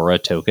aura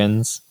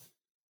tokens.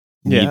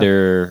 Yeah.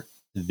 Neither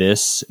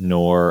this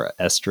nor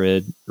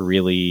Estrid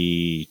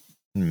really.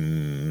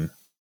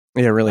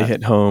 Really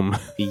hit home.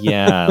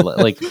 Yeah,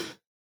 like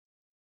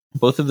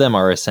both of them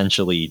are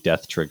essentially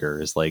death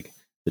triggers. Like,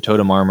 the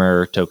totem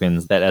armor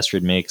tokens that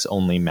Estrid makes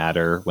only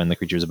matter when the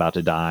creature is about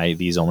to die.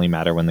 These only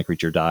matter when the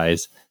creature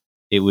dies.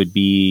 It would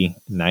be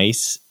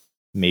nice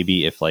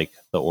maybe if like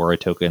the aura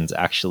tokens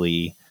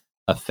actually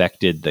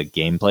affected the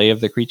gameplay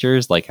of the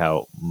creatures, like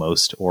how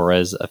most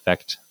auras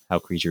affect how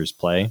creatures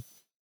play.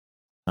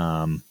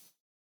 But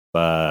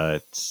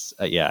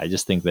I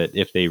just think that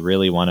if they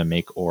really want to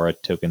make aura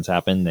tokens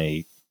happen,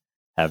 they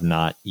have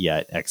not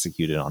yet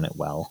executed on it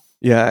well.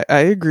 Yeah, I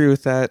agree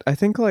with that. I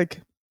think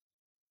like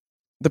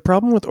the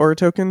problem with aura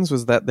tokens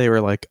was that they were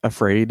like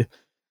afraid,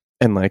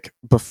 and like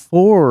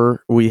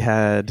before we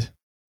had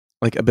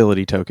like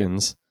ability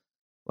tokens,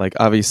 like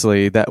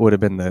obviously that would have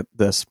been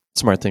the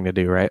smart thing to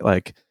do, right?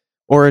 Like,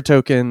 aura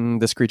token,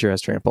 this creature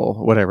has trample,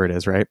 whatever it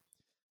is, right?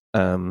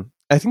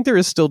 I think there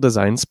is still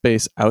design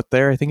space out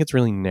there. I think it's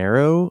really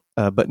narrow,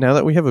 but now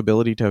that we have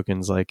ability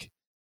tokens,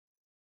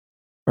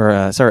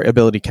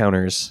 ability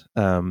counters,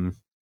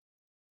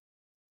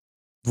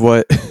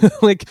 what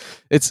like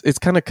it's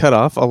kind of cut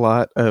off a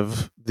lot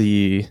of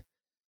the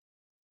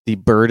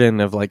the burden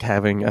of like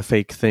having a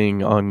fake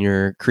thing on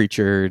your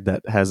creature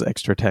that has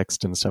extra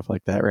text and stuff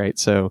like that, right?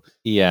 So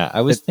yeah,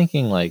 I was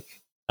thinking like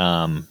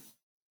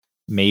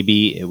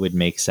maybe it would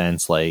make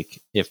sense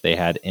like if they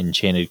had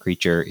enchanted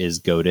creature is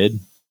goaded.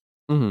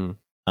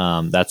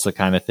 That's the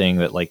kind of thing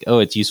that like, oh,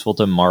 it's useful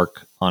to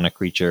mark on a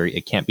creature.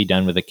 It can't be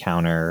done with a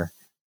counter.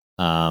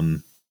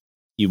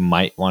 You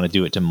might want to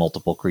do it to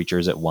multiple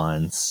creatures at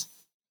once.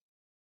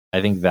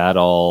 I think that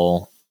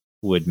all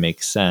would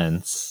make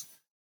sense.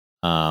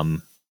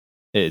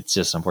 It's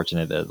just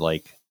unfortunate that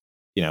like,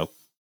 you know,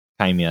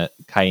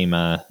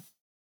 Kaima.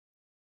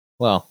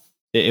 Well,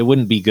 it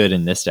wouldn't be good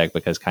in this deck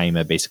because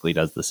Kaima basically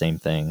does the same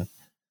thing,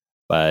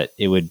 but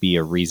it would be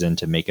a reason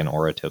to make an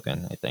aura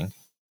token, I think.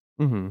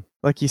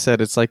 Like you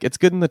said, it's like it's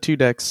good in the 2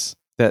 decks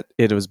that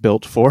it was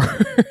built for,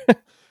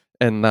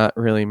 and not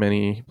really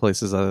many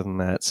places other than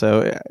that.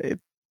 So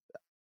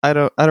I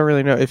don't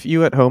really know if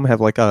you at home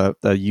have like a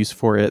use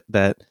for it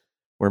that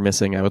we're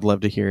missing. I would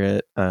love to hear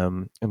it,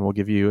 and we'll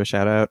give you a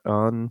shout out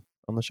on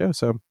the show.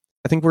 So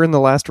I think we're in the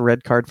last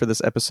red card for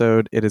this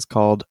episode. It is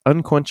called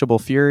Unquenchable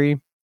Fury.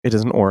 It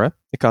is an aura.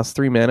 It costs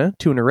 3 mana,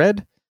 2 and a red.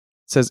 It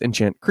says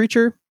enchant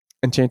creature.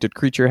 Enchanted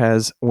creature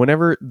has,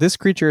 whenever this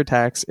creature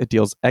attacks, it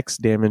deals X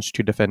damage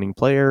to defending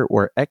player,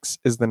 where X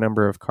is the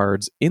number of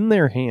cards in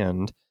their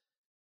hand.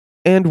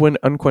 And when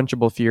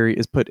Unquenchable Fury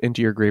is put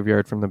into your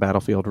graveyard from the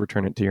battlefield,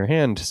 return it to your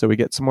hand. So we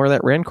get some more of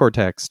that Rancor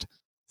text.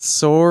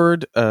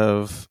 Sword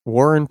of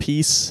War and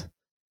Peace.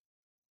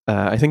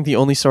 I think the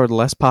only sword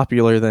less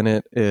popular than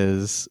it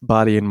is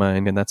Body and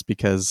Mind, and that's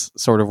because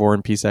Sword of War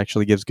and Peace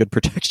actually gives good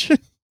protection.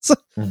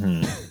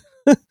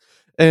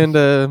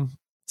 And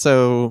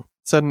so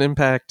Sudden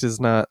Impact is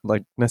not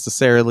like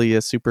necessarily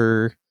a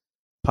super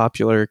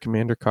popular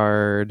commander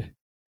card.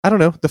 I don't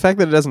know. The fact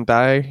that it doesn't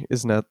die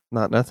is not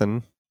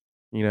nothing,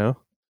 you know?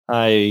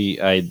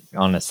 I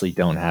honestly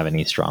don't have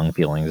any strong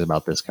feelings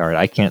about this card.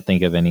 I can't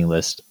think of any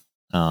list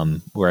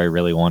where I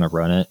really want to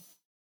run it.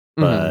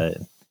 But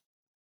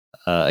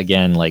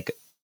again, like,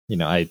 you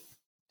know, I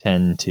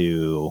tend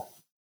to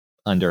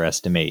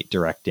underestimate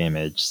direct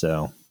damage,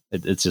 so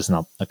it's just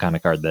not a kind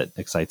of card that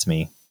excites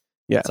me.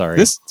 Yeah,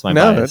 sorry, it's my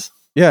bias.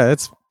 Yeah,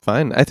 it's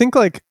fine. I think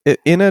like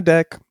in a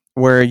deck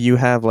where you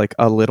have like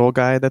a little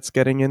guy that's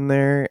getting in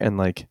there and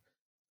like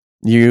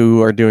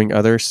you are doing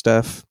other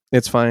stuff,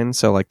 it's fine.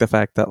 So like the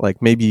fact that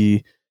like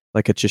maybe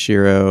like a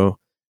Chishiro,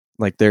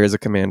 like there is a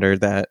commander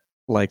that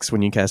likes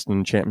when you cast an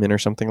enchantment or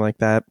something like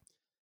that,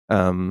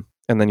 and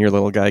then your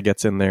little guy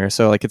gets in there.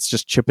 So like it's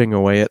just chipping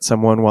away at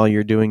someone while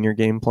you're doing your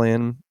game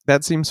plan.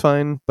 That seems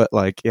fine, but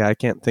like yeah, I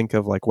can't think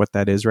of like what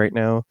that is right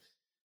now.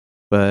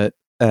 But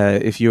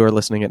if you are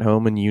listening at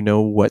home and you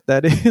know what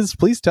that is,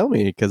 please tell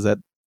me, because that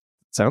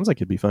sounds like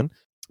it'd be fun.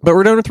 But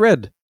we're done with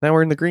red. Now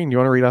we're in the green. You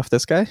want to read off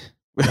this guy?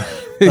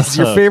 It's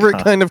your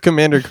favorite kind of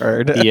commander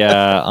card.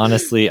 Yeah,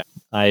 honestly,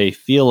 I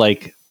feel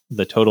like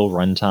the total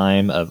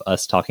runtime of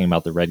us talking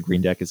about the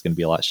red-green deck is going to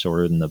be a lot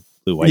shorter than the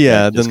blue-white deck.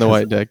 Yeah, than the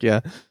white deck, yeah.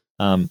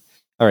 All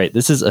right,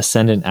 this is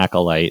Ascendant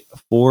Acolyte,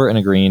 4 and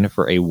a green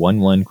for a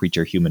 1/1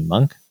 creature human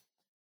monk.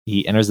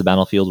 He enters the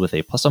battlefield with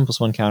a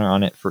 +1/+1 counter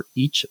on it for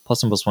each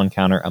 +1/+1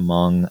 counter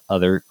among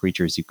other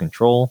creatures you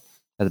control.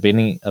 At the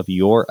beginning of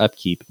your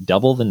upkeep,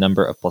 double the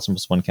number of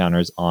 +1/+1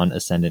 counters on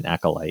Ascendant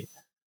Acolyte.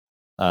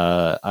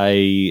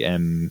 I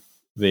am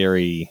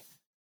very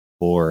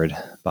bored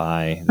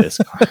by this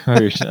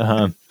card.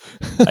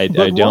 I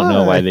don't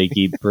know why they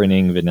keep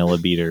printing vanilla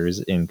beaters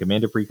in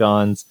Commander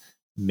Precons.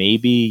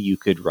 Maybe you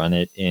could run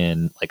it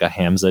in like a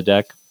Hamza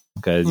deck,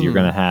 because you're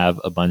going to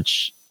have a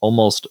bunch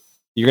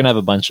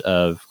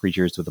of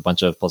creatures with a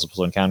bunch of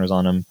 +1/+1 counters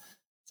on them.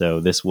 So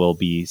this will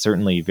be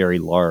certainly very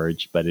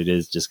large, but it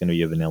is just going to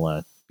be a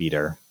vanilla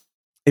beater.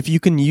 If you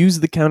can use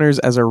the counters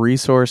as a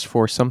resource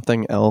for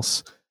something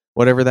else,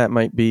 whatever that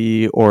might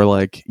be, or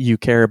like you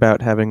care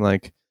about having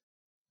like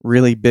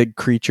really big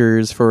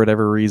creatures for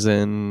whatever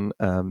reason,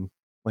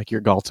 like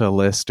your Galta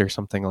list or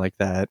something like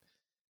that,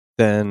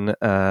 then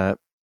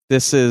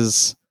this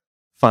is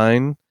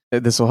fine.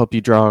 This will help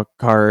you draw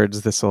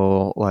cards. This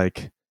will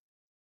like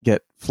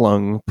get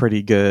flung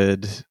pretty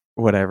good,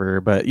 whatever.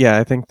 But yeah,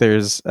 I think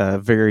there's a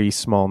very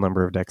small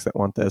number of decks that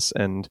want this,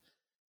 and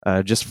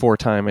just for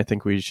time, I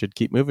think we should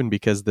keep moving,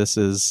 because this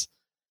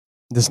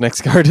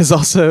next card is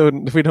also,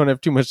 we don't have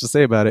too much to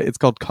say about it. It's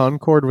called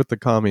Concord with the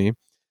Kami.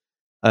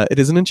 It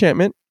is an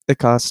enchantment. It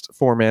costs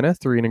 4 mana,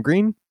 3 and a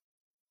green.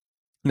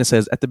 And it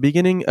says, at the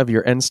beginning of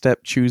your end step,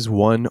 choose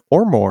 1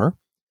 or more.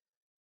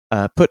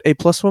 Put a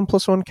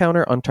 +1/+1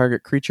 counter on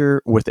target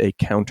creature with a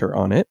counter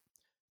on it.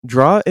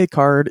 Draw a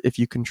card if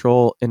you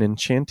control an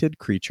enchanted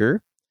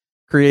creature.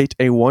 Create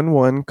a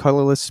 1/1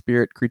 colorless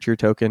spirit creature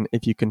token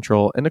if you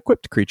control an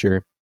equipped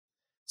creature.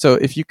 So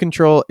if you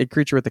control a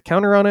creature with a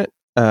counter on it,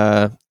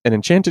 an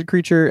enchanted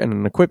creature, and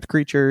an equipped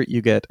creature,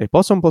 you get a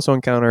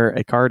 +1/+1 counter,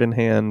 a card in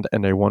hand,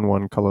 and a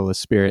 1/1 colorless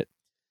spirit.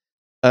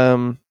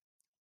 I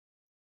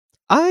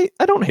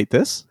don't hate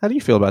this. How do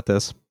you feel about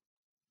this?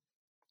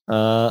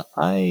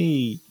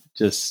 I'm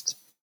just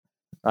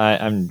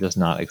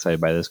not excited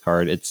by this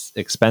card. It's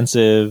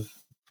expensive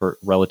for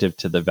relative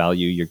to the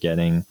value you're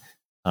getting.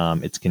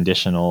 It's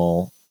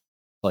conditional.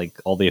 Like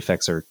all the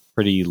effects are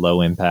pretty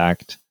low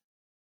impact.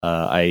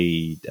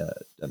 I'm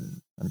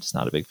just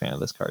not a big fan of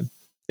this card.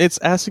 It's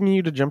asking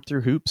you to jump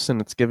through hoops,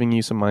 and it's giving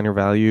you some minor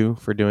value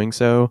for doing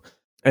so.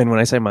 And when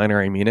I say minor,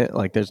 I mean it.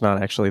 Like, there's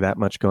not actually that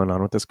much going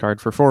on with this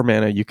card. For 4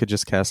 mana, you could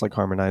just cast like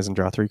Harmonize and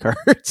draw 3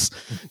 cards.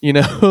 You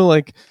know,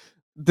 like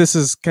this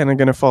is kind of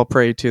going to fall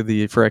prey to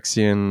the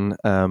Phyrexian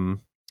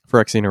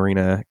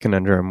Arena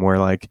conundrum, where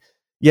like,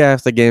 yeah,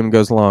 if the game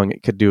goes long,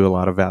 it could do a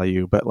lot of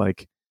value, but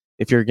like,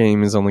 if your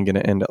game is only going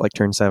to end at like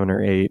turn 7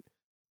 or 8,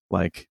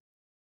 like,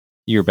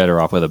 you're better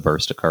off with a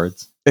burst of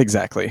cards.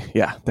 Exactly.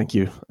 Yeah. Thank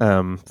you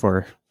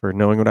for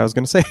knowing what I was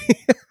going to say.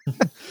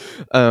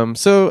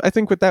 So I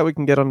think with that, we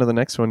can get on to the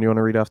next one. Do you want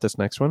to read off this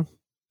next one?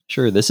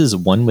 Sure. This is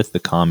One with the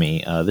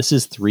Kami. This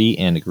is 3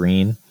 and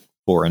green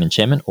for an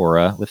enchantment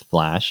aura with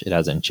flash. It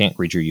has an enchant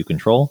creature you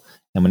control.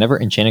 And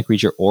whenever enchanted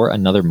creature or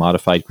another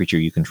modified creature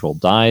you control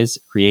dies,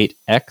 create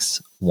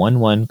X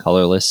 1/1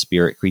 colorless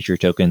spirit creature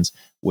tokens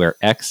where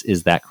X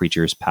is that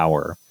creature's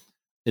power.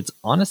 It's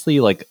honestly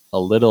like a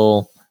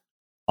little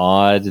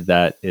odd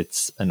that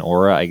it's an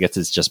aura. I guess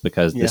it's just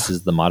because this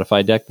is the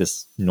modified deck.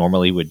 This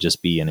normally would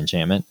just be an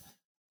enchantment.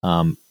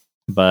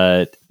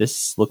 But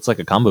this looks like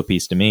a combo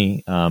piece to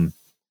me.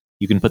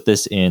 You can put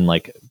this in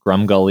like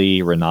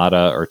Grumgully,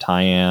 Renata, or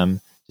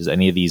Tyam. Just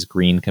any of these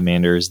green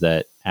commanders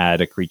that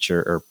add a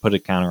creature or put a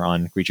counter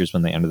on creatures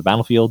when they enter the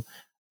battlefield.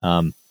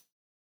 And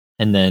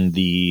then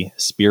the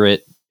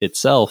spirit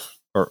itself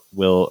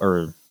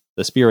the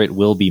spirit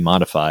will be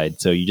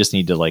modified. So you just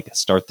need to like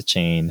start the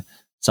chain.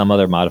 Some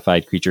other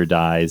modified creature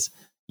dies,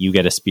 you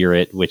get a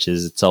spirit, which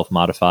is itself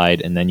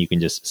modified, and then you can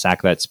just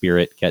sack that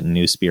spirit, get a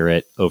new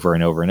spirit over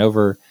and over and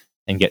over,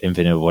 and get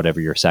infinite of whatever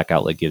your sack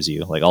outlet gives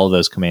you. Like all of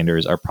those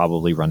commanders are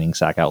probably running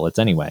sack outlets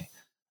anyway.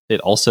 It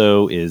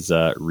also is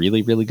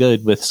really, really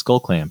good with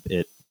Skull Clamp.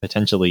 It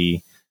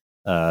potentially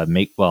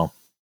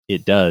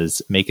it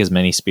does make as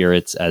many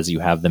spirits as you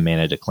have the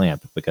mana to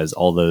clamp, because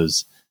all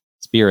those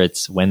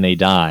spirits, when they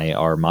die,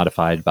 are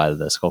modified by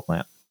the Skull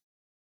Clamp.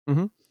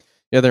 Mm-hmm.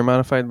 Yeah, they're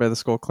modified by the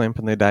Skull Clamp,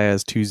 and they die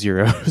as 2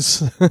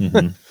 zeros.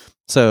 Mm-hmm.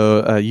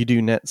 So you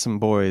do net some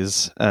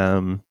boys.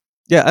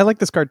 Yeah, I like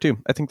this card too.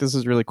 I think this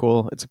is really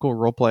cool. It's a cool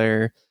role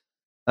player.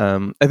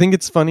 I think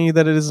it's funny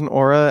that it is an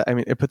aura. I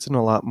mean, it puts in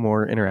a lot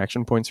more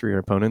interaction points for your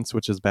opponents,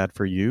 which is bad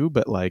for you,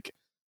 but like,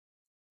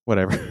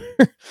 whatever.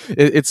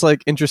 It's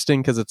like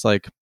interesting because it's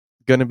like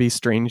going to be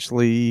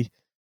strangely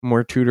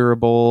more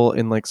tutorable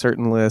in like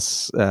certain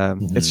lists.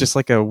 It's just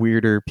like a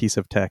weirder piece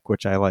of tech,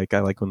 which I like.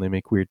 I like when they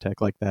make weird tech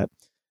like that.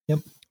 Yep.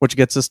 Which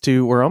gets us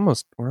to we're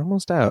almost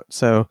out.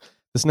 So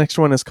this next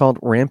one is called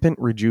Rampant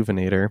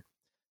Rejuvenator.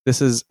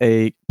 This is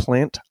a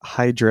plant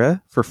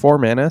hydra for 4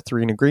 mana,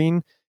 3 and a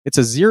green. It's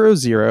a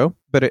 0/0,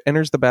 but it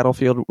enters the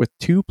battlefield with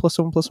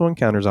 2+1/+1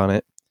 counters on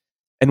it.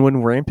 And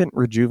when Rampant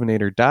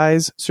Rejuvenator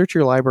dies, search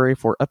your library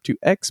for up to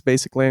X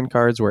basic land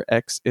cards where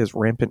X is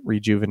Rampant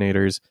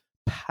Rejuvenator's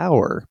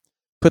power.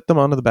 Put them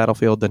onto the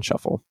battlefield, then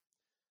shuffle.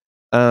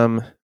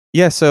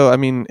 Yeah, so I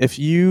mean, if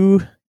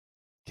you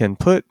can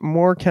put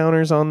more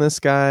counters on this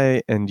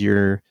guy and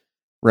you're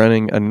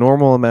running a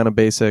normal amount of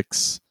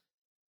basics,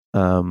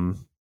 the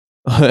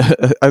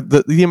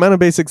amount of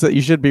basics that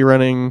you should be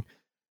running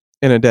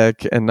in a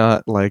deck and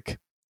not like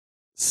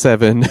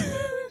 7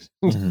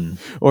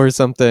 or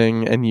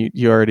something, and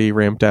you already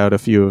ramped out a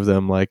few of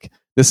them, like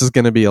this is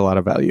going to be a lot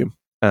of value.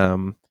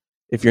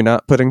 If you're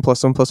not putting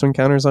 +1/+1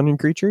 counters on your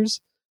creatures,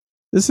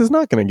 this is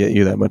not going to get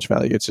you that much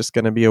value. It's just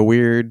going to be a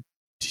weird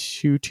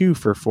 2/2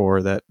 for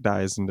 4 that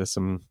dies into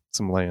some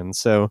lands.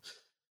 So,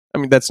 I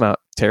mean, that's not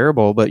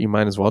terrible, but you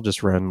might as well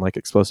just run like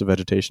Explosive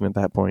Vegetation at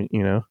that point,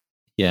 you know?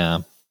 Yeah.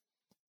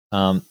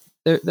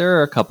 There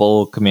are a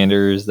couple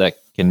commanders that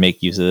can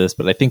make use of this,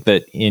 but I think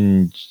that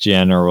in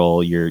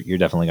general, you're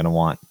definitely going to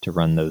want to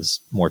run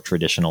those more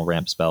traditional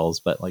ramp spells.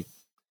 But like,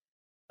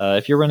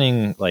 if you're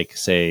running like,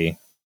 say,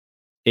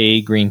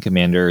 a green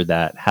commander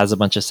that has a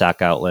bunch of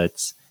sack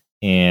outlets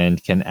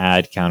and can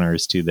add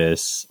counters to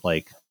this,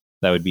 like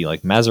that would be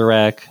like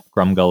Mazarek,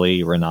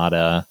 Grumgully,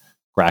 Renata,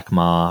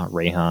 Grakma,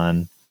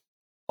 Rayhan.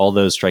 All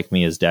those strike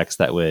me as decks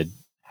that would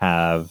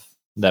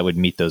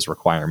meet those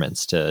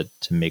requirements to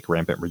make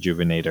Rampant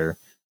Rejuvenator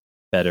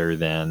better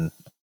than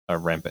a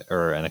rampant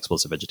or an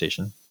Explosive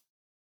Vegetation.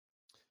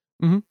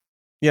 Mm-hmm.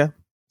 Yeah.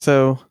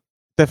 So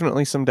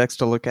definitely some decks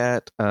to look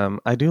at.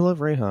 I do love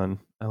Rayhan.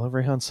 I love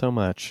Rayhan so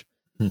much.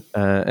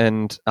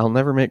 And I'll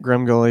never make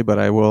Grumgully, but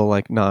I will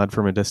like nod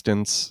from a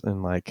distance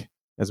and like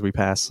as we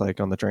pass like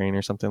on the train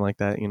or something like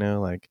that, you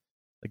know, like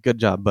good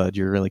job, bud.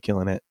 You're really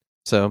killing it.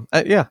 So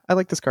yeah, I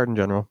like this card in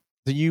general.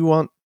 Do you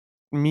want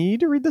me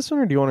to read this one,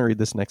 or do you want to read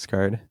this next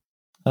card?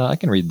 I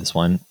can read this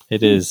one.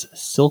 It is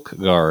Silk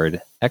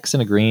Guard. X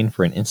and a green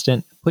for an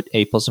instant. Put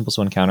a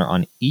 +1/+1 counter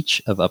on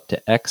each of up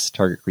to X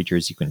target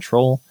creatures you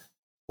control.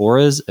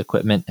 Auras,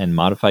 equipment, and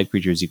modified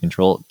creatures you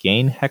control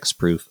gain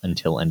hexproof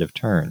until end of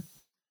turn.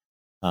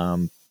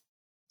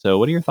 So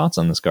what are your thoughts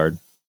on this card?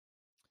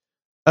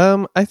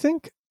 I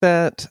think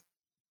that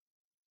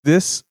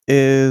This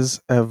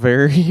is a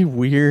very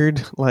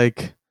weird,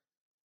 like,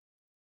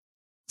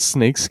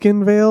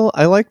 snakeskin veil.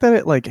 I like that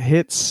it like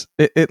hits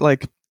it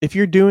like if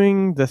you're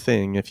doing the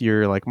thing, if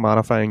you're like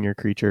modifying your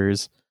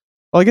creatures.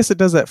 Well, I guess it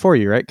does that for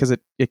you, right? Because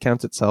it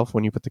counts itself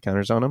when you put the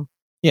counters on them.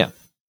 Yeah.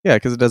 Yeah,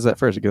 because it does that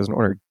first. It goes in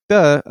order.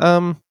 Duh.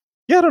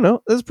 Yeah, I don't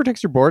know. This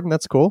protects your board, and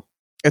that's cool.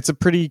 It's a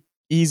pretty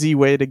easy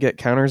way to get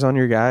counters on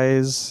your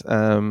guys.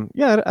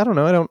 Yeah, I don't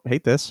know. I don't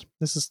hate this.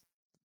 This is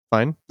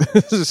fine.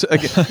 This is,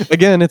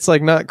 again, it's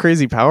like not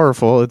crazy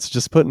powerful. It's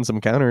just putting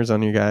some counters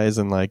on you guys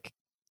and like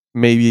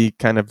maybe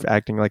kind of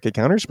acting like a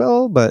counter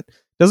spell, but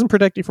doesn't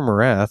protect you from a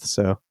wrath.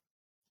 So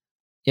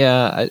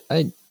Yeah,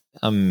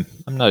 I'm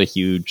not a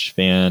huge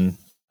fan.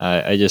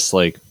 I just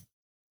like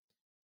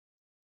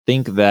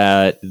think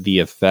that the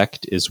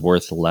effect is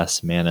worth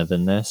less mana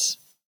than this.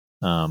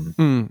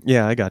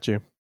 Yeah, I got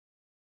you.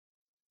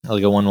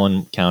 Like a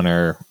 1/1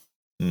 counter,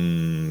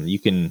 you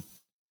can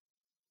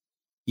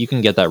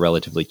get that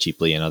relatively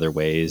cheaply in other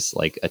ways,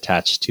 like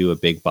attached to a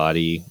big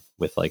body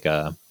with like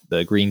the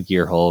green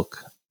Gear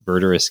Hulk,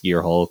 Verdurous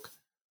Gear Hulk,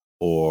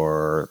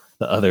 or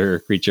the other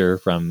creature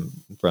from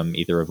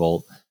Ether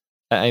Revolt.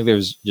 I think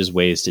there's just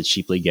ways to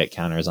cheaply get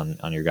counters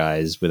on your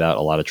guys without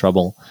a lot of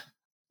trouble.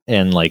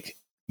 And like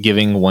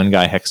giving one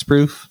guy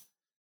hexproof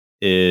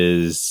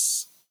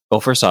is, well,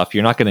 first off,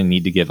 you're not going to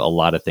need to give a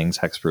lot of things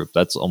hexproof.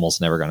 That's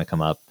almost never going to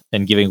come up.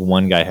 And giving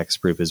one guy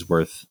hexproof is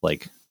worth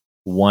like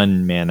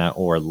 1 mana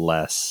or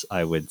less,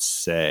 I would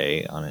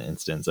say, on an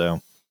instant.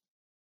 So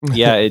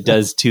yeah, it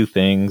does 2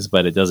 things,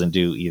 but it doesn't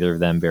do either of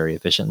them very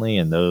efficiently.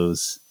 And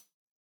those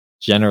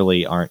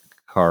generally aren't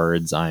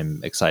cards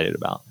I'm excited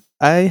about.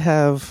 I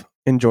have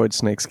enjoyed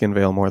Snakeskin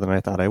Veil more than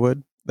I thought I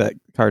would. That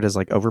card has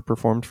like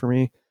overperformed for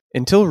me.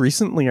 Until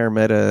recently, our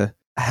meta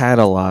had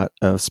a lot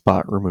of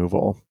spot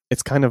removal.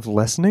 It's kind of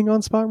lessening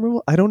on spot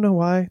removal. I don't know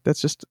why.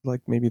 That's just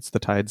like maybe it's the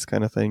tides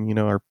kind of thing. You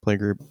know, our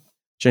playgroup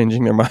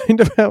changing their mind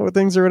about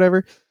things or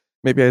whatever.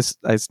 Maybe I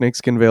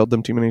snakeskin veiled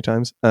them too many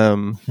times.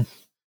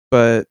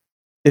 But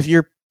if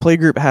your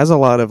playgroup has a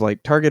lot of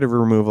like targeted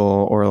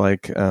removal or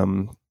like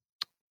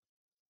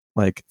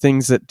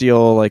things that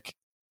deal like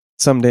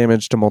some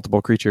damage to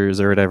multiple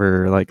creatures or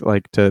whatever,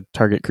 like to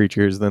target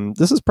creatures, then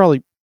this is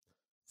probably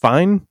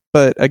fine.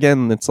 But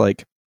again, it's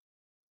like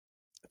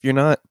if you're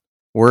not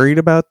worried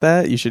about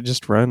that, you should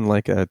just run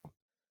like a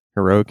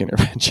heroic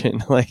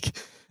intervention, like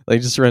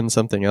just run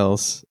something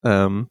else.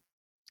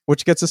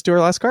 Which gets us to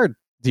our last card.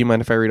 Do you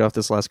mind if I read off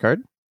this last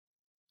card?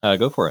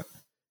 Go for it.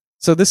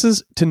 So this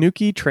is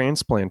Tanuki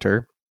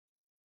Transplanter.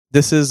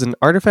 This is an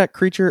artifact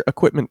creature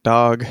equipment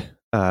dog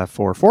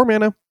for 4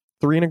 mana,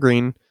 3 and a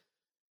green.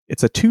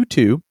 It's a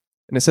 2/2,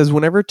 and it says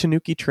whenever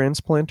Tanuki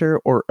Transplanter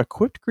or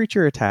equipped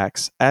creature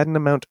attacks, add an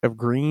amount of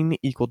green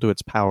equal to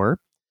its power.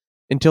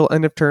 Until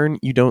end of turn,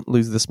 you don't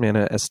lose this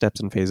mana as steps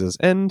and phases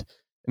end,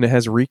 and it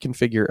has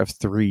reconfigure of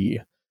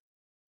 3.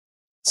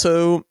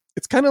 So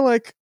it's kind of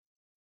like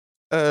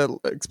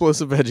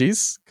explosive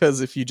veggies,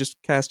 because if you just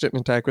cast it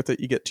and attack with it,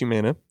 you get 2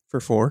 mana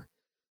for 4.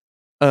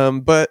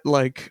 But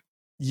like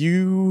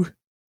you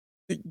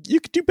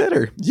could do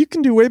better. You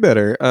can do way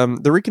better.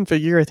 The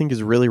reconfigure I think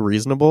is really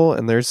reasonable,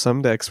 and there's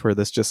some decks where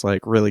this just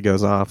like really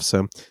goes off.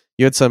 So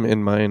you had some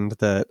in mind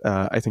that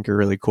I think are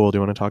really cool. Do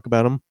you want to talk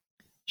about them?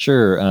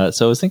 Sure.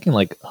 So I was thinking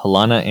like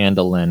Halana and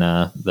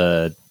Elena,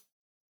 the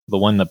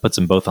one that puts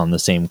them both on the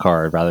same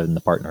card rather than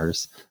the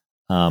partners,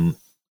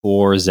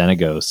 or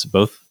Xenagos.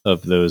 Both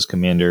of those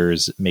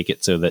commanders make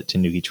it so that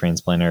Tanuki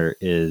Transplanter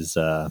is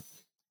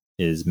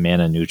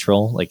mana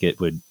neutral. Like it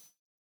would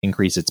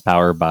increase its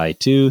power by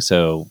 2,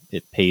 so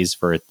it pays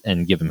for it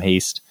and give him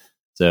haste.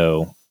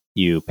 So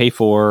you pay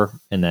 4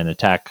 and then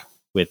attack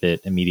with it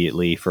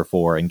immediately for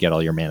 4 and get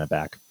all your mana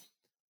back.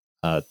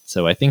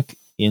 So I think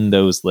in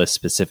those lists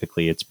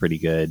specifically, it's pretty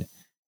good.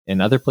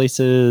 In other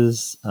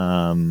places,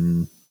 I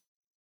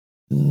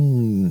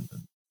don't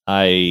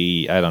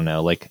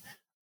know. Like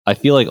I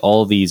feel like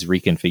all these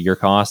reconfigure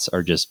costs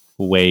are just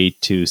way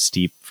too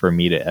steep for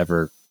me to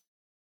ever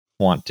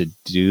want to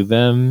do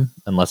them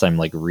unless I'm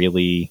like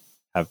really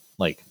have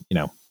like, you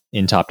know,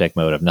 in top deck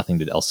mode, I have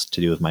nothing else to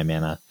do with my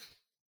mana.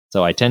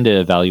 So I tend to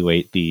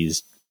evaluate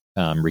these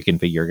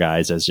reconfigure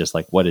guys as just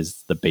like, what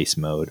is the base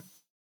mode?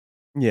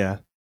 Yeah.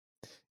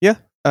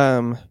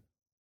 I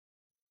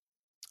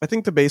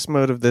think the base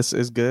mode of this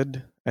is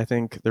good. I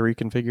think the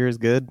reconfigure is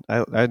good.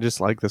 I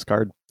just like this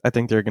card. I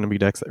think there are going to be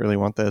decks that really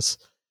want this.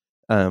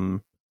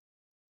 I'm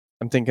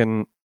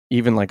thinking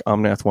even like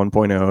Omnath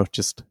 1.0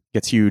 just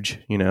gets huge,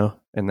 you know,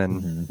 and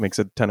then makes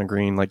a ton of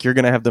green. Like you're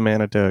going to have the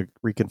mana to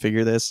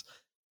reconfigure this.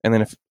 And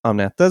then if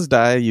Omnath does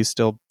die, you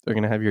still are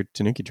going to have your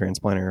Tanuki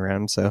Transplanter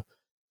around. So,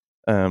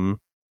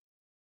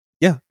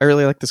 yeah, I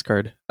really like this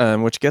card,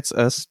 which gets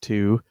us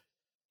to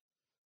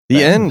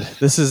the end.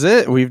 This is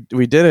it. We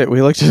did it.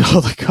 We looked at all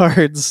the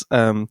cards.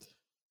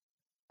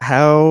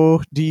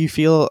 How do you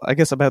feel, I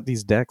guess, about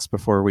these decks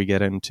before we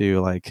get into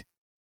like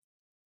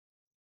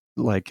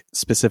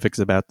specifics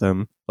about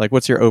them? Like,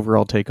 what's your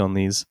overall take on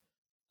these?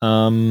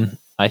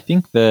 I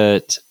think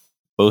that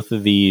both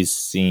of these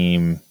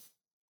seem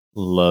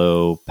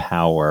low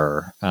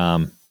power.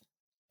 And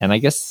I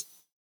guess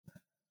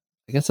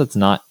that's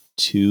not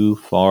too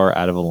far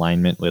out of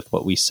alignment with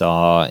what we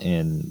saw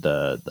in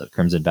the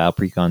Crimson Vow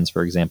precons,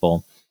 for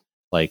example.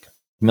 Like,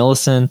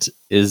 Millicent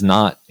is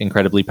not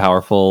incredibly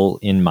powerful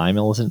in my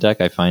Millicent deck.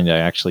 I find I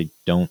actually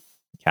don't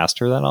cast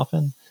her that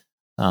often.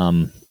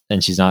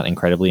 And she's not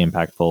incredibly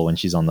impactful when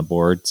she's on the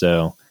board.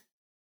 So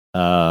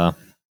the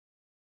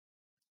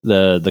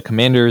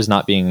commanders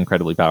not being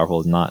incredibly powerful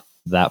is not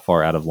that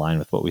far out of line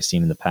with what we've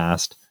seen in the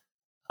past.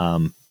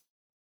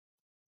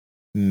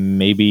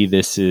 Maybe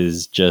this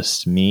is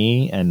just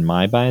me and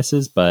my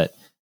biases, but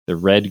the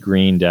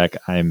red-green deck,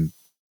 I'm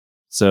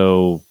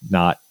so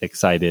not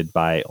excited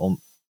by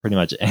pretty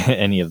much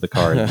any of the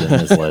cards in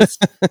this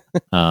list.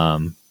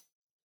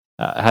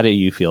 How do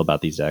you feel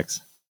about these decks?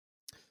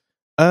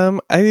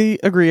 I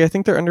agree. I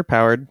think they're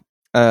underpowered.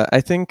 I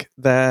think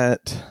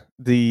that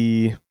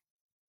the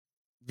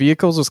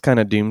vehicles was kind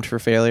of doomed for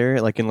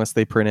failure, like unless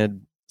they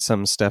printed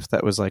some stuff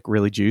that was like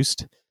really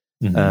juiced.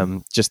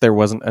 Just there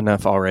wasn't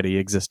enough already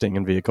existing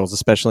in vehicles,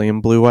 especially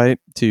in blue-white,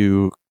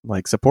 to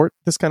like support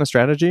this kind of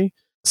strategy.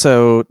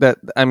 So that,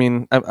 I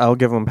mean, I'll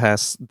give them a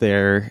pass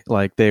there.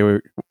 Like, they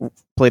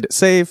played it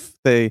safe.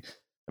 They,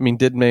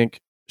 did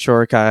make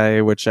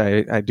Shorikai, which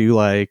I do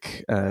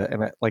like,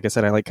 and like I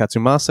said, I like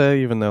Katsumasa,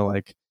 even though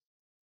like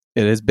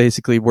it is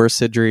basically worse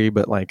Sidri,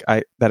 but like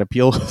that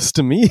appeals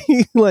to me,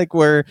 like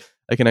where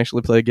I can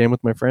actually play a game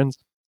with my friends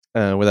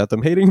without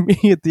them hating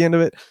me at the end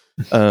of it.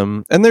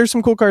 And there's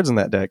some cool cards in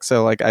that deck,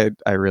 so like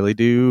I really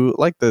do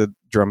like the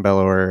Drum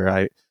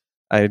Bellower.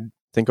 I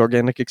think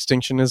Organic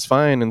Extinction is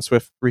fine, and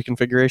Swift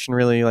Reconfiguration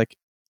really like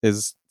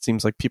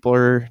seems like people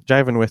are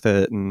jiving with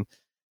it, and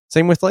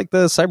same with like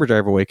the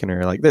Cyberdrive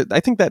Awakener. Like I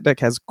think that deck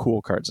has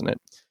cool cards in it.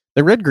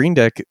 The red-green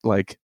deck,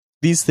 like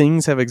these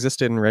things have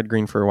existed in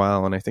red-green for a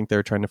while, and I think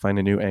they're trying to find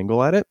a new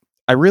angle at it.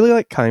 I really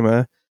like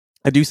Kaima.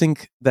 I do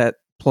think that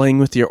playing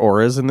with your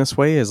auras in this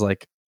way is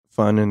like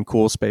fun and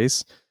cool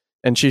space.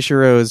 And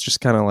Chishiro is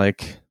just kind of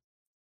like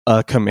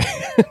a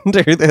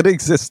commander that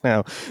exists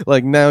now.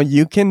 Like, now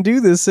you can do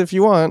this if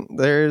you want.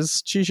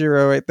 There's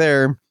Chishiro right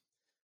there.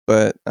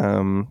 But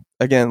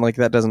again, like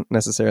that doesn't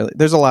necessarily...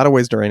 There's a lot of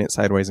ways to rain it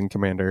sideways in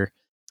Commander.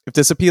 If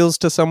this appeals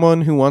to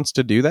someone who wants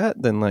to do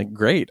that, then like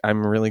great.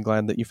 I'm really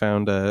glad that you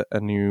found a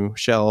new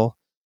shell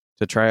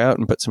to try out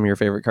and put some of your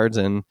favorite cards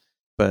in.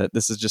 But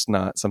this is just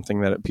not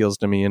something that appeals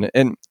to me.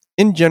 And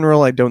in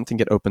general, I don't think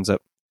it opens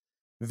up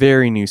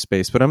very new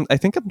space. But I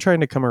think I'm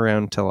trying to come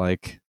around to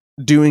like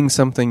doing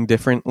something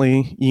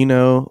differently,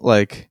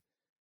 like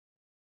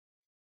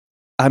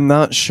I'm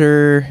not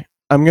sure.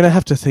 I'm going to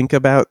have to think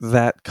about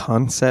that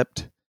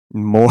concept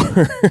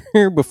more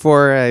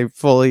before I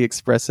fully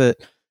express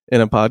it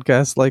in a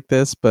podcast like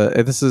this.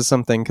 But this is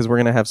something, because we're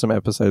going to have some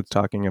episodes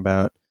talking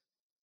about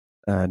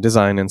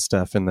design and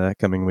stuff in the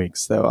coming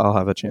weeks. So I'll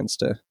have a chance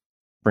to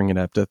bring it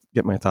up to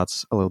get my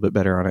thoughts a little bit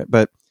better on it.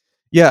 But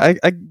yeah,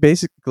 I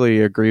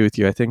basically agree with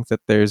you. I think that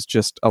there's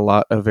just a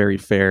lot of very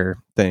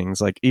fair things.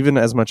 Like, even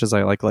as much as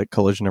I like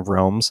Collision of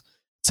Realms,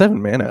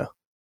 7 mana,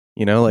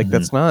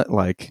 that's not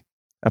like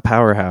a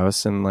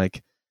powerhouse. And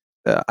like,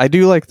 I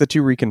do like the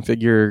 2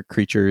 reconfigure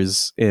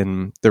creatures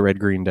in the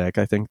red-green deck.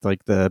 I think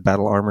like the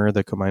Battle Armor,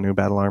 the Komainu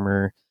Battle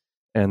Armor,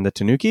 and the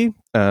Tanuki.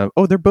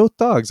 They're both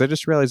dogs. I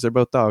just realized they're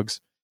both dogs.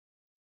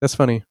 That's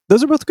funny.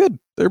 Those are both good.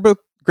 They're both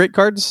great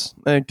cards.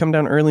 They come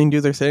down early and do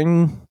their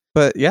thing.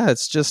 But yeah,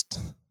 it's just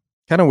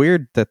kind of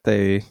weird that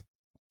they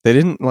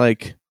didn't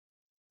like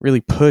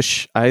really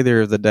push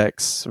either of the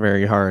decks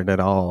very hard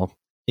at all.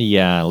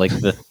 Yeah, like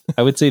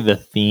I would say the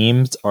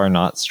themes are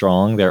not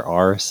strong. There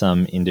are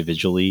some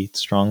individually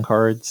strong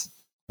cards,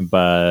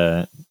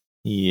 but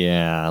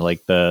yeah,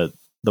 like the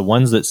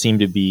ones that seem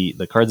to be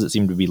the cards that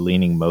seem to be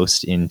leaning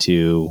most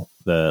into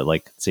the,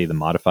 like, say, the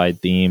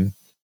modified theme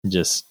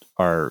just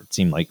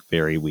seem like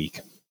very weak,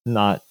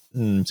 not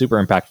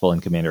super impactful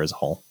in Commander as a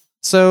whole.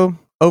 So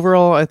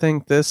overall, I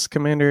think this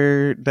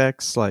Commander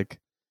deck's like,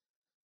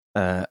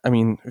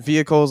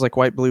 vehicles, like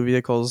white-blue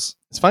vehicles,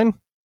 it's fine.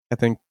 I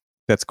think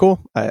that's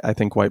cool. I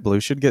think white-blue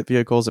should get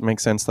vehicles. It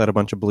makes sense that a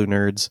bunch of blue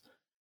nerds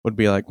would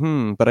be like,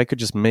 but I could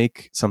just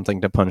make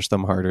something to punch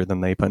them harder than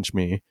they punch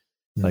me.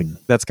 Like,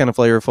 that's kind of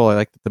flavorful. I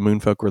like that the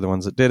Moonfolk were the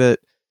ones that did it.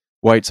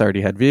 White's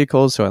already had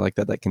vehicles, so I like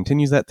that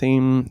continues that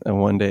theme. And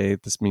one day,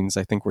 this means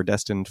I think we're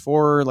destined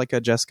for like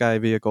a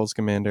Jeskai vehicles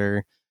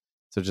Commander.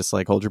 So just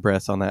like hold your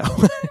breath on that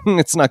one.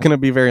 It's not going to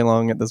be very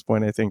long at this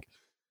point, I think.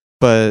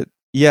 But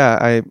yeah,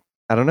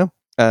 I don't know.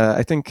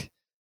 I think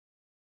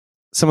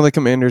some of the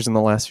commanders in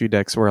the last few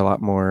decks were a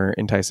lot more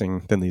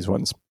enticing than these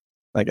ones,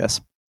 I guess.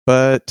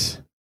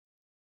 But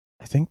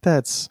I think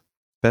that's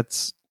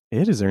it.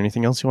 Is there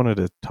anything else you wanted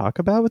to talk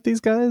about with these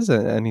guys?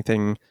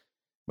 Anything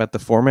about the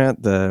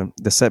format, the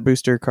set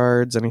booster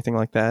cards, anything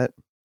like that?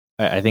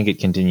 I think it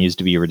continues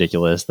to be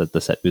ridiculous that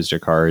the set booster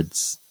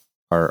cards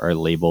are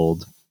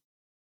labeled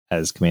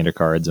as commander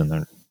cards, and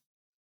they're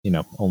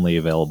only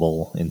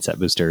available in set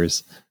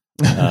boosters.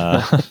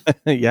 Yeah,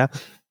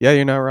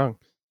 you're not wrong.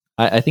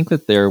 I think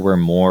that there were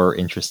more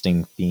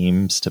interesting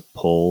themes to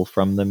pull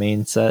from the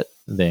main set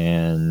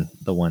than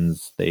the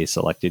ones they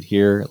selected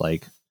here.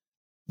 Like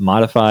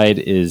modified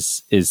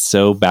is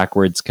so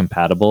backwards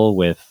compatible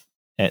with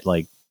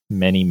like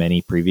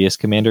many previous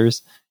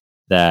commanders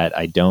that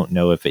I don't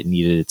know if it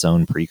needed its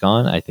own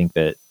precon. I think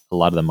that a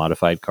lot of the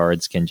modified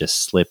cards can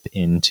just slip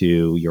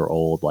into your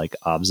old like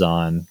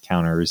Abzan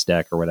counters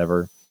deck or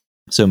whatever.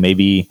 So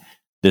maybe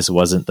this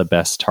wasn't the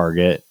best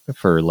target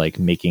for like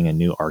making a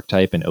new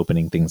archetype and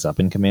opening things up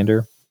in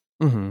Commander.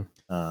 Mm-hmm.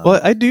 Well,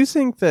 I do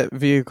think that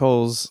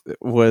vehicles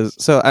was...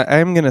 So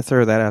I'm going to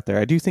throw that out there.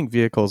 I do think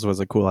vehicles was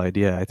a cool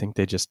idea. I think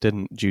they just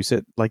didn't juice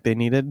it like they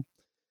needed.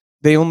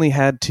 They only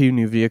had 2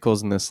 new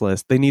vehicles in this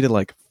list. They needed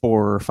like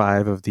 4 or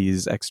 5 of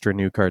these extra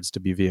new cards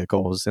to be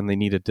vehicles, and they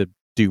needed to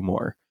do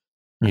more.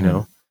 You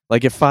know?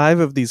 Like if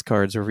 5 of these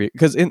cards were...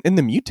 Because in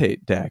the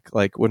Mutate deck,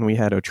 like when we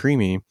had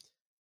Otrimi,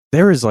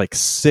 there was like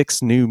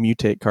 6 new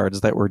Mutate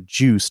cards that were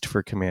juiced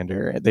for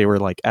Commander. They were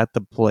like at the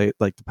play,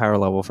 like the power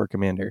level for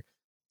Commander.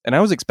 And I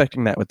was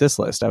expecting that with this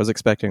list. I was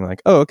expecting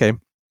like, oh, okay,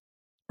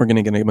 we're going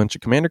to get a bunch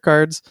of Commander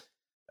cards.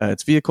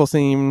 It's vehicle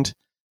themed.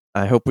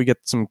 I hope we get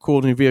some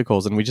cool new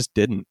vehicles. And we just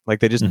didn't. Like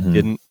they just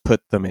didn't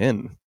put them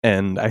in.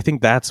 And I think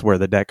that's where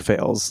the deck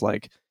fails.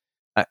 Like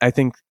I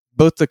think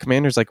both the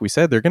commanders, like we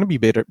said, they're going to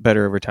be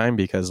better over time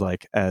because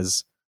like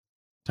as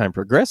time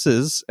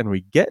progresses and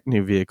we get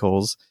new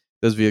vehicles,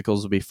 those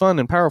vehicles will be fun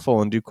and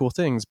powerful and do cool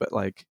things. But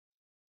like,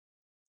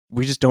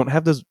 we just don't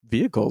have those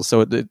vehicles.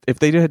 So if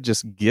they had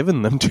just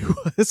given them to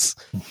us,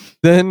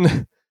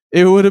 then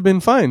it would have been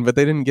fine, but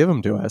they didn't give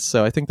them to us.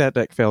 So I think that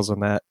deck fails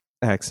on that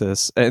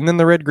axis. And then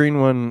the red-green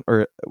one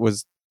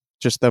was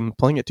just them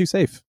playing it too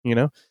safe, you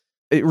know?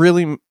 It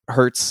really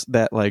hurts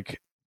that like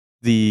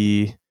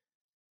the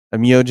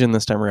Myojin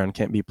this time around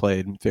can't be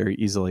played very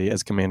easily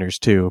as commanders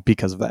too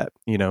because of that,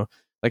 you know?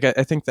 Like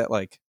I think that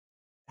like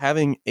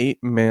having 8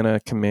 mana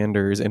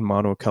commanders in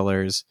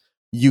monocolors,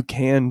 you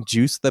can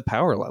juice the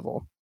power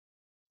level.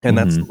 And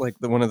that's like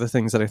one of the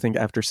things that I think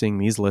after seeing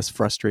these lists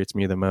frustrates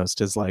me the most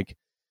is like,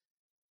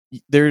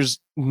 there's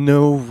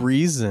no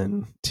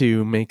reason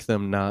to make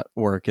them not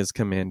work as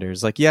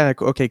commanders. Like, yeah,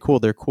 okay,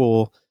 cool. They're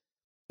cool.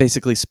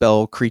 Basically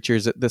spell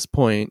creatures at this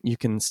point. You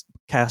can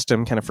cast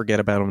them, kind of forget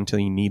about them until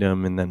you need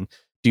them, and then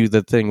do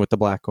the thing with the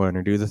black one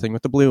or do the thing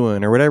with the blue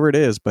one or whatever it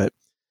is. But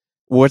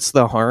what's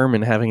the harm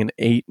in having an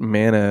 8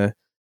 mana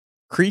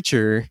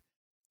creature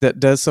that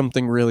does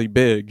something really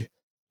big?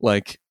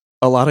 Like,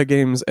 a lot of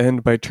games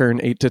end by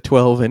turn 8 to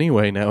 12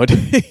 anyway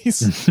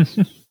nowadays.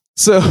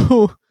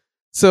 so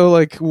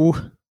like,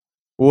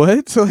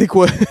 what? Like,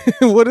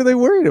 what are they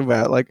worried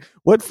about? Like,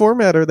 what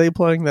format are they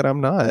playing that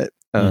I'm not?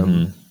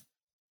 And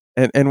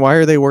why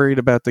are they worried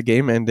about the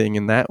game ending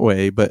in that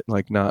way, but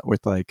like not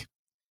with like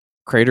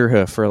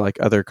Craterhoof or like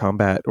other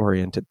combat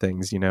oriented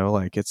things, you know?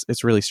 Like,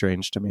 it's really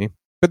strange to me.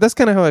 But that's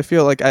kind of how I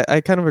feel. Like,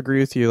 I kind of agree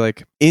with you.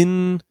 Like,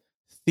 in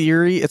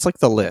theory, it's like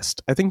the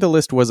list. I think the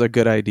list was a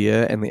good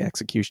idea and the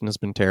execution has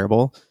been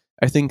terrible.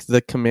 I think the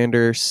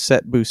Commander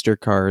set booster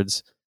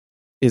cards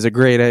is a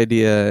great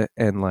idea,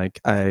 and like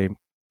I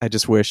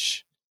just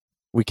wish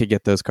we could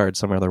get those cards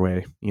some other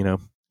way, you know?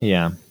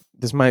 Yeah.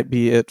 This might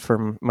be it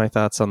from my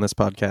thoughts on this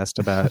podcast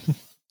about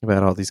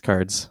about all these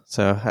cards.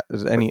 So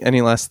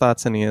any last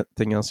thoughts,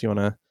 anything else you want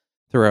to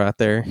throw out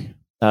there?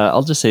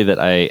 I'll just say that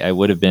I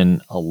would have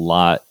been a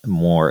lot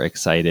more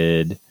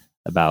excited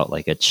about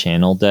like a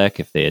channel deck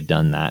if they had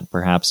done that,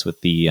 perhaps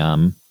with the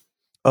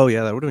oh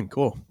yeah, that would have been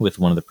cool with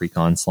one of the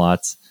precon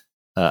slots.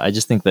 I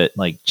just think that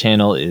like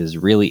channel is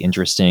really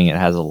interesting. It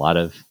has a lot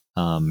of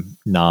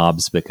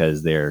knobs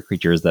because they're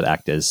creatures that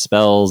act as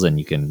spells, and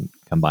you can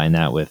combine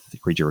that with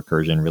creature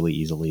recursion really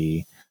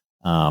easily.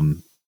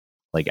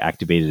 Like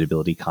activated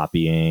ability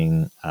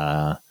copying.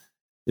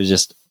 There's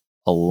just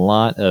a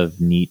lot of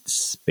neat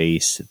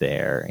space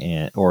there,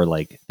 and or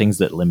like things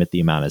that limit the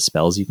amount of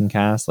spells you can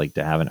cast, like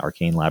to have an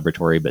arcane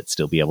laboratory but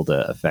still be able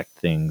to affect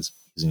things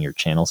using your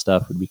channel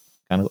stuff would be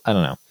kind of, I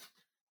don't know.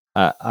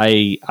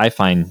 I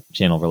find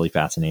channel really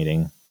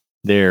fascinating.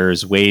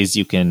 There's ways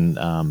you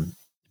can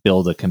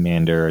build a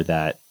commander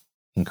that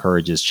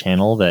encourages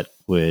channel that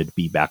would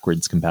be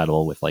backwards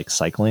compatible with like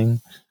cycling.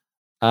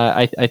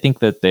 I think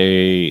that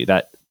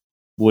that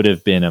would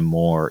have been a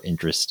more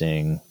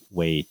interesting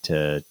way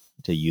to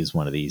use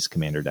one of these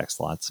commander deck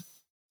slots.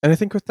 And I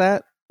think with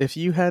that, if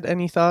you had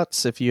any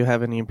thoughts, if you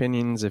have any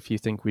opinions, if you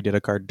think we did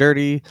a card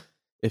dirty,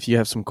 if you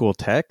have some cool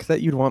tech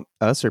that you'd want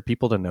us or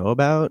people to know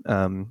about,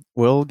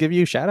 we'll give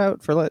you a shout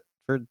out for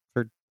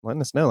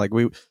letting us know. Like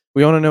we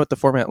want to know what the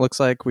format looks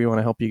like. We want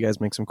to help you guys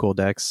make some cool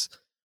decks.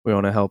 We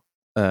want to help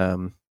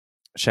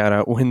shout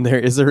out when there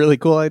is a really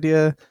cool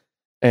idea.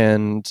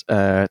 And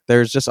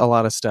there's just a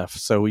lot of stuff.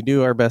 So we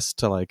do our best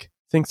to like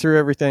think through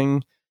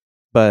everything,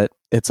 but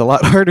it's a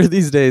lot harder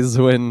these days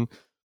when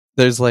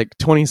there's like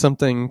 20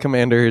 something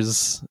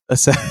commanders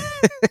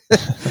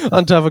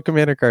on top of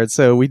commander cards.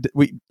 So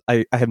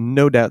I have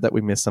no doubt that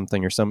we missed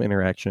something or some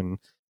interaction,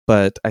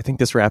 but I think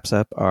this wraps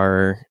up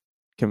our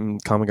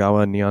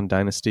Kamigawa Neon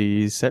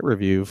Dynasty set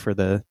review for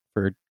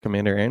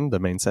Commander and the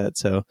main set.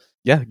 So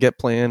yeah, get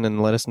playing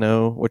and let us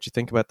know what you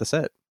think about the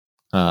set.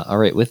 All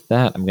right, with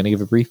that, I'm going to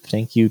give a brief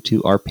thank you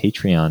to our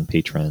Patreon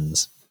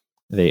patrons.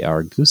 They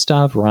are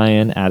Gustav,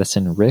 Ryan,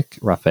 Addison, Rick,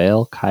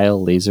 Raphael, Kyle,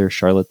 Laser,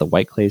 Charlotte, the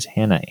Whiteclays,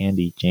 Hannah,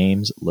 Andy,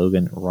 James,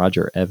 Logan,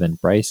 Roger, Evan,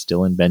 Bryce,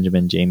 Dylan,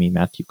 Benjamin, Jamie,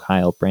 Matthew,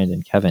 Kyle,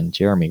 Brandon, Kevin,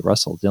 Jeremy,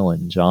 Russell,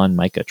 Dylan, John,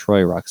 Micah,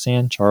 Troy,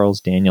 Roxanne, Charles,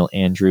 Daniel,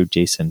 Andrew,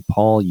 Jason,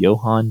 Paul,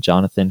 Johan,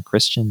 Jonathan,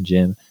 Christian,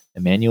 Jim,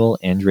 Emmanuel,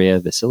 Andrea,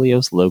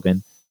 Vasilios,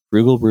 Logan,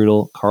 Frugal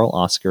Brutal, Carl,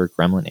 Oscar,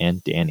 Gremlin,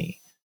 and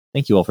Danny.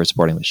 Thank you all for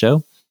supporting the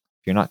show.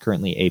 If you're not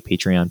currently a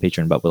Patreon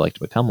patron but would like to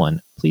become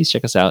one, please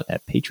check us out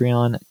at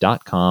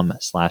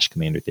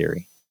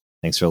patreon.com/commandertheory.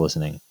 Thanks for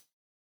listening.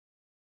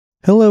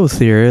 Hello,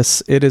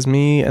 theorists. It is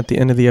me at the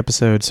end of the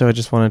episode, so I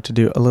just wanted to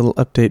do a little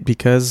update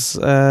because,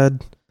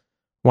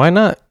 why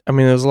not? I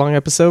mean, it was a long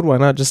episode. Why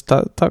not just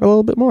talk a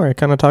little bit more? I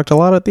kind of talked a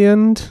lot at the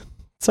end.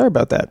 Sorry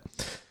about that.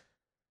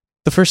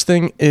 The first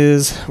thing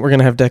is we're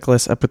going to have deck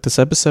lists up with this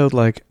episode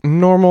like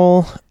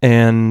normal,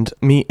 and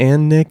me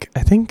and Nick,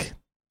 I think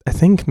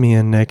me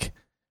and Nick,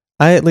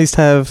 I at least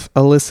have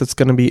a list that's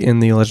going to be in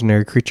the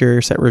Legendary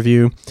Creature set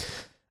review,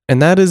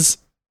 and that is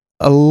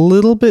a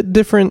little bit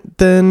different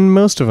than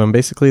most of them.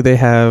 Basically, they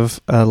have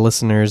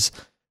listeners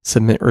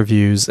submit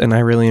reviews, and I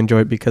really enjoy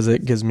it because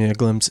it gives me a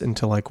glimpse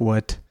into like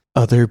what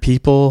other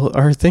people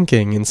are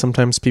thinking, and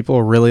sometimes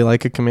people really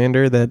like a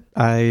commander that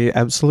I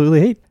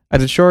absolutely hate. I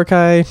did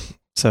Shorikai,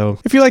 so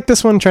if you like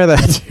this one, try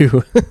that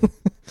too.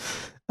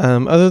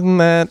 Other than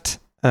that,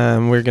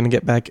 we're going to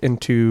get back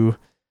into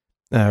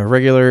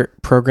regular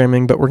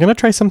programming, but we're going to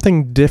try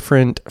something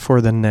different for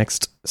the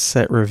next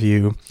set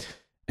review,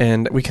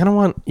 and we kind of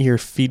want your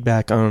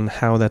feedback on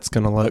how that's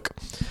going to look.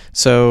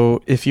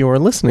 So if you're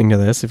listening to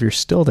this, if you're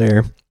still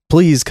there,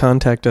 please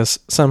contact us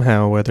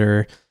somehow,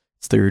 whether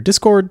it's through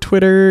Discord,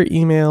 Twitter,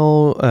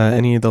 email,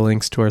 any of the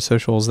links to our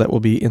socials that will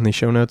be in the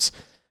show notes.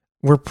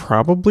 We're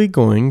probably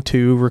going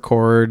to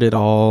record it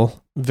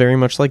all very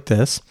much like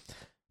this.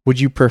 Would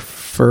you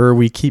prefer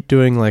we keep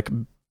doing like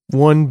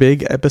one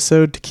big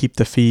episode to keep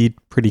the feed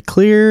pretty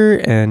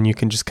clear and you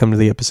can just come to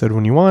the episode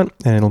when you want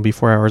and it'll be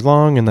 4 hours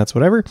long and that's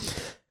whatever?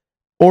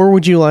 Or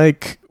would you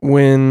like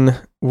when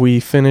we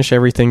finish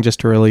everything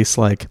just to release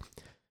like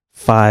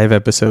 5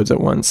 episodes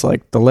at once,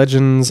 like the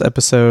Legends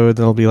episode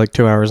that'll be like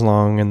 2 hours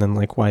long, and then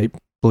like white,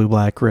 blue,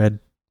 black, red,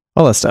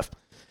 all that stuff?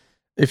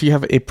 If you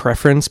have a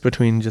preference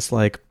between just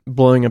like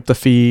blowing up the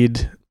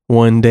feed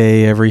one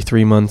day every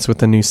 3 months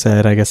with a new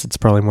set, I guess it's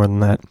probably more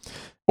than that,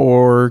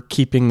 or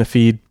keeping the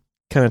feed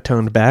kind of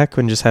toned back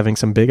and just having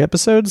some big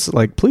episodes,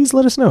 like please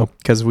let us know,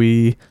 because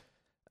we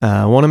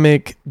want to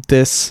make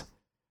this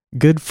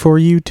good for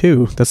you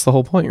too. That's the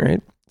whole point,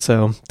 right?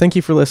 So thank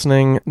you for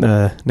listening.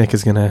 Nick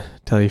is gonna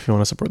tell you if you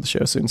want to support the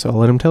show soon, so I'll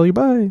let him tell you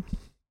bye.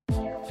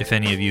 If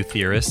any of you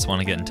theorists want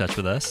to get in touch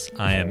with us,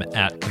 I am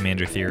at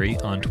Commander Theory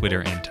on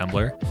Twitter and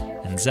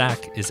Tumblr, and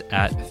Zach is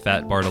at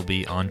Fat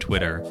Bartleby on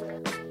Twitter.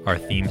 Our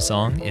theme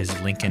song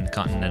is Lincoln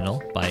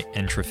Continental by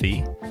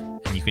Entropy,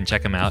 and you can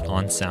check them out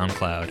on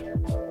SoundCloud.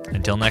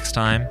 Until next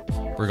time,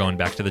 we're going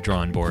back to the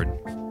drawing board.